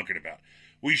they're talking about.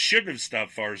 We shouldn't have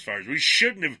stopped forest fires. We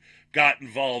shouldn't have got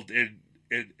involved in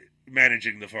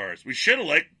managing the forest. We should have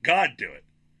let God do it.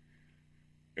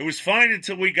 It was fine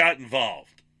until we got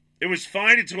involved. It was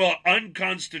fine until our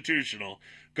unconstitutional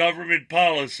government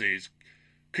policies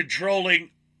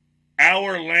controlling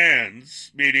our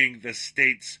lands, meaning the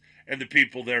states and the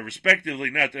people there respectively,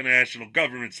 not the national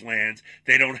government's lands.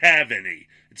 They don't have any.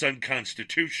 It's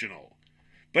unconstitutional.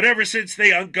 But ever since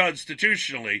they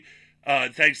unconstitutionally,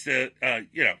 thanks to,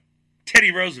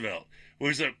 Teddy Roosevelt, who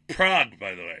was at Prague,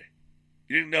 by the way.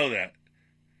 You didn't know that.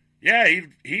 Yeah,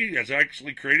 he has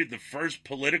actually created the first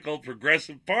political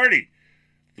progressive party,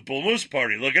 the Bull Moose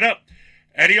Party. Look it up.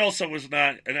 And he also was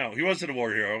he wasn't a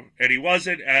war hero, and he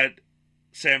wasn't at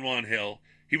San Juan Hill.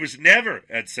 He was never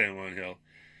at San Juan Hill.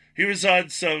 He was on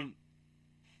some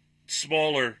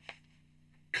smaller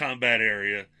combat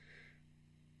area,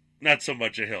 not so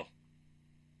much a hill.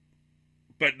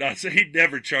 But he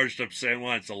never charged up San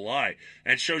Juan. It's a lie.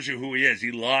 And shows you who he is.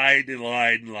 He lied and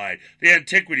lied and lied. The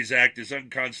Antiquities Act is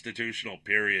unconstitutional,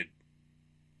 period.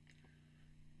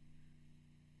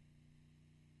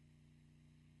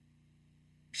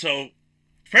 So,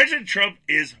 President Trump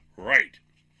is right.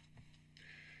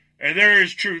 And there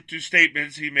is truth to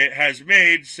statements he has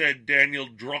made, said Daniel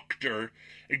Drucker,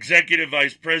 Executive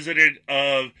Vice President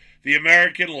of the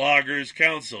American Loggers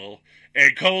Council,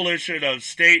 a coalition of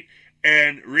state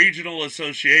and regional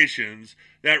associations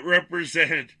that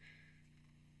represent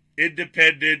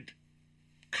independent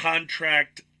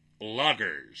contract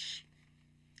loggers.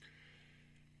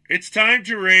 It's time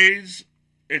to rise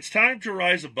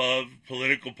above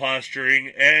political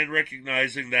posturing and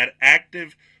recognizing that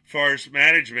active forest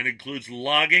management includes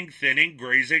logging, thinning,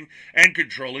 grazing, and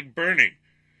controlling burning.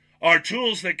 Are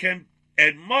tools that can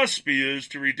and must be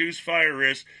used to reduce fire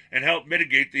risk and help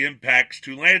mitigate the impacts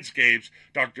to landscapes,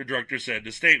 Dr. Drucker said in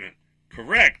a statement.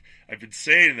 Correct. I've been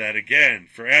saying that again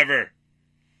forever.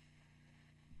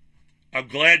 I'm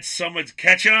glad someone's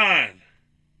catching on.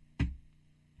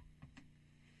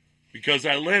 Because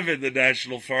I live in the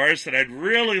National Forest, and I'd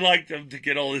really like them to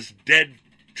get all this dead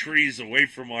trees away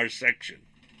from our section.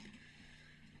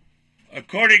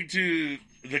 According to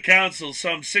the Council,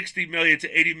 some 60 million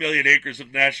to 80 million acres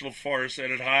of national forests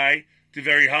are at high to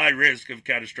very high risk of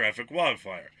catastrophic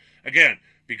wildfire. Again,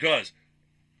 because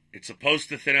it's supposed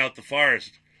to thin out the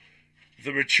forest.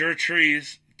 The mature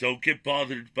trees don't get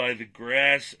bothered by the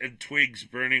grass and twigs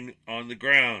burning on the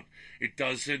ground. It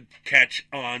doesn't catch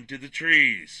on to the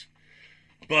trees.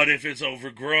 But if it's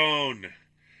overgrown,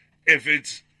 if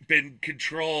it's been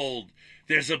controlled,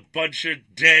 there's a bunch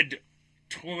of dead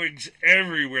twigs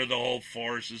everywhere. The whole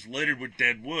forest is littered with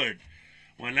dead wood.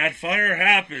 When that fire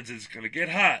happens, it's going to get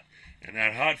hot. And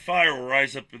that hot fire will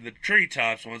rise up in the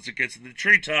treetops. Once it gets in the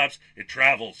treetops, it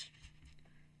travels.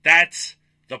 That's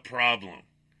the problem.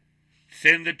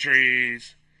 Thin the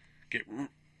trees, get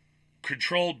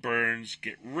controlled burns,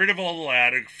 get rid of all the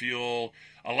ladder fuel,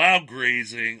 allow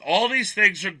grazing. All these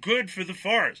things are good for the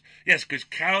forest. Yes, because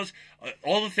cows,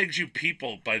 all the things you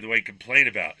people, by the way, complain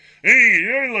about. Hey,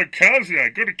 you don't like cows here. I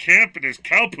go to camp and there's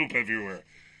cow poop everywhere.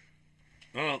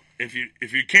 Well, if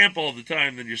you camp all the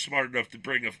time, then you're smart enough to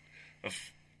bring a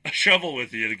shovel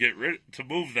with you to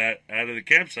move that out of the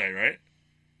campsite, right?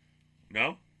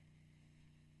 No?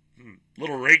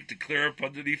 Little rake to clear up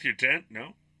underneath your tent?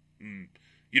 No?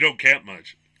 You don't camp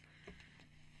much.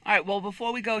 All right, well,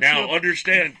 before we go now,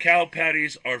 understand, cow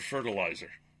patties are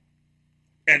fertilizer.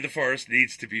 And the forest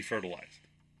needs to be fertilized.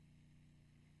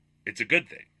 It's a good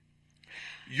thing.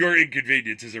 Your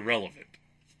inconvenience is irrelevant.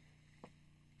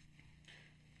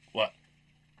 What?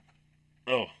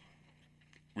 Oh.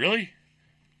 Really?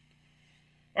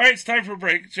 All right, it's time for a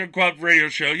break. It's the Uncooperative Radio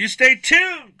Show. You stay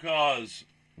tuned, cause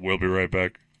we'll be right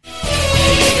back.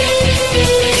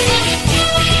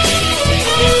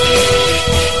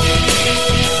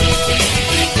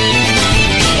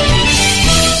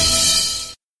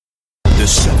 The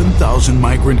 7,000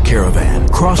 migrant caravan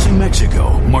crossing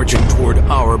Mexico, marching toward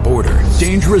our border.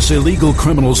 Dangerous illegal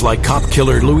criminals like cop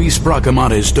killer Luis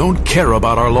Bracamontes don't care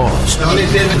about our laws. The only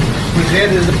thing with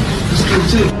head is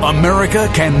too. America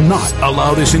cannot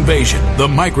allow this invasion. The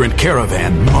migrant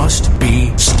caravan must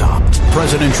be stopped.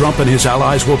 President Trump and his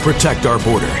allies will protect our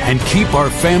border and keep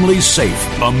our families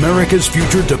safe. America's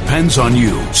future depends on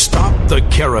you. Stop the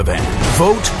caravan.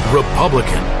 Vote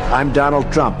Republican. I'm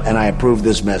Donald Trump, and I approve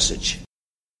this message.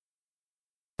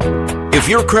 If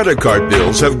your credit card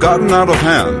bills have gotten out of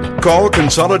hand, call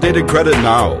Consolidated Credit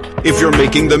now. If you're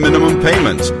making the minimum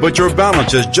payments, but your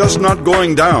balance is just not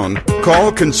going down,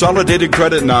 call Consolidated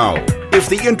Credit now. If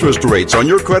the interest rates on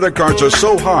your credit cards are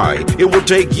so high, it will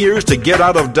take years to get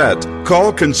out of debt.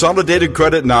 Call Consolidated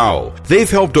Credit now. They've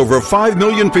helped over 5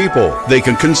 million people. They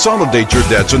can consolidate your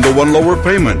debts into one lower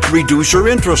payment, reduce your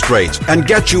interest rates, and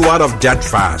get you out of debt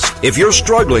fast. If you're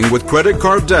struggling with credit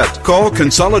card debt, call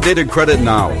Consolidated Credit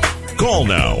now. Call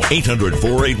now,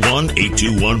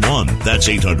 800-481-8211. That's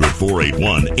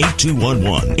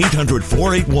 800-481-8211.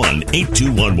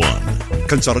 800-481-8211.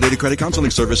 Consolidated Credit Counseling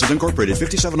Services Incorporated,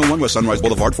 5701 West Sunrise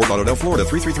Boulevard, Fort Lauderdale, Florida,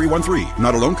 33313.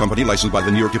 Not a loan company licensed by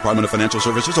the New York Department of Financial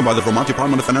Services and by the Vermont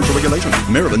Department of Financial Regulation.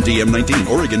 Maryland DM 19,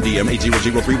 Oregon DM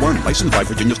 80031. Licensed by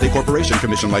Virginia State Corporation.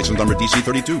 Commission license number DC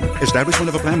 32. Establishment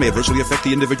of a plan may adversely affect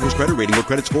the individual's credit rating or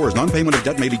credit scores. Non-payment of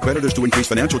debt may lead creditors to increase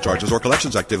financial charges or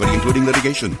collections activity, including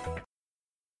litigation.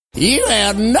 You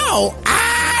have no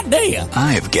idea.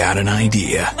 I've got an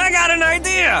idea. I got an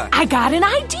idea. I got an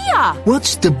idea.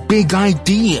 What's the big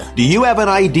idea? Do you have an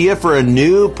idea for a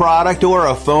new product or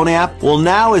a phone app? Well,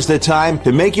 now is the time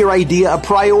to make your idea a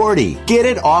priority. Get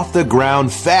it off the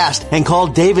ground fast and call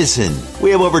Davison. We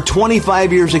have over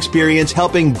 25 years experience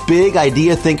helping big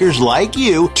idea thinkers like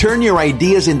you turn your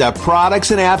ideas into products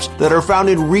and apps that are found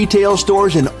in retail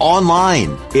stores and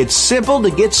online. It's simple to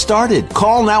get started.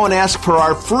 Call now and ask for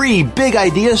our free Big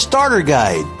Idea Starter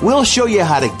Guide. We'll show you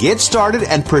how to get started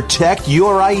and protect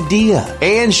your idea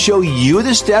and show you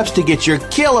the steps to get your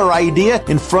killer idea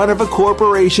in front of a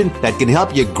corporation that can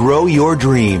help you grow your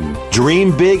dream.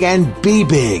 Dream big and be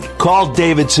big. Call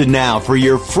Davidson now for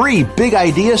your free Big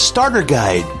Idea Starter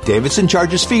Guide. Davidson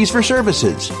charges fees for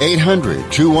services.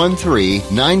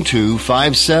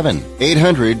 800-213-9257.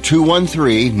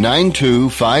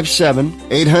 800-213-9257.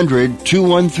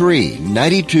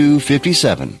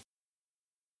 800-213-9257.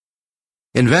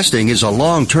 Investing is a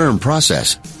long-term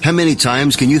process. How many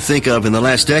times can you think of in the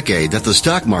last decade that the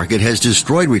stock market has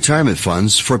destroyed retirement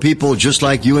funds for people just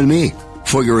like you and me?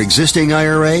 For your existing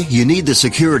IRA, you need the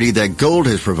security that gold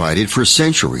has provided for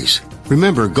centuries.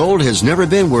 Remember, gold has never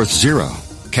been worth zero.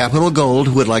 Capital Gold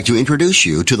would like to introduce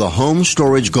you to the Home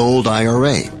Storage Gold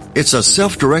IRA. It's a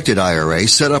self-directed IRA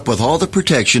set up with all the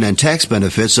protection and tax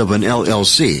benefits of an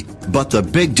LLC. But the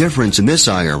big difference in this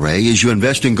IRA is you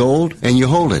invest in gold and you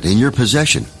hold it in your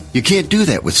possession. You can't do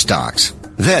that with stocks.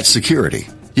 That's security.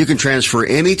 You can transfer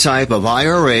any type of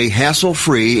IRA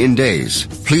hassle-free in days.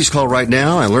 Please call right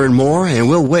now and learn more, and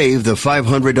we'll waive the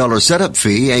 $500 setup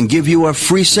fee and give you a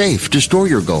free safe to store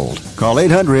your gold. Call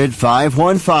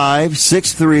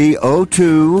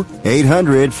 800-515-6302.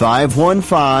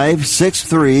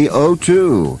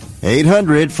 800-515-6302.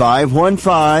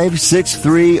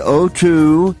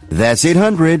 800-515-6302. That's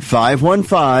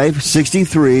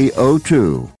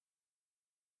 800-515-6302.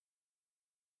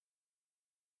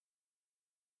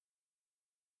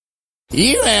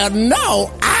 You have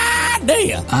no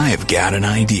idea. I've got an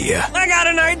idea. I got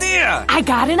an idea. I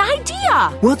got an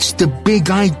idea. What's the big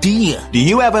idea? Do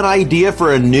you have an idea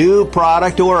for a new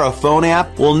product or a phone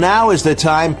app? Well, now is the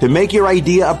time to make your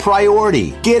idea a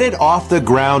priority. Get it off the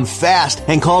ground fast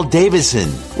and call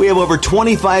Davison. We have over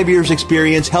 25 years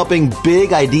experience helping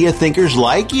big idea thinkers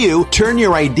like you turn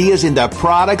your ideas into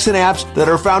products and apps that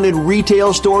are found in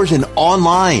retail stores and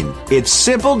online. It's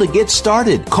simple to get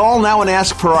started. Call now and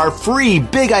ask for our free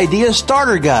Big Idea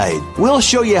Starter Guide. We'll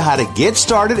show you how to get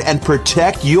started and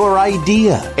protect your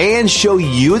idea and show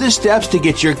you the steps to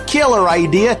get your killer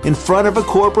idea in front of a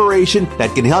corporation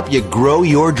that can help you grow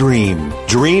your dream.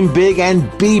 Dream big and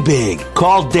be big.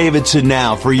 Call Davidson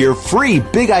now for your free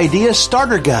Big Idea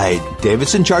Starter Guide.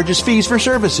 Davidson charges fees for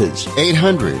services.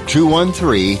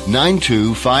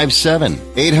 800-213-9257.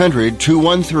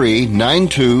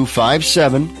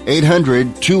 800-213-9257.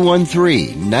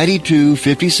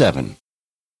 800-213-9257.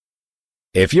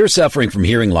 If you're suffering from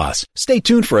hearing loss, stay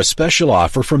tuned for a special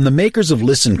offer from the makers of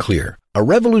Listen Clear, a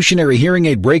revolutionary hearing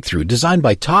aid breakthrough designed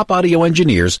by top audio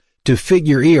engineers to fit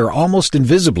your ear almost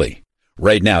invisibly.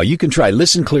 Right now, you can try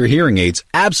Listen Clear hearing aids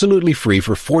absolutely free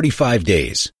for 45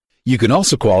 days. You can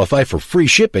also qualify for free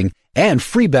shipping and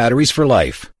free batteries for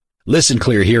life. Listen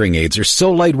Clear hearing aids are so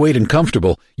lightweight and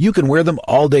comfortable, you can wear them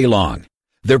all day long.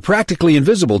 They're practically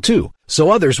invisible too,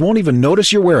 so others won't even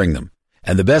notice you're wearing them.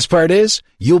 And the best part is,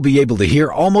 you'll be able to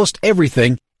hear almost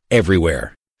everything,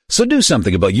 everywhere. So do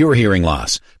something about your hearing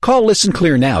loss. Call Listen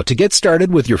Clear now to get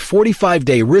started with your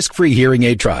 45-day risk-free hearing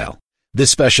aid trial.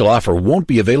 This special offer won't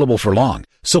be available for long,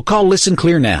 so call Listen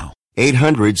Clear now.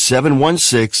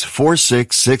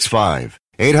 800-716-4665.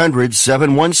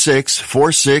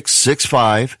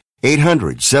 800-716-4665.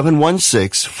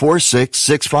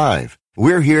 800-716-4665.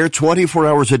 We're here 24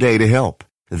 hours a day to help.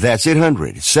 That's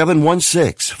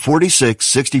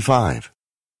 800-716-4665.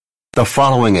 The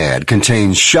following ad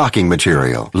contains shocking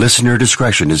material. Listener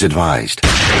discretion is advised.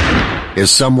 Is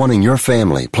someone in your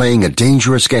family playing a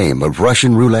dangerous game of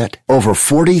Russian roulette? Over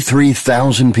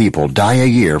 43,000 people die a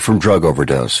year from drug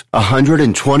overdose.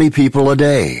 120 people a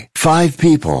day. 5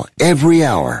 people every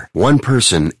hour. 1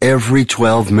 person every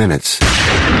 12 minutes.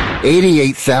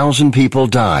 88,000 people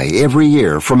die every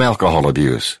year from alcohol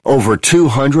abuse. Over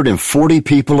 240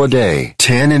 people a day.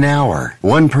 10 an hour.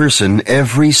 1 person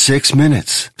every 6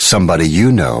 minutes. Somebody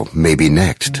you know may be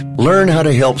next. Learn how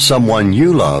to help someone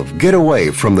you love get away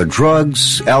from the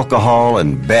drugs, alcohol,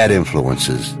 and bad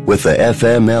influences. With the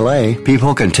FMLA,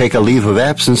 people can take a leave of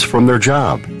absence from their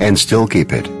job and still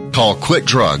keep it. Call Quit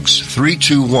Drugs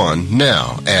 321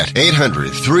 now at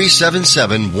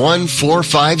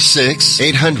 800-377-1456,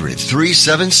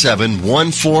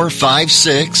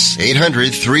 800-377-1456,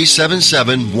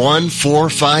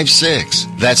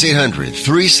 800-377-1456. That's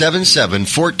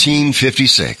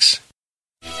 800-377-1456.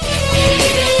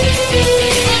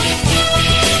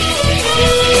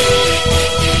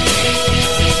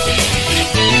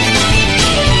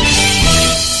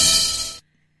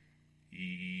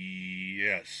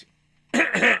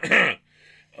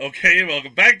 Okay,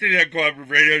 welcome back to the Uncooperative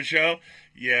Radio Show.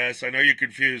 Yes, I know you're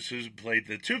confused. Susan played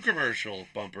the 2 commercial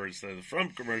bumper instead of the from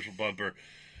commercial bumper,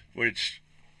 which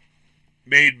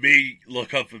made me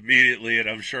look up immediately, and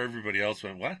I'm sure everybody else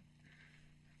went, what?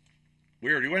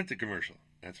 We already went to commercial.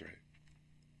 That's right.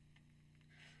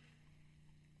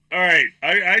 All right,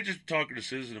 I just talking to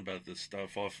Susan about this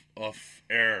stuff off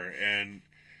air, and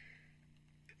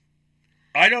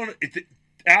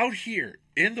out here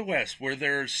in the West where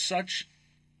there's such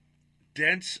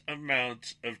dense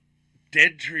amounts of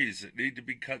dead trees that need to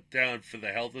be cut down for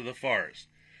the health of the forest,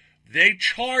 they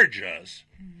charge us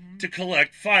to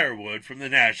collect firewood from the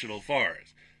national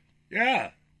forest.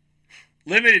 Yeah,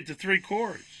 limited to 3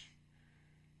 cords.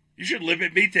 You should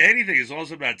limit me to anything as long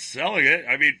as I'm not selling it.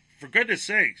 I mean, for goodness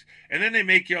sakes. And then they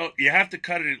make you have to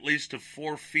cut it at least to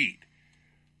 4 feet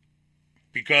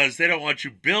because they don't want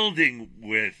you building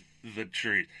with the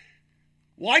trees.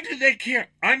 Why do they care?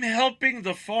 I'm helping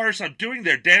the forest. I'm doing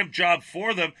their damn job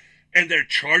for them, and they're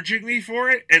charging me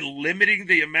for it and limiting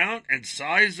the amount and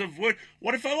size of wood.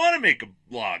 What if I want to make a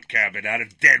log cabin out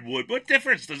of dead wood? What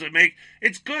difference does it make?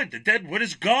 It's good. The dead wood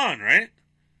is gone, right?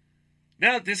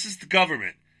 Now, this is the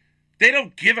government. They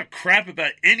don't give a crap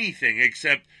about anything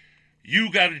except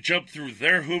you got to jump through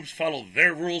their hoops, follow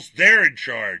their rules. They're in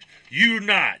charge. You're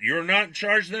not in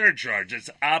charge. They're in charge. It's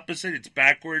opposite. It's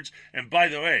backwards. And by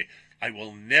the way, I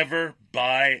will never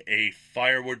buy a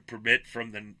firewood permit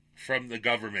from the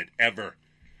government ever.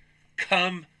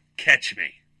 Come catch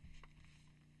me.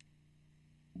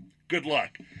 Good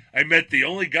luck. I met the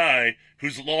only guy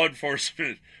who's law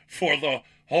enforcement for the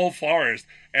whole forest,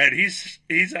 and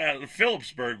he's out of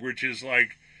Phillipsburg, which is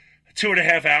like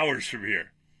 2.5 hours from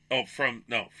here. Oh, from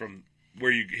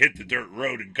where you hit the dirt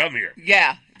road and come here.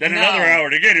 Yeah. Then another hour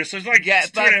to get here. So it's like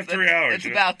 2.5, 3 hours. It's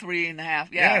about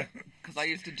 3.5. Yeah. Because I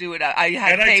used to do it. I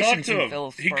had patients in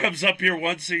Phillipsburg. He comes up here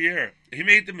once a year. He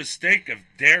made the mistake of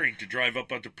daring to drive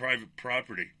up onto private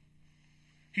property.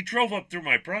 He drove up through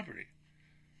my property.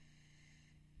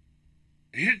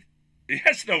 He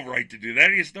has no right to do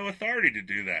that. He has no authority to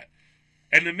do that.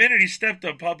 And the minute he stepped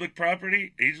on public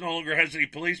property, he no longer has any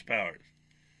police powers.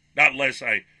 Not unless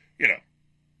I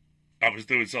was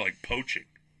doing something like poaching.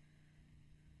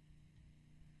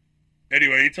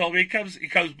 Anyway, he told me he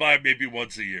comes by maybe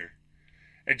once a year.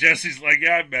 And Jesse's like,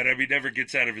 yeah, I met him. He never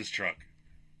gets out of his truck.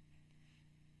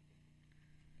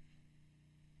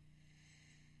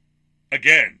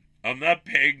 Again, I'm not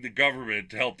paying the government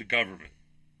to help the government.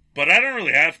 But I don't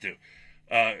really have to.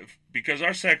 Because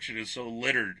our section is so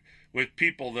littered with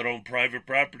people that own private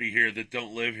property here that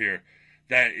don't live here.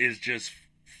 That is just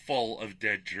full of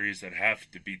dead trees that have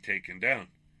to be taken down.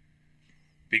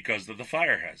 Because of the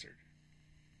fire hazard.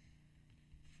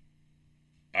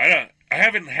 I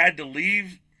haven't had to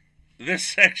leave this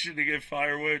section to get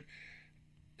firewood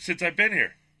since I've been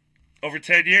here. Over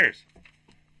 10 years.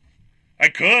 I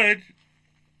could.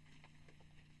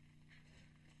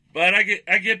 But I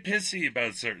get pissy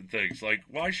about certain things. Like,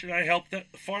 why should I help the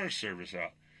Forest Service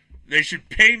out? They should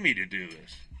pay me to do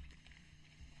this.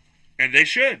 And they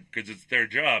should, because it's their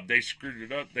job. They screwed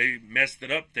it up. They messed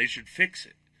it up. They should fix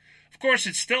it. Of course,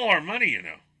 it's still our money, you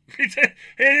know.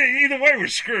 Either way, we're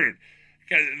screwed.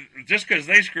 Just because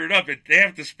they screwed up, they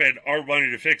have to spend our money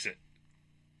to fix it.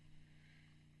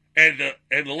 And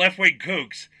the left-wing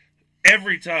kooks,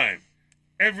 every time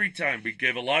we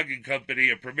give a logging company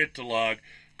a permit to log,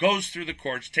 goes through the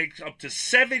courts, takes up to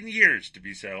 7 years to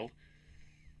be settled,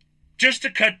 just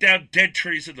to cut down dead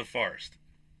trees in the forest.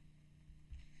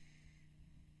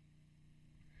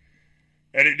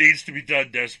 And it needs to be done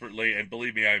desperately, and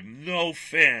believe me, I'm no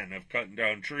fan of cutting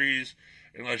down trees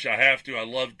unless I have to. I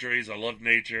love trees, I love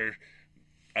nature,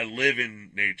 I live in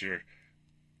nature.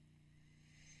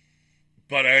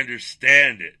 But I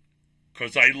understand it,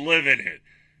 because I live in it.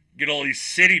 Get all these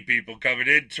city people coming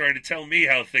in trying to tell me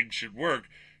how things should work.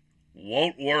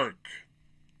 Won't work.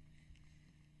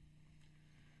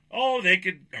 Oh, they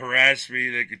could harass me,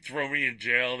 they could throw me in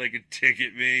jail, they could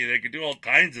ticket me, they could do all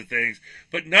kinds of things.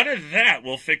 But none of that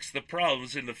will fix the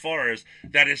problems in the forest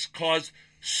that has caused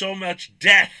so much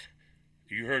death.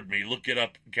 You heard me, look it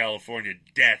up in California,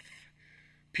 death.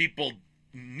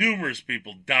 Numerous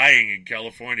people dying in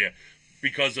California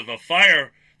because of a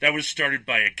fire that was started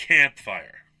by a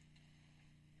campfire.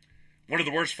 One of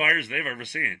the worst fires they've ever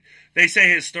seen. They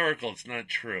say historical, it's not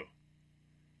true.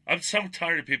 I'm so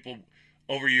tired of people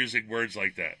overusing words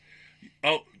like that.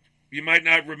 Oh, you might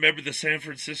not remember the San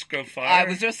Francisco fire? I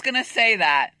was just going to say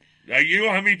that. You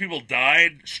know how many people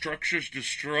died? Structures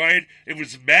destroyed? It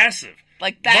was massive.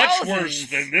 Like thousands. Much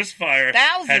worse than this fire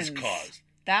has caused.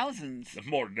 Thousands.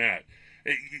 More than that.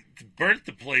 It burnt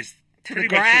the place pretty much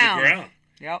to the ground.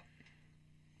 Yep.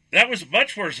 That was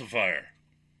much worse a fire.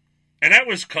 And that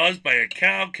was caused by a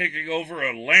cow kicking over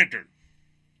a lantern.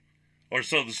 Or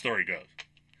so the story goes.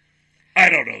 I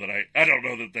don't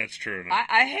know that that's true or not.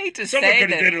 I hate to Someone say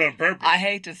could have this. did it on purpose. I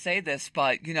hate to say this,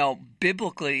 but,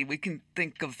 biblically, we can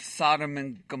think of Sodom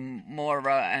and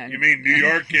Gomorrah and... You mean New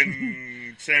York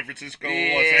and San Francisco, Los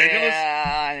Angeles?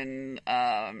 Yeah, and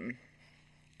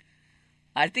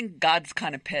I think God's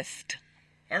kind of pissed.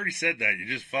 I already said that. You're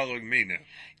just following me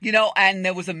now. And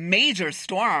there was a major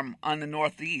storm on the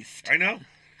Northeast. I know.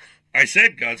 I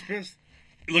said God's pissed.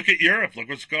 Look at Europe. Look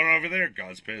what's going on over there.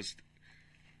 God's pissed.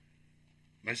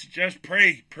 I suggest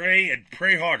pray and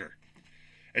pray harder.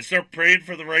 And start praying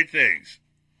for the right things.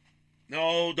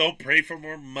 No, don't pray for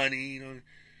more money.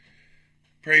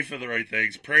 Pray for the right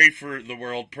things. Pray for the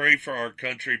world. Pray for our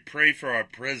country. Pray for our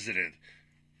president.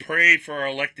 Pray for our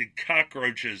elected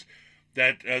cockroaches,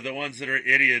 that the ones that are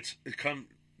idiots come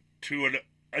to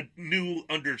a new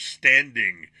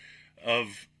understanding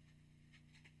of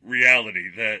reality,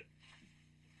 that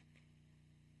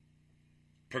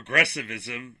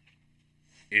progressivism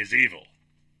is evil.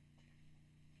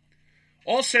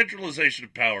 All centralization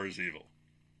of power is evil.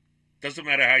 Doesn't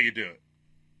matter how you do it.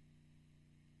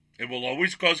 It will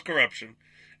always cause corruption.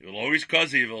 It will always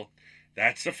cause evil.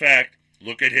 That's the fact.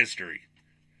 Look at history.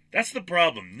 That's the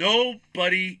problem.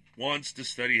 Nobody wants to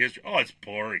study history. Oh, it's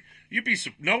boring.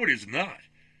 No, it is not.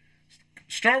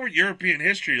 Start with European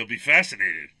history. You'll be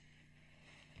fascinated.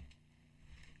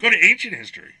 Go to ancient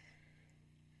history.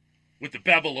 With the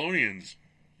Babylonians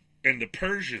and the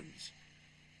Persians,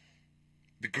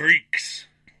 the Greeks,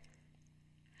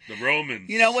 the Romans.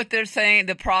 You know what they're saying,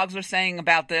 the progs are saying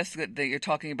about this, that you're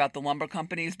talking about the lumber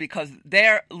companies, because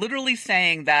they're literally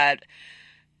saying that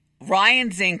Ryan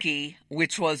Zinke,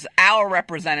 which was our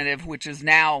representative, which is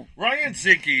now... Ryan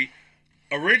Zinke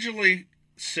originally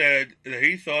said that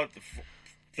he thought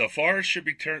the forest should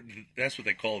be turned... That's what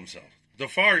they call themselves. The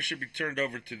forest should be turned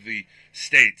over to the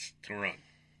states to run.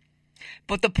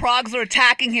 But the progs are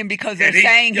attacking him because they're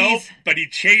saying he's... But he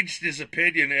changed his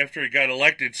opinion after he got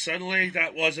elected. Suddenly,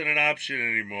 that wasn't an option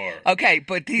anymore. Okay,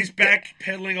 but he's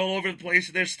backpedaling all over the place,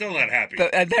 and they're still not happy.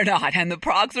 They're not. And the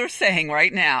progs are saying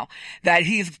right now that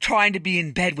he's trying to be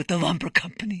in bed with the lumber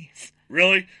companies.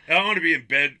 Really? I want to be in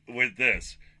bed with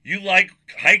this. You like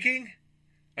hiking?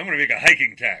 I'm going to make a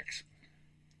hiking tax.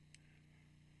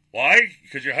 Why?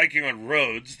 Because you're hiking on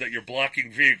roads that you're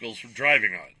blocking vehicles from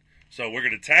driving on. So we're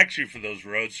going to tax you for those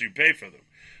roads so you pay for them.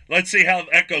 Let's see how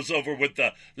that goes over with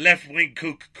the left-wing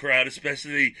kook crowd,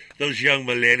 especially those young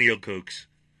millennial kooks.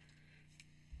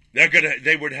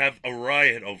 They would have a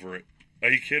riot over it. Are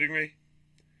you kidding me?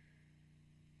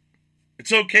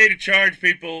 It's okay to charge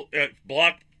people,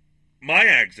 block my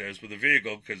access with a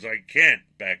vehicle because I can't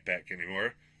backpack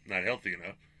anymore. I'm not healthy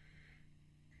enough.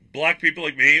 Block people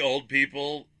like me, old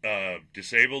people,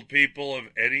 disabled people of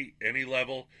any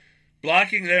level.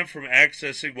 Blocking them from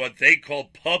accessing what they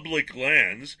call public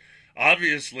lands.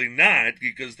 Obviously not,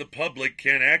 because the public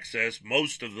can't access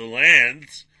most of the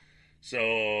lands.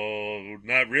 So,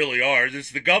 not really ours. It's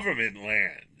the government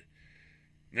land.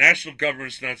 National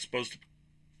government's not supposed to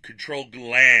control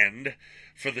land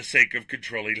for the sake of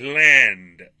controlling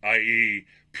land, i.e.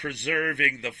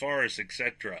 preserving the forest,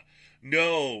 etc.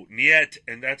 No, niet,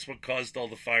 and that's what caused all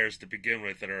the fires to begin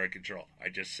with that are out of control. I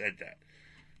just said that.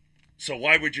 So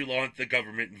why would you want the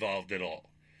government involved at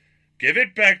all? Give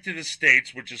it back to the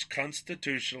states, which is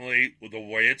constitutionally the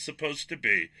way it's supposed to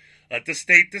be. Let the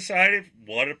state decide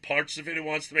what parts of it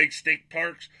wants to make state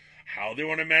parks, how they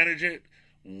want to manage it,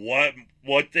 what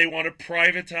they want to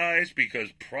privatize, because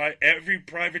every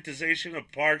privatization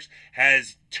of parks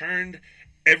has turned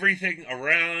everything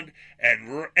around,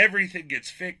 and everything gets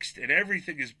fixed, and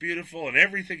everything is beautiful, and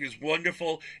everything is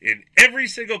wonderful in every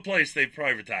single place they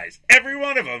privatize. Every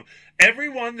one of them. Every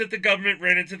one that the government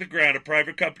ran into the ground, a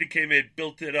private company came in,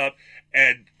 built it up,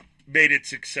 and made it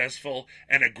successful,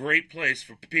 and a great place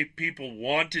for people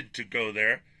wanted to go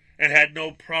there, and had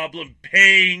no problem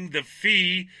paying the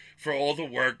fee for all the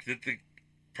work that the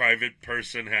private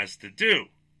person has to do.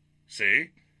 See?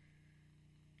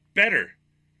 Better.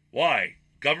 Why?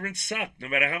 Governments suck. No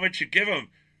matter how much you give them,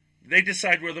 they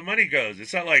decide where the money goes.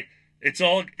 It's not like it's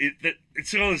going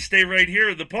to stay right here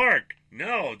in the park.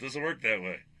 No, it doesn't work that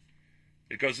way.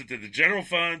 It goes into the general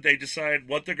fund. They decide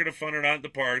what they're going to fund or not in the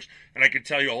parks. And I can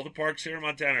tell you all the parks here in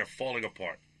Montana are falling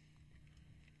apart.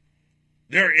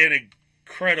 They're in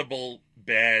incredible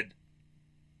bad...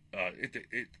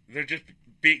 they're just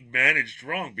being managed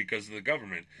wrong because of the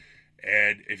government.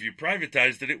 And if you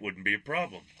privatized it wouldn't be a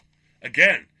problem.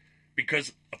 Again,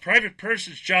 because a private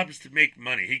person's job is to make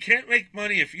money. He can't make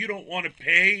money if you don't want to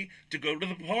pay to go to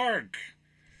the park.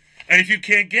 And if you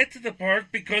can't get to the park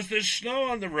because there's snow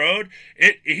on the road,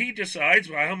 he decides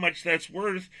how much that's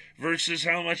worth versus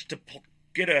how much to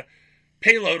get a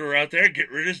payloader out there,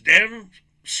 get rid of this damn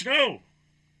snow.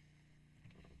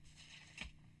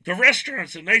 The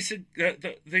restaurants are nice and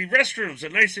the restrooms are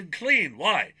nice and clean.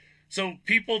 Why? So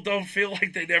people don't feel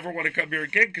like they never want to come here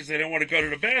again because they don't want to go to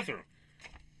the bathroom.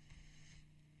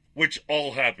 Which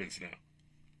all happens now.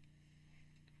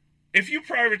 If you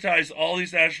privatize all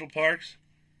these national parks,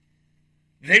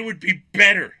 they would be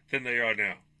better than they are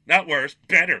now. Not worse,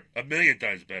 better, 1,000,000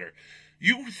 times better.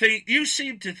 You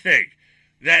seem to think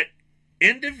that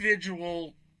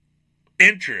individual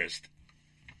interest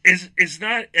is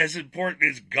not as important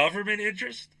as government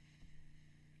interest.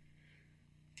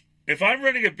 If I'm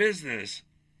running a business,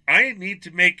 I need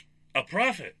to make a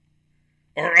profit,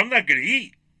 or I'm not going to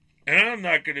eat, and I'm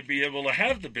not going to be able to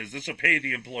have the business or pay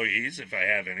the employees if I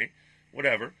have any,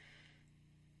 whatever.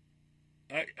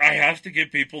 I have to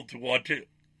get people to want to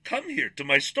come here to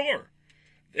my store.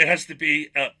 It has to be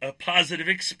a positive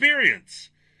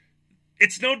experience.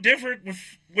 It's no different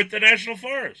with the National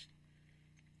Forest.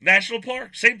 National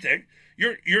Park, same thing.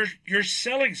 You're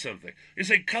selling something. You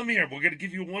say, come here, we're going to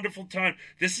give you a wonderful time.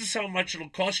 This is how much it'll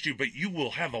cost you, but you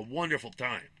will have a wonderful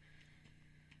time.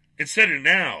 Instead of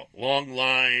now, long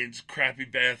lines, crappy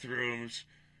bathrooms.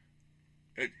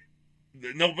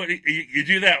 You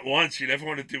do that once, you never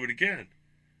want to do it again.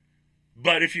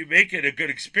 But if you make it a good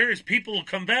experience, people will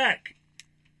come back.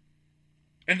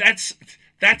 And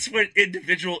that's where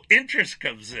individual interest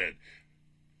comes in.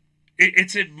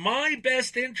 It's in my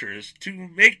best interest to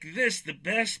make this the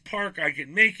best park I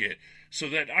can make it so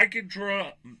that I can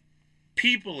draw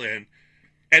people in,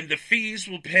 and the fees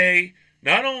will pay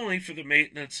not only for the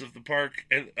maintenance of the park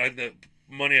and the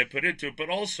money I put into it, but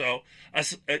also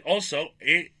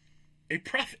a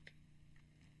profit.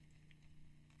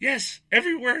 Yes,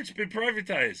 everywhere it's been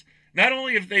privatized. Not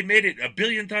only have they made it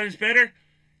 1,000,000,000 times better,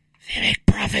 they make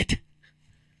profit.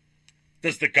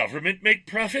 Does the government make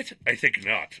profit? I think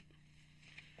not.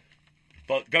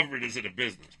 But government isn't a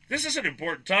business. This is an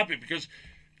important topic because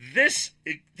this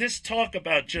talk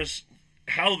about just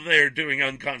how they're doing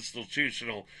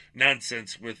unconstitutional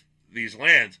nonsense with these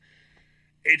lands,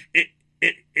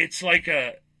 it's like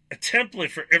a template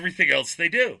for everything else they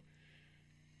do.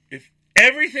 If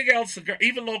everything else,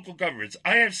 even local governments,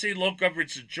 I have seen local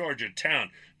governments in Georgia,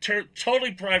 town,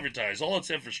 totally privatize all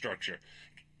its infrastructure.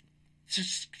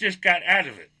 Just got out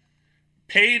of it.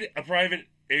 Paid a private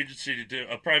agency to do,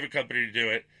 a private company to do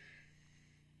it.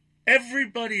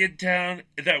 Everybody in town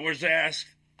that was asked,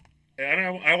 and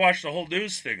I watched the whole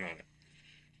news thing on it.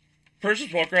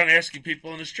 Persons walk around asking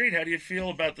people on the street, how do you feel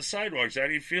about the sidewalks? How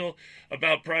do you feel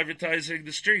about privatizing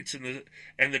the streets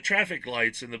and the traffic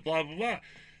lights and the blah, blah, blah,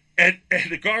 and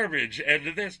the garbage and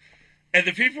the this. And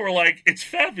the people were like, it's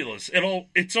fabulous.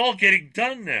 It's all getting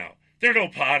done now. There are no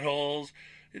potholes.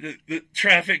 The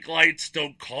traffic lights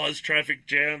don't cause traffic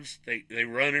jams. They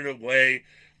run in a way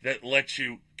that lets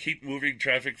you keep moving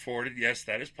traffic forward. And yes,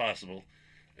 that is possible.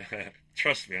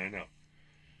 Trust me, I know.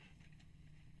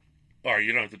 Or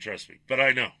you don't have to trust me, but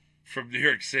I know from New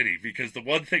York City, because the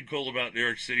one thing cool about New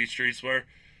York City streets were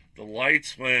the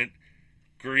lights went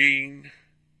green,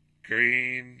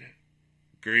 green,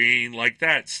 green, like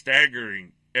that,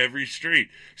 staggering every street.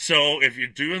 So if you're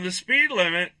doing the speed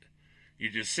limit,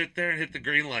 you just sit there and hit the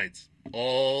green lights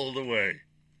all the way.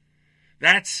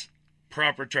 That's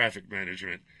proper traffic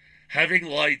management. Having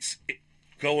lights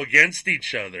go against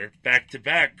each other, back to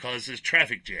back, causes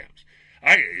traffic jams.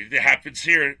 It happens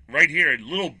here, right here in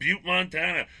Little Butte,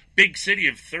 Montana, big city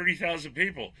of 30,000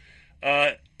 people.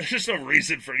 There's no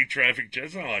reason for any traffic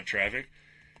jams. There's not a lot of traffic.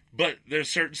 But there's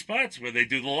certain spots where they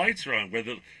do the lights wrong, where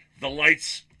the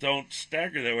lights don't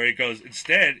stagger that way. It goes,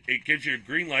 instead, it gives you a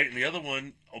green light, and the other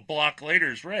one, a block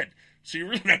later, is red. So you're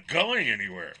really not going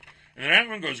anywhere. And then that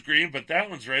one goes green, but that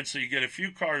one's red, so you get a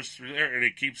few cars through there, and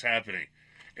it keeps happening.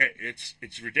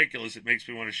 It's ridiculous. It makes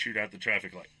me want to shoot out the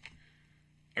traffic light.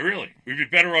 We'd be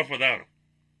better off without them.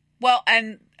 Well,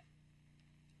 and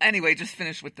anyway, just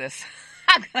finish with this.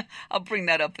 I'll bring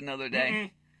that up another day. Mm-hmm.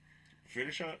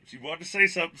 Finish up. If you want to say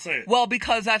something, say it. Well,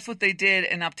 because that's what they did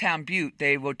in Uptown Butte.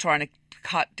 They were trying to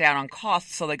cut down on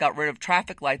costs, so they got rid of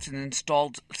traffic lights and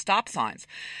installed stop signs.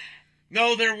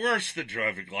 No, they're worse than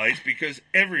traffic lights because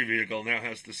every vehicle now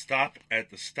has to stop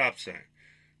at the stop sign,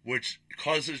 which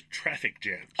causes traffic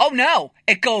jams. Oh, no.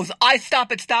 It goes, I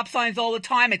stop at stop signs all the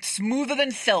time. It's smoother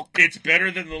than silk. It's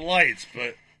better than the lights,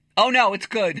 but... Oh, no, it's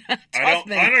good. Trust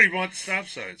me. I don't even want the stop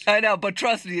signs. I know, but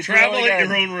trust me, it's Travel really at good.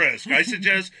 your own risk. I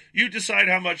suggest you decide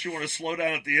how much you want to slow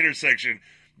down at the intersection,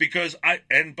 because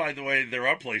and by the way, there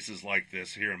are places like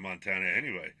this here in Montana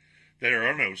anyway. There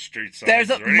are no street signs.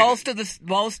 There's or most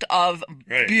of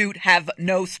right. Butte have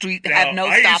no street, now, have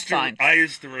no stop signs. I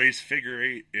used to race figure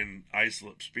eight in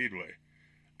Islip Speedway.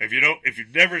 If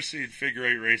you've never seen figure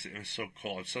eight racing, it's so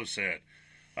cool. I'm so sad.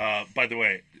 By the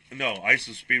way, no,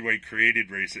 Islip Speedway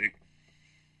created racing,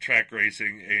 track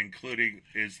racing, including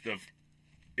is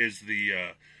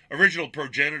the original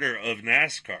progenitor of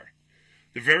NASCAR.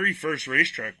 The very first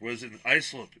racetrack was in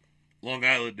Islip, Long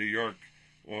Island, New York,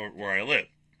 where I live.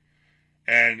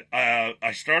 And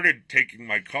I started taking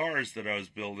my cars that I was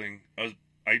building.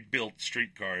 I built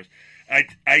street cars.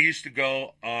 I used to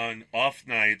go on off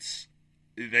nights.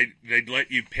 They'd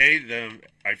let you pay them.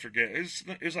 I forget.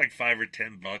 It was like $5 or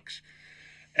 $10,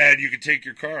 and you could take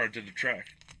your car onto the track.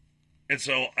 And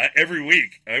so every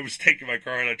week I was taking my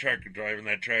car on that track and driving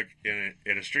that track in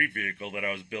a street vehicle that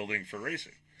I was building for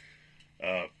racing.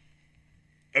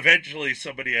 Eventually,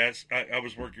 somebody asked. I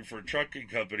was working for a trucking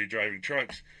company driving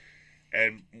trucks.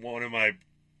 And one of my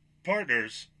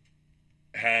partners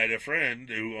had a friend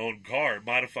who owned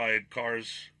modified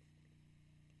cars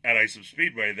at Islip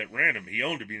Speedway that ran them. He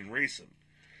owned them, he didn't race them.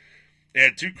 He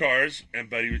had 2 cars,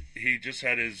 but he just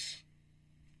had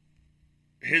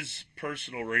his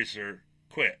personal racer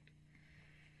quit.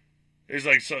 He's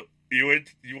like, so you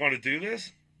want to do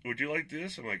this? Would you like to do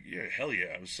this? I'm like, yeah, hell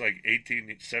yeah. I was like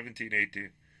 17, 18.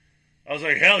 I was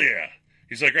like, hell yeah.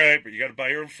 He's like, all right, but you got to buy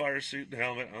your own fire suit and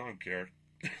helmet. I don't care.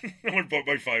 I want to buy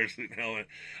my fire suit and helmet.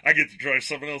 I get to drive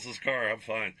someone else's car. I'm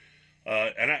fine.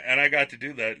 And I got to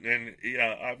do that. And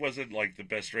yeah, I wasn't like the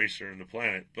best racer on the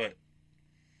planet, but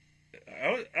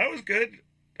I was good.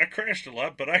 I crashed a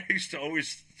lot, but I used to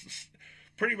always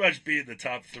pretty much be in the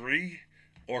top 3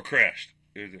 or crashed.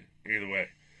 Either way,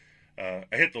 I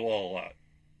hit the wall a lot.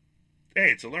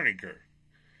 Hey, it's a learning curve.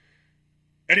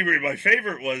 Anyway, my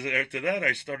favorite was after that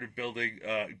I started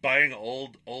buying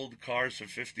old cars for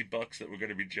 $50 that were going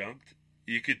to be junked.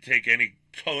 You could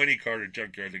tow any car to a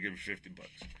junkyard, they give you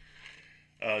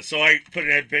 $50. So I put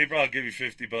it in paper. I'll give you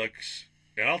 $50,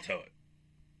 and I'll tow it.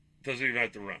 Doesn't even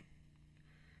have to run.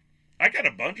 I got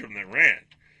a bunch of them that ran.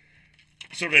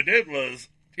 So what I did was,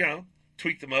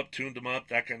 tweaked them up, tuned them up,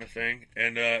 that kind of thing,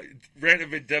 and ran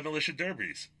them in demolition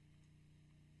derbies.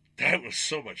 That was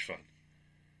so much fun.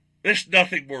 There's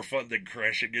nothing more fun than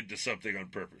crashing into something on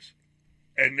purpose.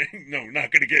 And, no, not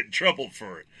going to get in trouble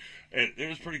for it. It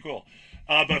was pretty cool.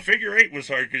 But figure eight was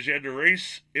hard because you had to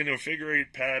race in a figure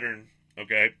eight pattern,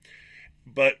 okay?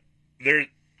 But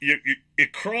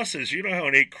it crosses. You know how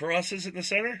an 8 crosses in the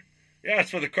center? Yeah,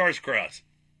 that's where the cars cross.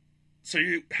 So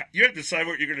you have to decide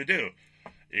what you're going to do.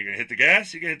 You're going to hit the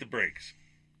gas, you're going to hit the brakes.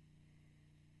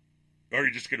 Or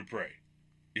you're just going to pray.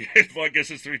 Well, I guess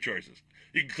there's 3 choices.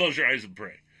 You can close your eyes and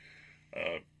pray.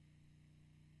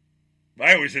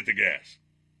 I always hit the gas.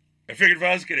 I figured if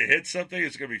I was going to hit something,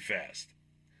 it's going to be fast.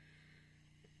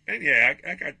 And yeah,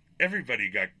 everybody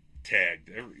got tagged.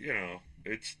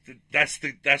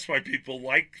 That's why people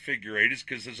like figure eight, is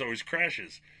because there's always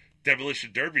crashes.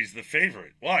 Demolition Derby's the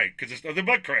favorite. Why? Because there's nothing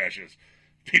but crashes.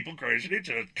 People crashing each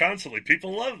other constantly.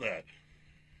 People love that.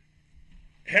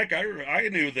 Heck, I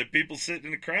knew that people sitting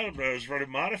in the crowd when I was running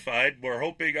modified were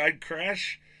hoping I'd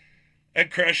crash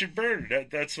and burn.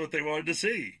 That's what they wanted to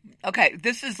see. Okay,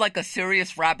 this is like a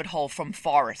serious rabbit hole from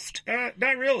Forrest.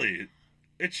 Not really.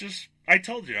 It's just, I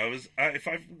told you, if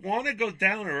I want to go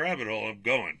down a rabbit hole, I'm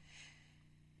going.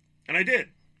 And I did.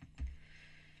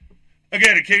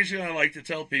 Again, occasionally I like to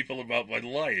tell people about my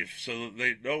life so that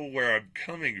they know where I'm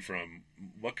coming from,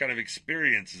 what kind of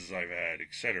experiences I've had,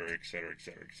 et cetera, et cetera, et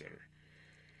cetera, et cetera.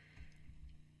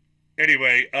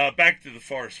 Anyway, back to the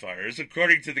forest fires.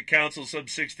 According to the council, some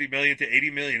 60 million to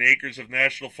 80 million acres of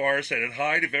national forest are at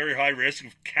high to very high risk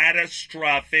of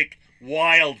catastrophic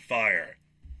wildfire.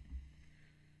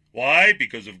 Why?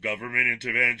 Because of government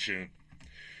intervention.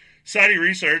 Citing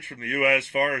research from the U.S.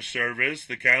 Forest Service,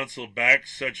 the council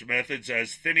backs such methods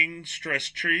as thinning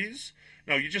stressed trees.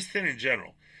 No, you just thin in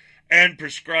general. And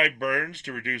prescribed burns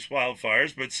to reduce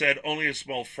wildfires, but said only a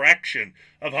small fraction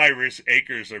of high-risk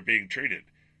acres are being treated.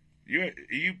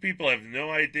 You people have no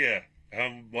idea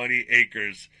how many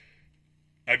acres.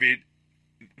 I mean,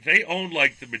 they own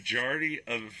like the majority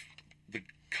of the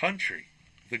country.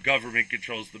 The government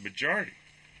controls the majority.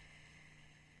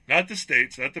 Not the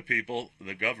states, not the people,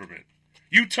 the government.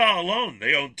 Utah alone,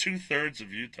 they own 2/3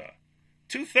 of Utah.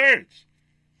 2/3.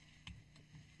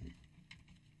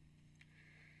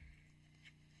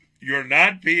 You're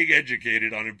not being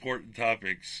educated on important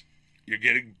topics. You're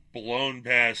getting blown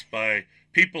past by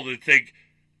people that think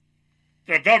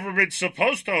the government's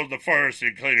supposed to own the forest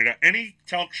and clean it up. Any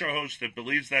talk show host that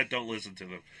believes that, don't listen to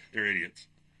them. They're idiots.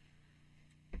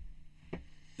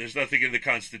 There's nothing in the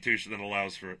Constitution that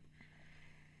allows for it.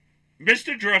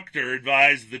 Mr. Drucker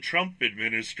advised the Trump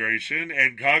administration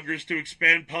and Congress to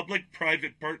expand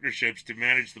public-private partnerships to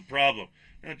manage the problem.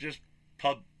 Now, just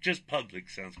public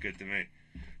sounds good to me.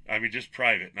 I mean, just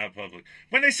private, not public.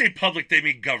 When they say public, they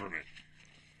mean government.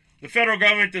 The federal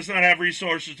government does not have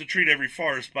resources to treat every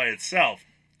forest by itself.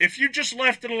 If you just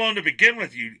left it alone to begin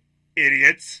with, you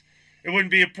idiots, it wouldn't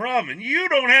be a problem. And you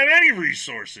don't have any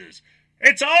resources.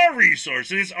 It's our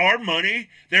resources, it's our money.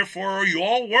 Therefore, you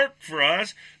all work for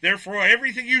us. Therefore,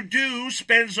 everything you do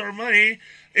spends our money.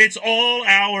 It's all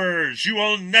ours. You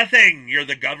own nothing. You're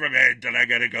the government, and I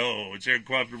gotta go. It's the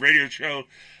Uncooperative Radio Show.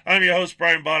 I'm your host,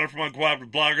 Brian Bonner from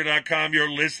UncooperativeBlogger.com. You're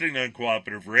listening to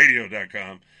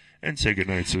UncooperativeRadio.com. And say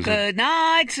goodnight, Susan. Good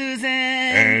night, Susan.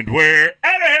 And we're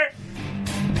out of here.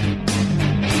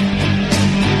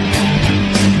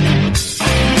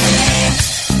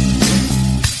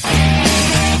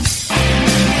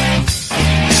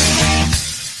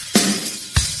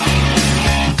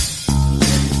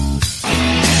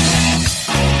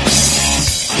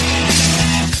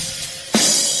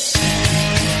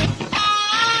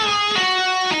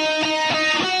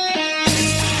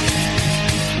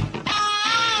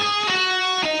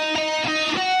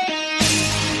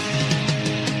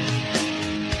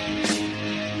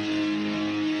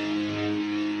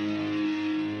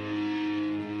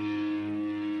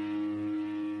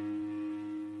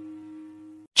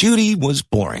 Judy was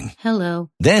boring. Hello.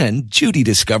 Then Judy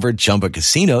discovered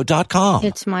ChumbaCasino.com.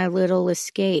 It's my little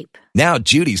escape. Now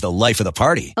Judy's the life of the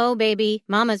party. Oh, baby,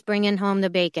 mama's bringing home the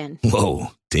bacon.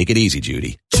 Whoa, take it easy,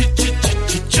 Judy.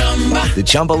 The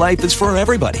Chumba life is for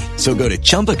everybody. So go to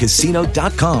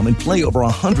ChumbaCasino.com and play over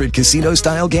 100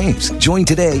 casino-style games. Join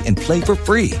today and play for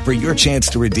free for your chance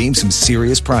to redeem some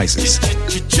serious prizes.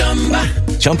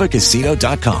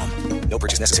 ChumbaCasino.com. No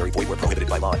purchase necessary. Void where prohibited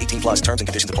by law. 18+ terms and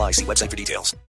conditions apply. See website for details.